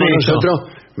inventar eso?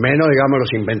 Nosotros, menos, digamos,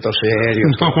 los inventos serios.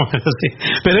 No, bueno, sí.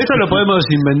 Pero esto lo podemos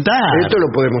inventar. Esto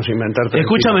lo podemos inventar.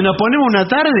 Escúchame, nos ponemos una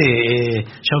tarde,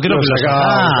 yo creo que lo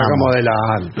sacamos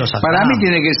adelante. Para mí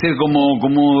tiene que ser como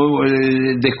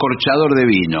el descorchador de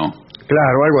vino.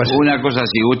 Claro, algo así. Una cosa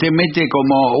así. Usted mete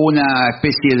como una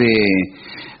especie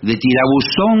de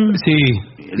tirabuzón. Sí.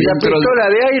 La pistola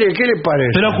de aire, ¿qué le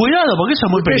parece? Pero cuidado, porque eso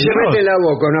es muy Usted peligroso. se mete en la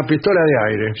boca una pistola de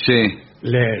aire. Sí.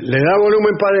 Le da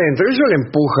volumen para adentro, eso le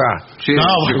empuja. Sí, no,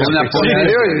 una pistola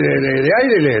de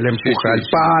aire le empuja el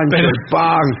pancho, el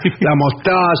pan, la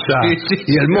mostaza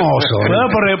y el mozo. Cuidado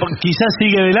porque quizás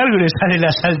sigue de largo y le sale la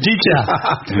salchicha.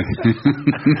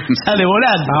 Sale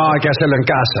volando. No, hay que hacerlo en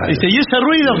casa. Dice, ¿y ese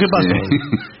ruido qué pasó?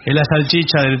 Es la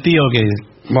salchicha del tío que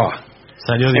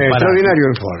salió disparado. Extraordinario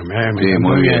informe.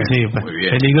 Muy bien. Sí, muy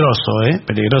bien.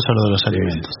 Peligroso lo de los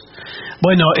alimentos.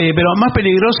 Bueno, pero más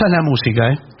peligrosa es la música,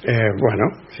 Bueno,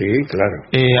 sí, claro.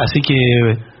 Así que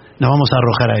nos vamos a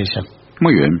arrojar a ella.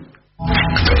 Muy bien.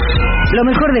 Lo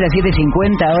mejor de las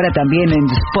 7.50 ahora también en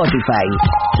Spotify.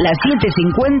 Las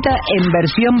 7.50 en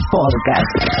versión podcast,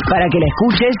 para que la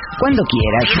escuches cuando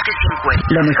quieras.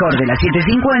 Lo mejor de las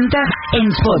 7.50 en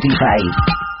Spotify.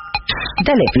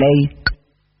 Dale play.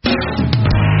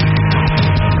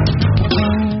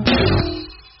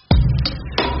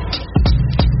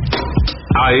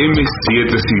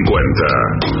 AM750.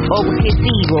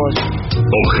 Objetivos,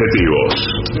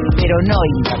 pero no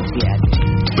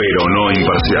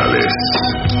imparciales.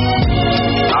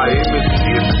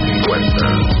 AM750.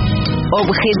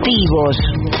 Objetivos,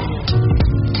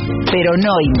 pero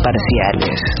no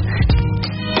imparciales.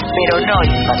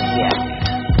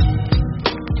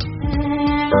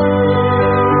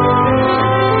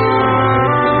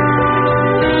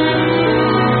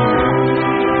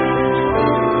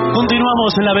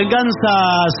 Continuamos en La Venganza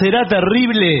Será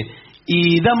Terrible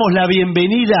y damos la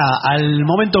bienvenida al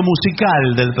momento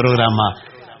musical del programa.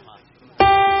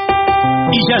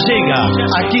 Y ya llega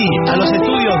aquí a los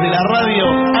estudios de la radio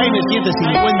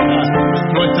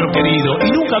AM750 nuestro querido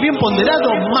y nunca bien ponderado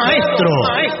maestro,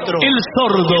 el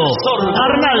sordo,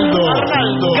 Arnaldo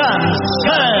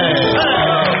Gansé.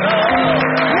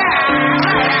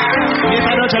 Y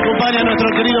esta noche acompaña a nuestro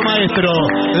querido maestro,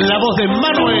 la voz de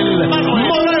Manuel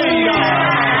Moreira.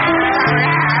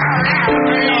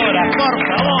 Señora, por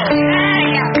favor.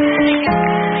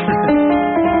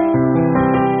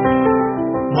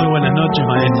 Muy buenas noches,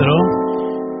 maestro.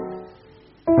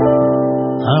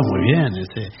 Muy bien.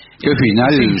 Qué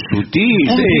final sutil.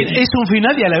 Es un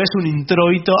final y a la vez un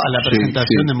introito a la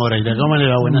presentación de Moreira. ¿Cómo le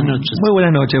va? Buenas noches. Muy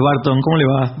buenas noches, Barton. ¿Cómo le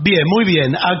va? Bien, muy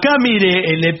bien. Acá, mire,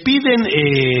 le piden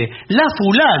la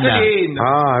fulana. A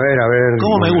ver.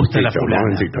 ¿Cómo me gusta la fulana? Un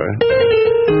momentito,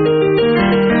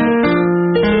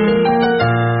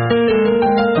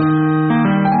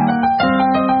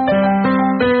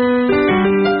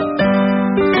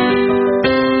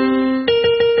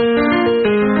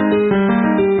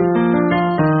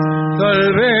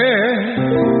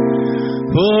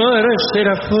 Ser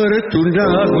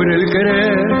afortunado en el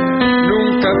querer,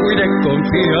 nunca fui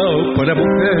desconfiado para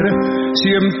mujer,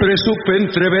 siempre supe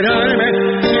entreverarme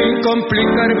sin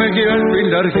complicarme que al fin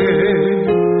largué.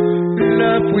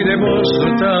 La fui de mozo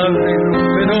notable y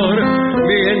rompedor,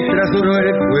 mientras duró el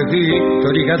jueguito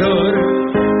ligador,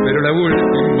 pero la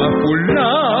última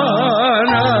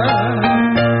fulana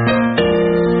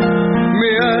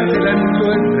me adelantó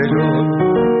el reloj.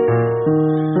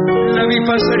 La vi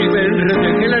pasar y me enredé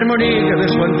en la armonía de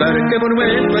su andar, que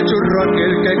monumento achurró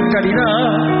aquel que en caridad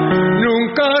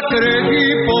nunca creí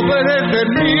pobre de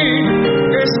mí,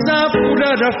 que esa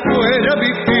fulana fuera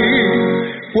mi fin.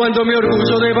 Cuando mi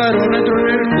orgullo de varón entró en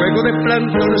el juego de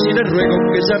plantones y de ruego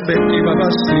que esa vez iba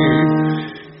vacío,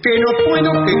 que no puedo,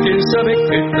 que quién sabe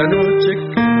que esta noche,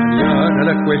 que mañana,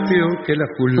 la cuestión que la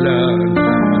fulana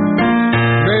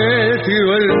me dio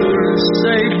el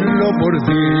dulce y lo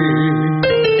mordí.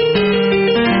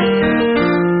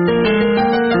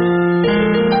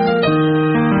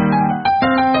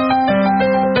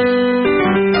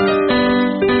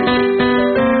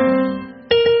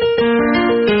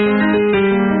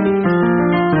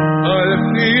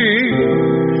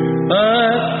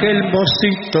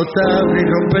 Mocito table y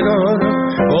rompedor,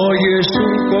 hoy es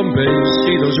un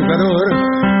convencido jugador,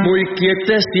 muy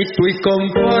quietecito y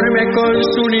conforme con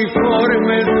su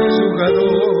uniforme de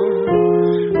jugador.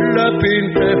 La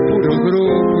pinta es puro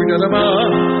grupo y nada más,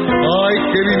 hay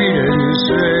que vivir en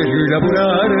serio y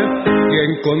laburar y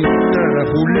encontrar a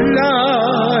fulana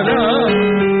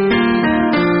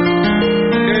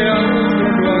que a uno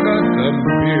lo haga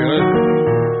cambiar.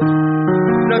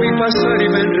 La vi pasar y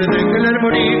me enredé en la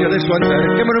armonía de su andar,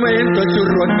 que monumento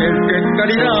churro aquel que en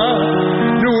caridad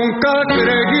nunca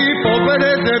creí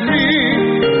pobre de mí,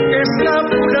 que esa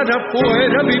fulana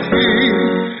fuera mi fin.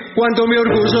 Cuando mi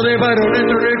orgullo de varón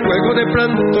entró en el juego de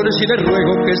plantones y de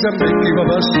ruego que esa mente iba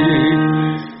vacía,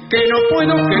 que no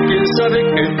puedo, que quién sabe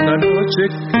que esta noche,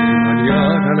 que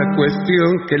mañana, la cuestión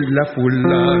que la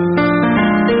fulana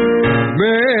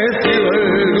me dio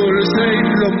el dulce y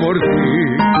lo mordí.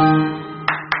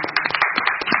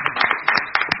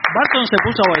 Barton se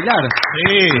puso a bailar.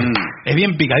 Sí, es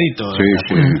bien picadito. Sí.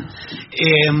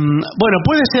 Bueno,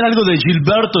 puede ser algo de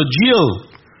Gilberto Gil.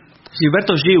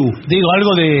 Digo,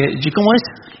 algo de... ¿Cómo es?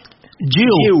 Gil.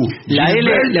 La L,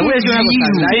 le voy a decir una cosa.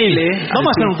 La L... Vamos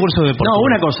a hacer un curso de portugués. No,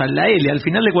 una cosa. La L, al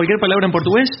final de cualquier palabra en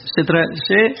portugués, se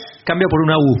cambia por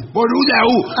una U. Por una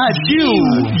U.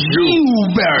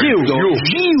 Gilberto.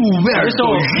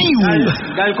 Eso,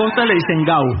 Gal Costa le dicen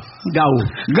Gau.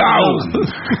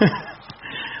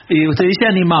 Y usted dice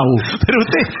animau. Pero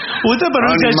usted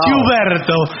pronuncia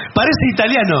Gilberto. Parece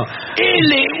italiano.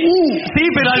 L-U. Sí,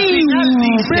 pero al final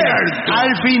dice,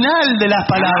 al final de las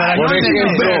palabras. Por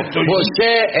ejemplo,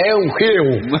 usted es un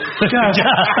Gil.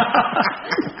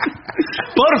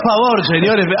 Por favor,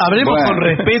 señores, hablemos con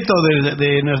respeto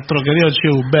de nuestro querido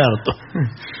Gilberto.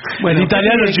 Bueno, el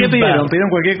italiano ¿qué pidieron? ¿Pidieron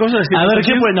cualquier cosa? A ver,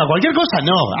 ¿qué fue? No, cualquier cosa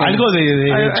no. Bueno, algo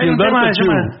de Gilberto.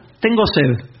 Tengo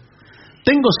sed.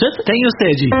 ¿Tengo sed? Tengo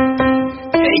sed.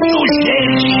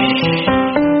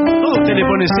 ¿Cómo usted le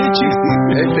pone sechi?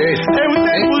 Eu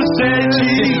tengo sechi.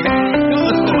 No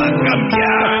va a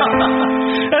cambiar.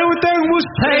 Eu tengo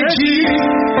sechi.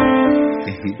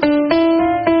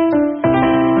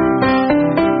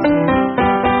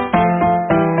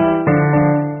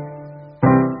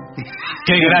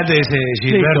 Qué grande ese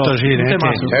Gilberto Gil.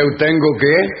 Eu tengo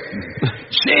qué?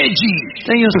 Sechi.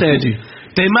 Tengo sechi.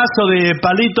 Temazo de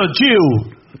Palito Chiu.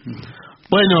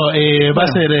 Bueno, va a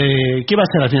ser... ¿qué va a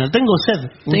ser al final? Tengo sed.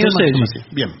 Tengo sed.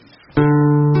 Bien.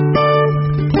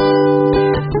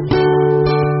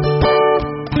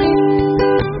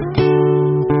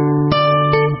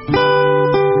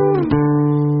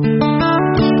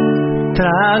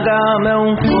 traga-me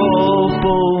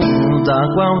copo da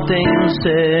qual tenho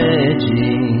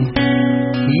sede,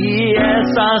 e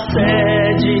essa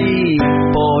sede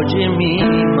pode me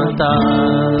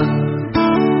matar.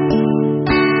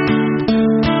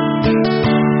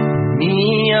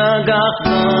 Minha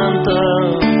garganta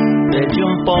pede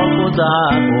pouco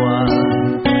d'água,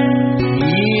 e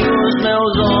os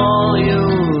meus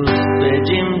olhos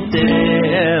pedem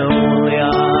teu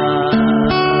olhar.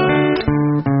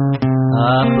 A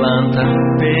planta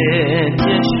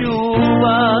pede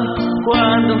chuva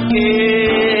quando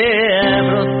quer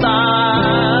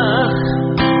brotar.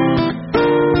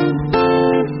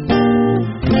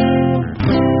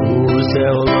 O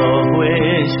céu logo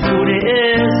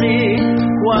escurece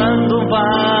quando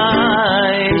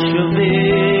vai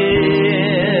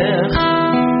chover.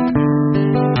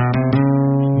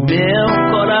 Meu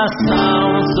coração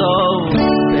só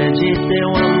pede teu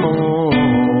amor.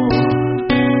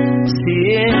 Se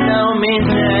não me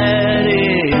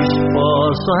deres,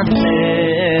 posso até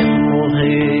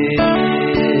morrer.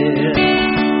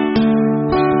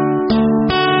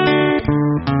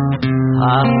 A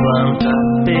planta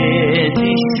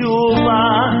pede chuva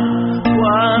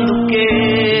quando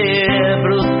quer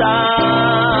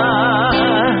brotar.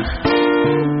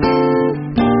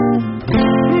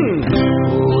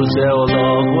 O céu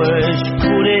logo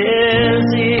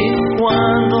escurece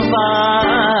quando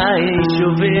vai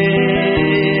chover.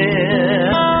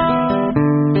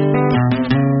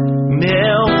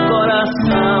 Meu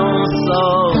coração só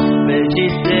pede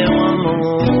teu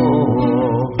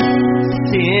amor.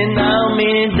 Se não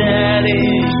me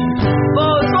deres,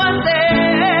 posso até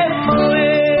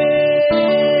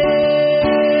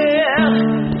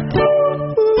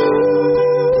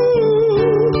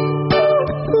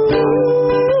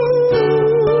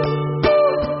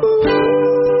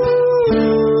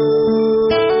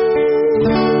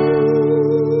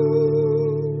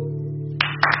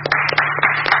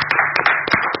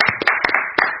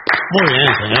Muy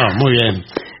bien, señor, muy bien.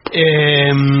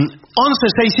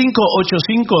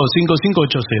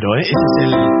 1165855580, Ese es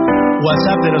el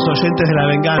WhatsApp de los oyentes de La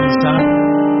Venganza.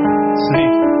 Sí.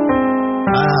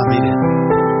 Miren.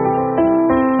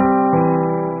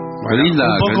 Qué linda,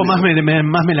 un poco más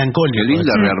melancólico. Qué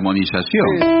linda rearmonización.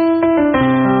 Sí.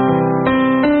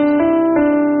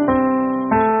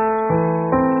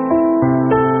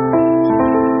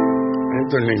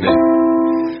 Esto es lindo.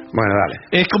 Bueno, dale.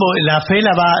 Es como la fe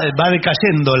va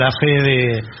decayendo, la fe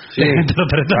de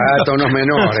interpretar. A tonos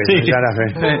menores, sí. Ya la fe.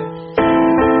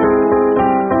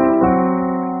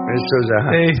 Eso ya.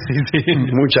 Sí.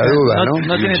 Mucha duda, ¿no?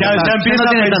 No tiene ya empieza,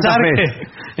 a pensar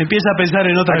empieza a pensar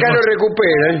en otra cosa. Acá lo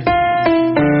recupera,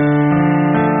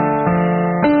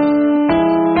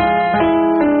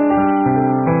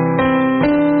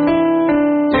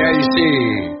 Y ahí sí.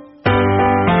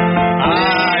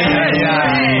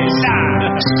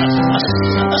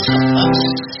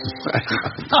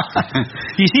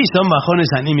 Y sí, son bajones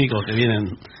anímicos que vienen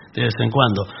de vez en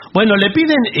cuando. Bueno, le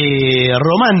piden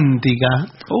romántica.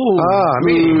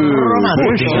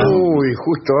 Romántica. Uy,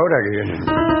 justo ahora que viene.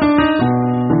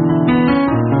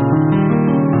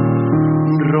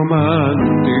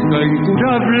 Romántica,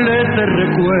 incurable te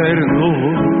recuerdo,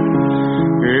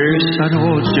 esa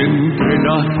noche entre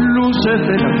las luces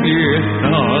de la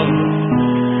fiesta.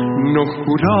 Nos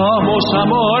juramos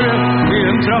amor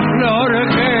mientras la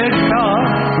orquesta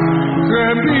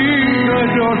gemía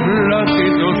los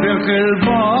latidos de aquel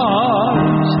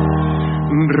vals.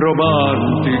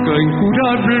 Romántica,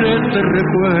 incurable te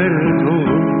recuerdo,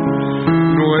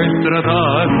 nuestra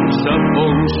danza fue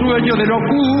un sueño de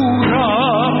locura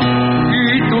y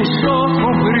tus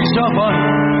ojos brillaban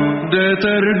de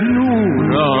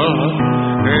ternura,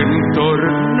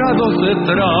 entornados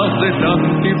detrás del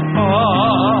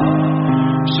antifaz.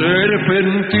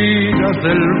 Serpentinas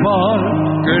del mar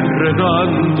que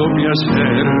enredando mi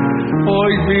hacer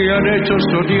hoy me han hecho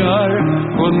soñar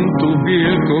con tu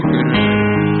viejo querer.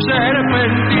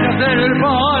 Serpentinas del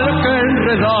mar que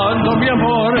enredando mi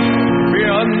amor me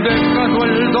han dejado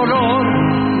el dolor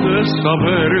de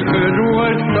saber que no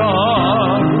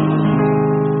estás.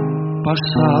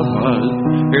 Pasabas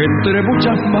entre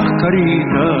muchas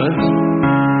mascaritas,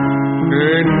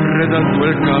 enredando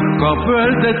el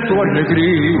cascabel de tu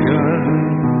alegría,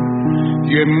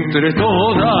 y entre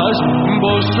todas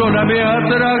vos sola me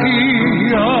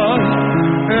atraías,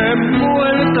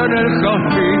 envuelta en el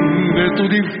jazmín de tu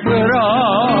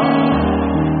disfraz.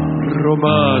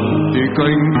 Romántica,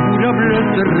 incurable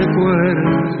te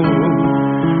recuerdo,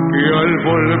 y al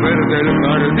volver del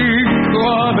jardín tu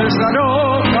cabeza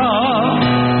loca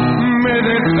me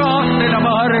dejaste la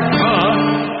marca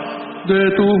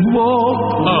de tu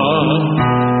boca,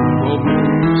 como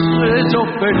un sello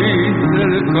feliz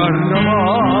del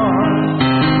carnaval.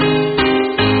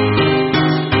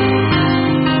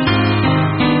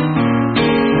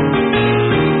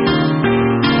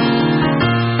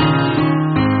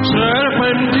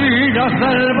 Serpentinas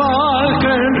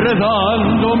salvajes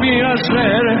enredando mi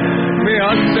hacer me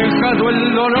han dejado el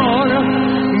dolor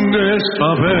de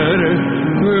saber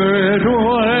que no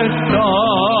está.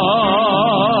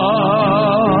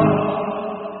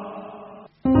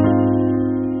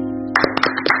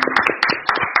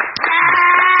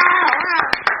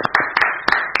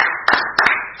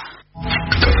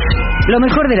 Lo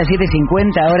mejor de las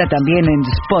 7.50 ahora también en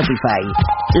Spotify.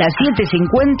 Las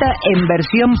 7.50 en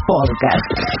versión podcast,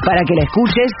 para que la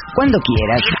escuches cuando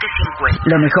quieras.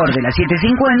 Lo mejor de las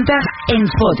 7.50 en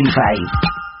Spotify.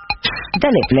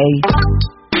 Dale play.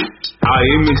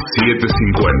 AM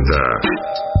 750.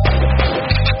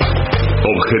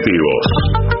 Objetivos,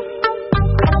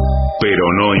 pero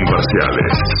no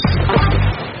imparciales.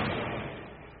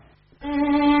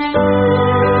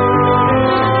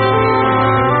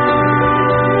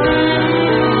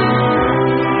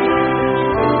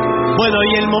 Bueno,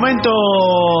 y el momento,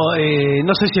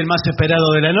 no sé si el más esperado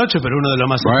de la noche, pero uno de los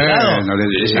más esperados. Bueno,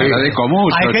 les agradezco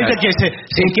mucho. Hay gente que se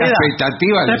queda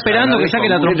expectativa. Está esperando que saque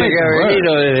la trompeta. Que ha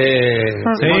venido desde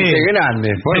Monte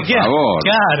Grande, por favor.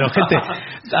 Claro, gente,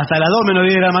 hasta las 2 menos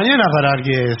 10 de la mañana para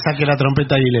que saque la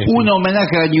trompeta y le... Un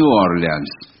homenaje a New Orleans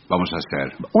vamos a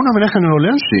hacer. ¿Un homenaje a Nueva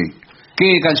Orleans? Sí.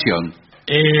 ¿Qué canción?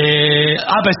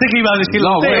 Pensé que iba a decir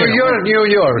no, usted. New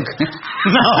York.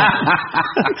 No.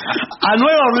 A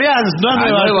Nueva Orleans, no a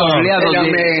Nueva Orleans.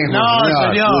 No,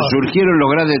 señor. Surgieron los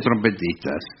grandes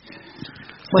trompetistas.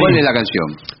 ¿Cuál es la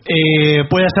canción?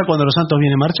 Puede ser Cuando los Santos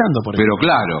vienen marchando, por ejemplo.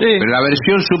 Pero claro, pero la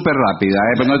versión súper rápida,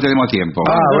 pero no tenemos tiempo.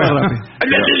 Bueno.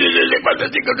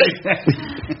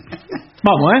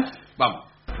 Vamos,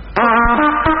 Vamos.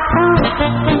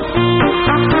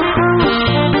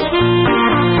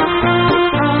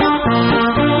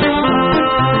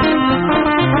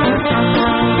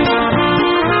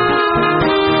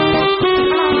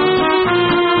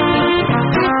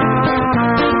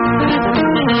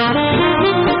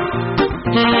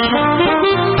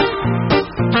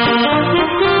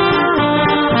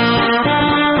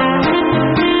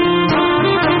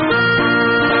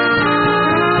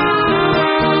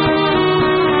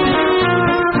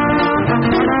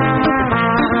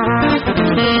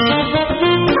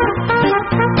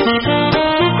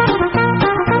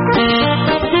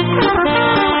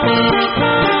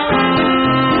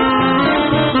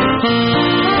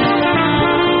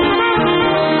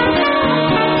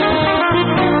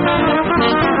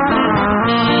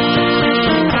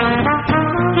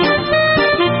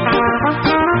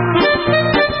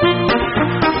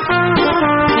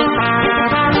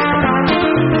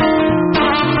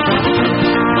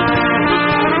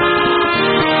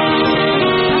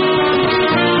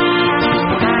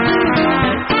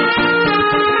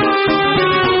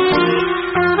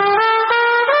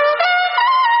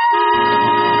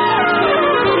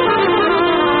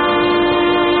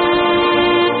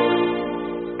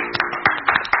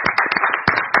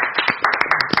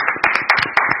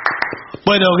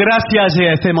 Bueno, gracias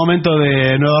a este momento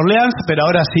de Nueva Orleans, pero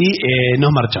ahora sí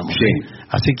nos marchamos. Sí.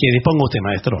 Así que disponga usted,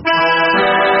 maestro.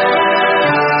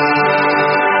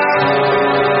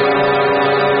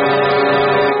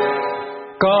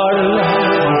 Carla,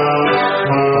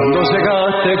 cuando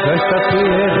llegaste a esta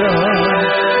tierra,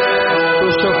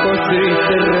 tus ojos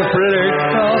tristes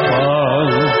reflejaban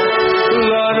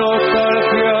la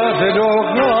nostalgia del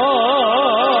hogar.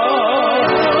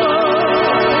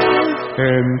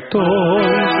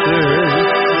 Entonces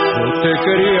yo te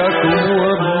quería como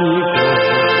amigo.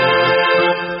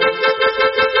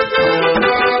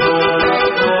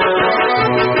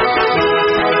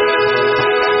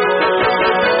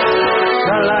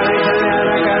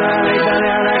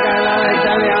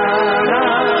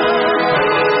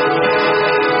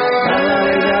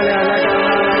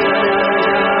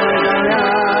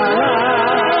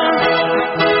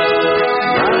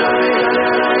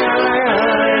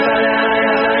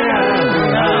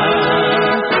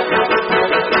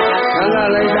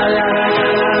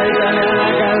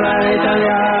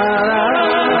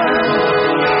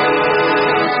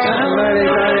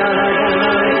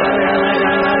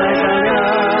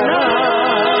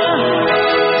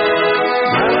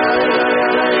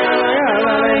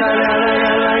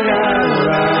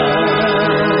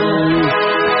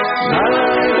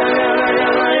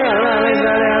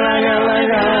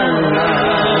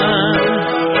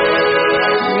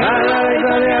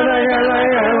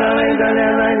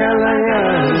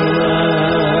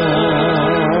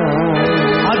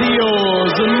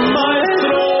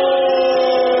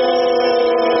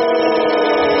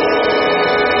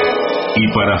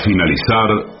 para finalizar,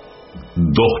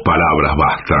 2 palabras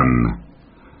bastan.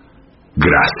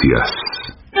 Gracias.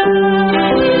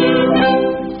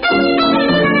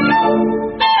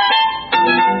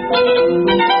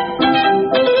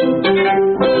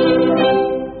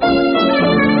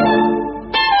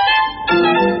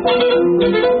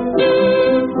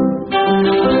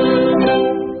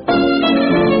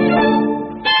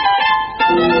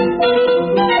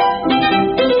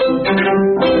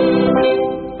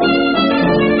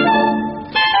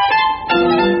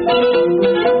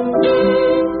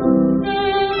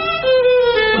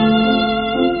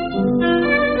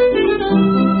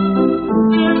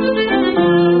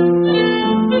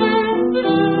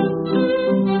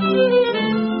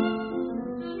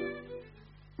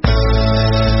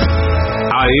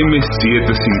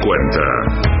 AM750.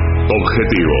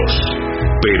 Objetivos,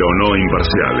 pero no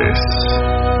imparciales.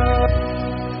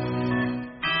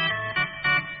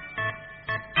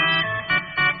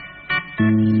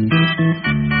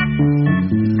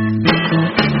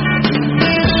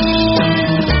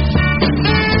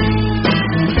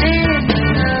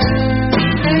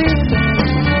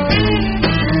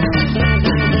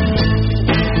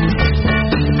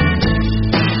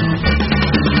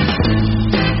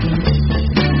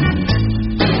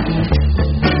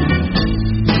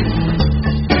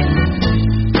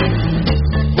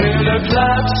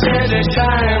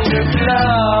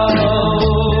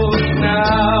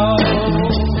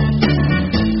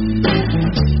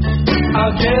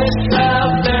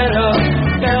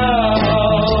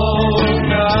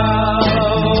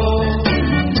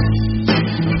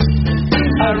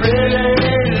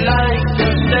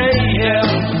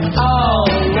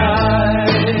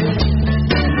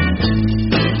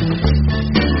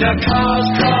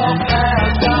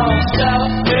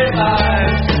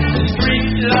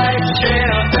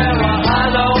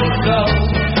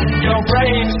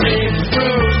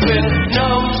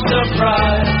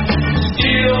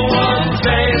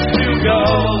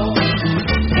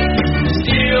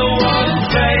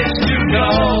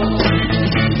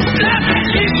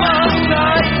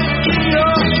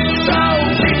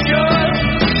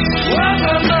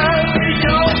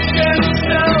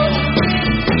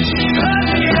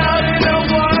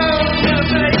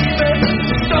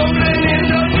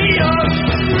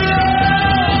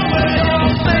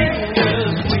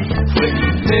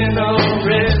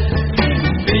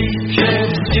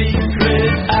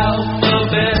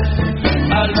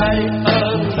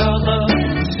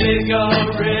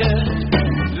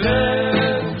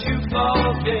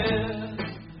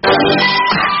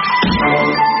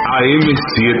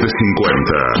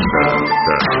 AM750.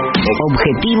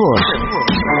 Objetivos,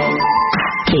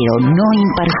 pero no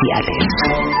imparciales.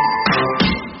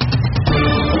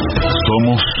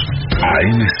 Somos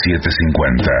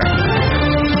AM750.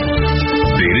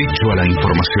 Derecho a la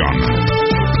información.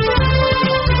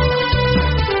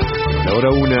 La hora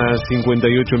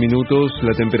 1:58,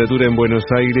 la temperatura en Buenos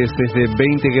Aires es de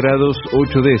 20 grados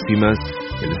 8 décimas,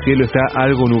 el cielo está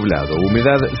algo nublado,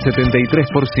 humedad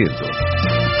 73%.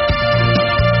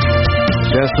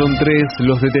 Ya son 3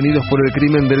 los detenidos por el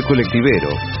crimen del colectivero.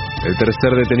 El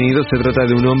tercer detenido se trata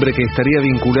de un hombre que estaría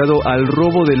vinculado al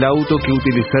robo del auto que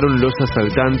utilizaron los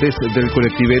asaltantes del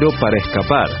colectivero para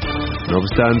escapar. No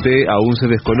obstante, aún se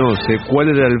desconoce cuál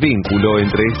era el vínculo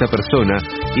entre esta persona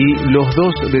y los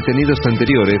 2 detenidos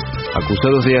anteriores,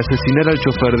 acusados de asesinar al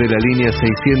chofer de la línea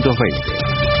 620.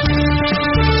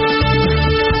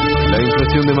 La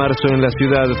inflación de marzo en la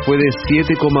ciudad fue de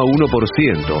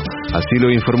 7,1%, así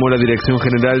lo informó la Dirección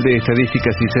General de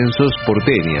Estadísticas y Censos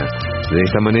porteña. De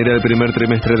esta manera, el primer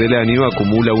trimestre del año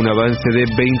acumula un avance de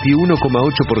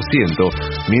 21,8%,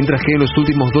 mientras que en los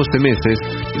últimos 12 meses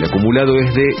el acumulado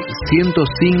es de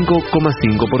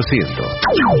 105,5%.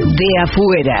 De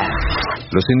afuera.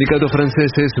 Los sindicatos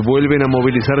franceses vuelven a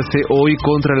movilizarse hoy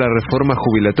contra la reforma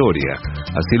jubilatoria.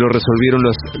 Así lo resolvieron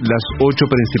las 8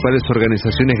 principales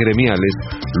organizaciones gremiales,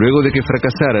 luego de que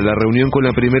fracasara la reunión con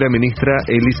la primera ministra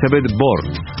Elisabeth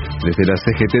Borne. Desde la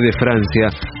CGT de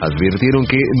Francia advirtieron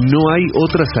que no hay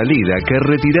otra salida que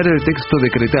retirar el texto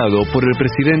decretado por el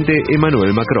presidente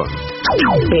Emmanuel Macron.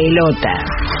 Pelota.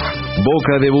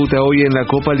 Boca debuta hoy en la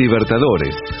Copa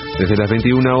Libertadores. Desde las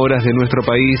 21 horas de nuestro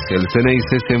país, el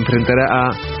Ceneice se enfrentará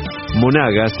a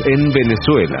Monagas en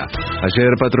Venezuela.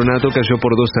 Ayer Patronato cayó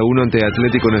por 2-1 ante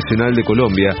Atlético Nacional de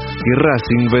Colombia y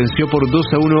Racing venció por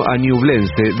 2-1 a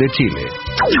Ñublense de Chile.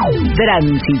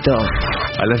 Tránsito.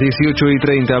 A las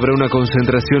 18:30 habrá una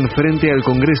concentración frente al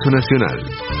Congreso Nacional.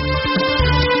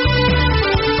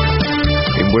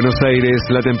 En Buenos Aires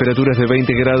la temperatura es de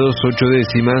 20 grados 8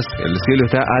 décimas, el cielo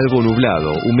está algo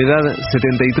nublado, humedad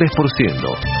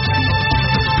 73%.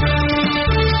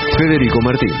 Federico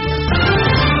Martín.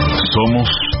 Somos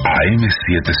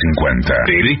AM750.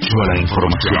 Derecho a la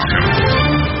información.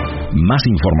 Más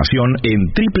información en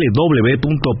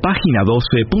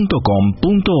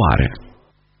www.pagina12.com.ar.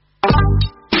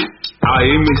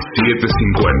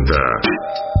 AM750.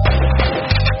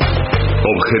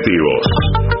 Objetivos,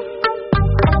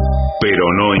 pero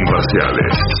no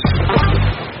imparciales.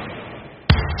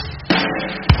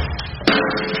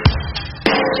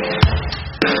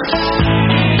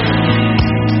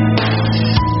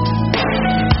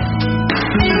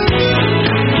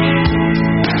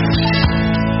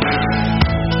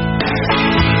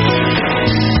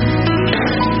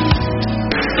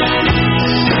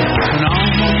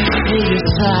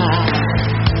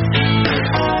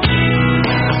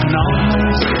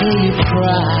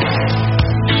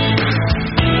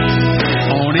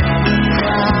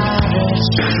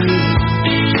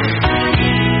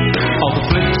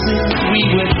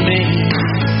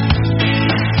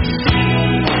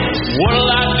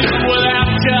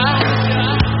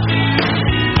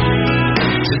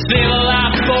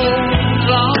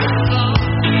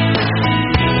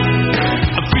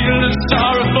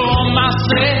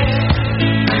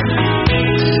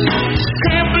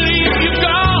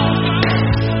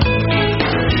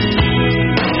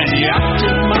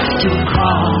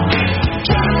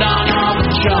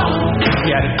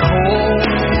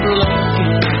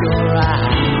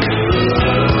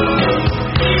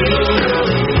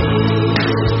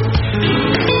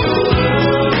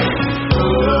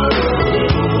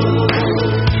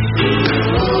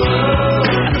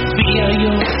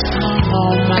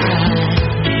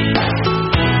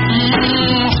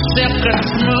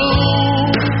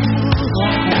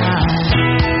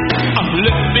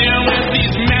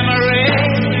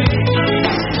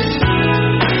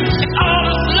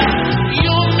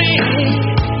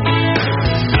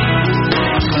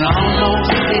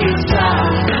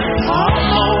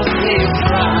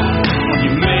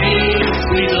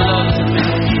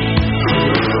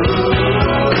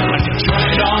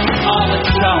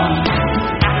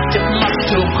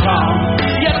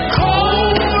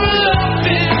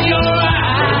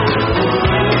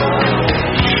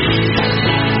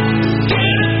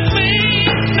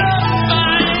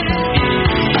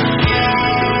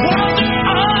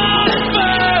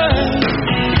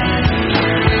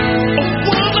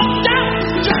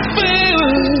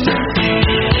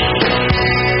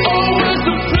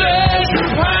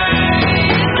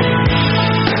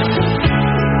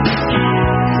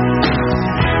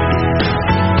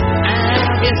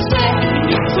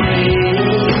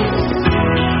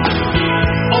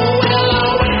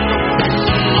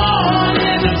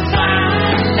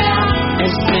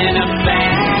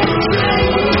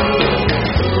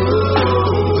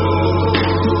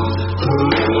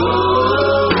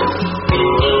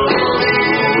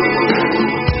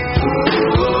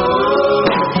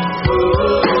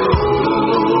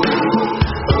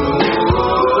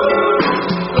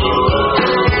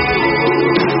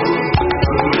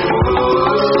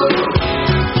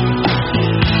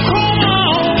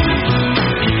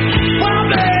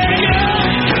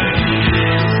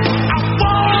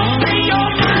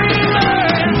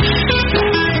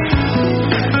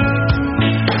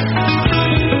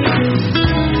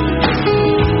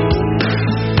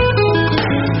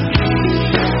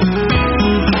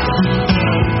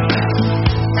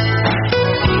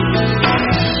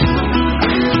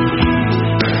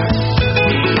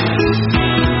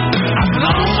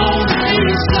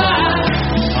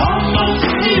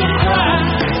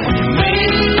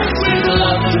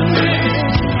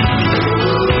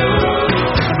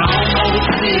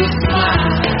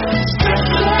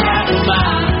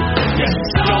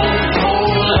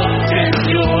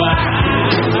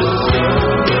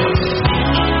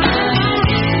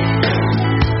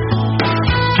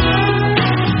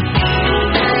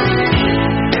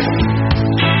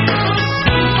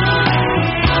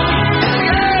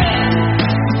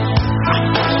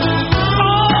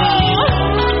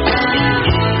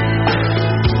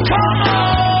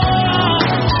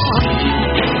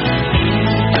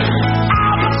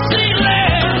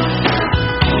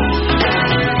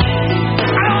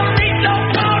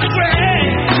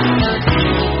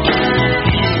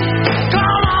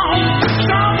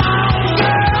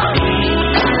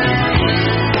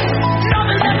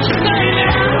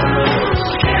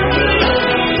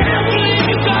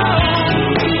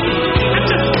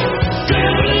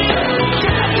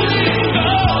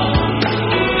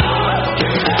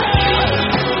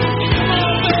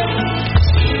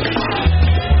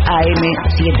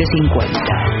 AM750.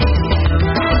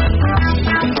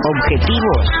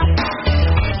 Objetivos,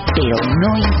 pero no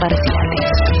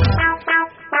imparciales.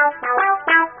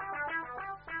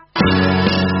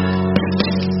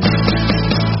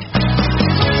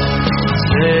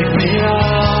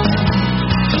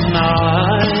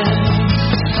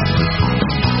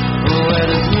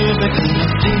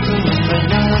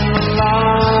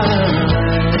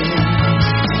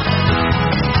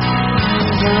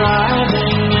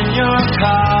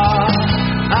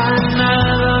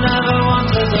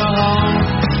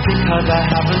 'cause I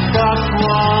haven't got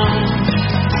one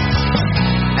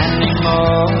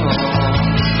anymore.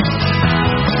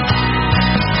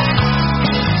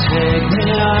 Take me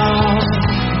out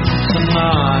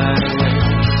tonight,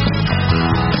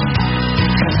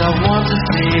 'cause I want to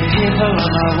see people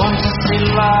and I want to see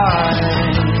life.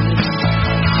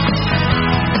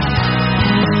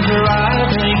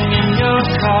 Driving in your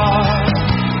car,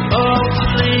 oh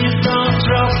please don't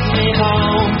drop me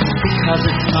home, because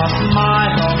it's not my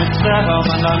home, it's their home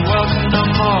and I'm welcome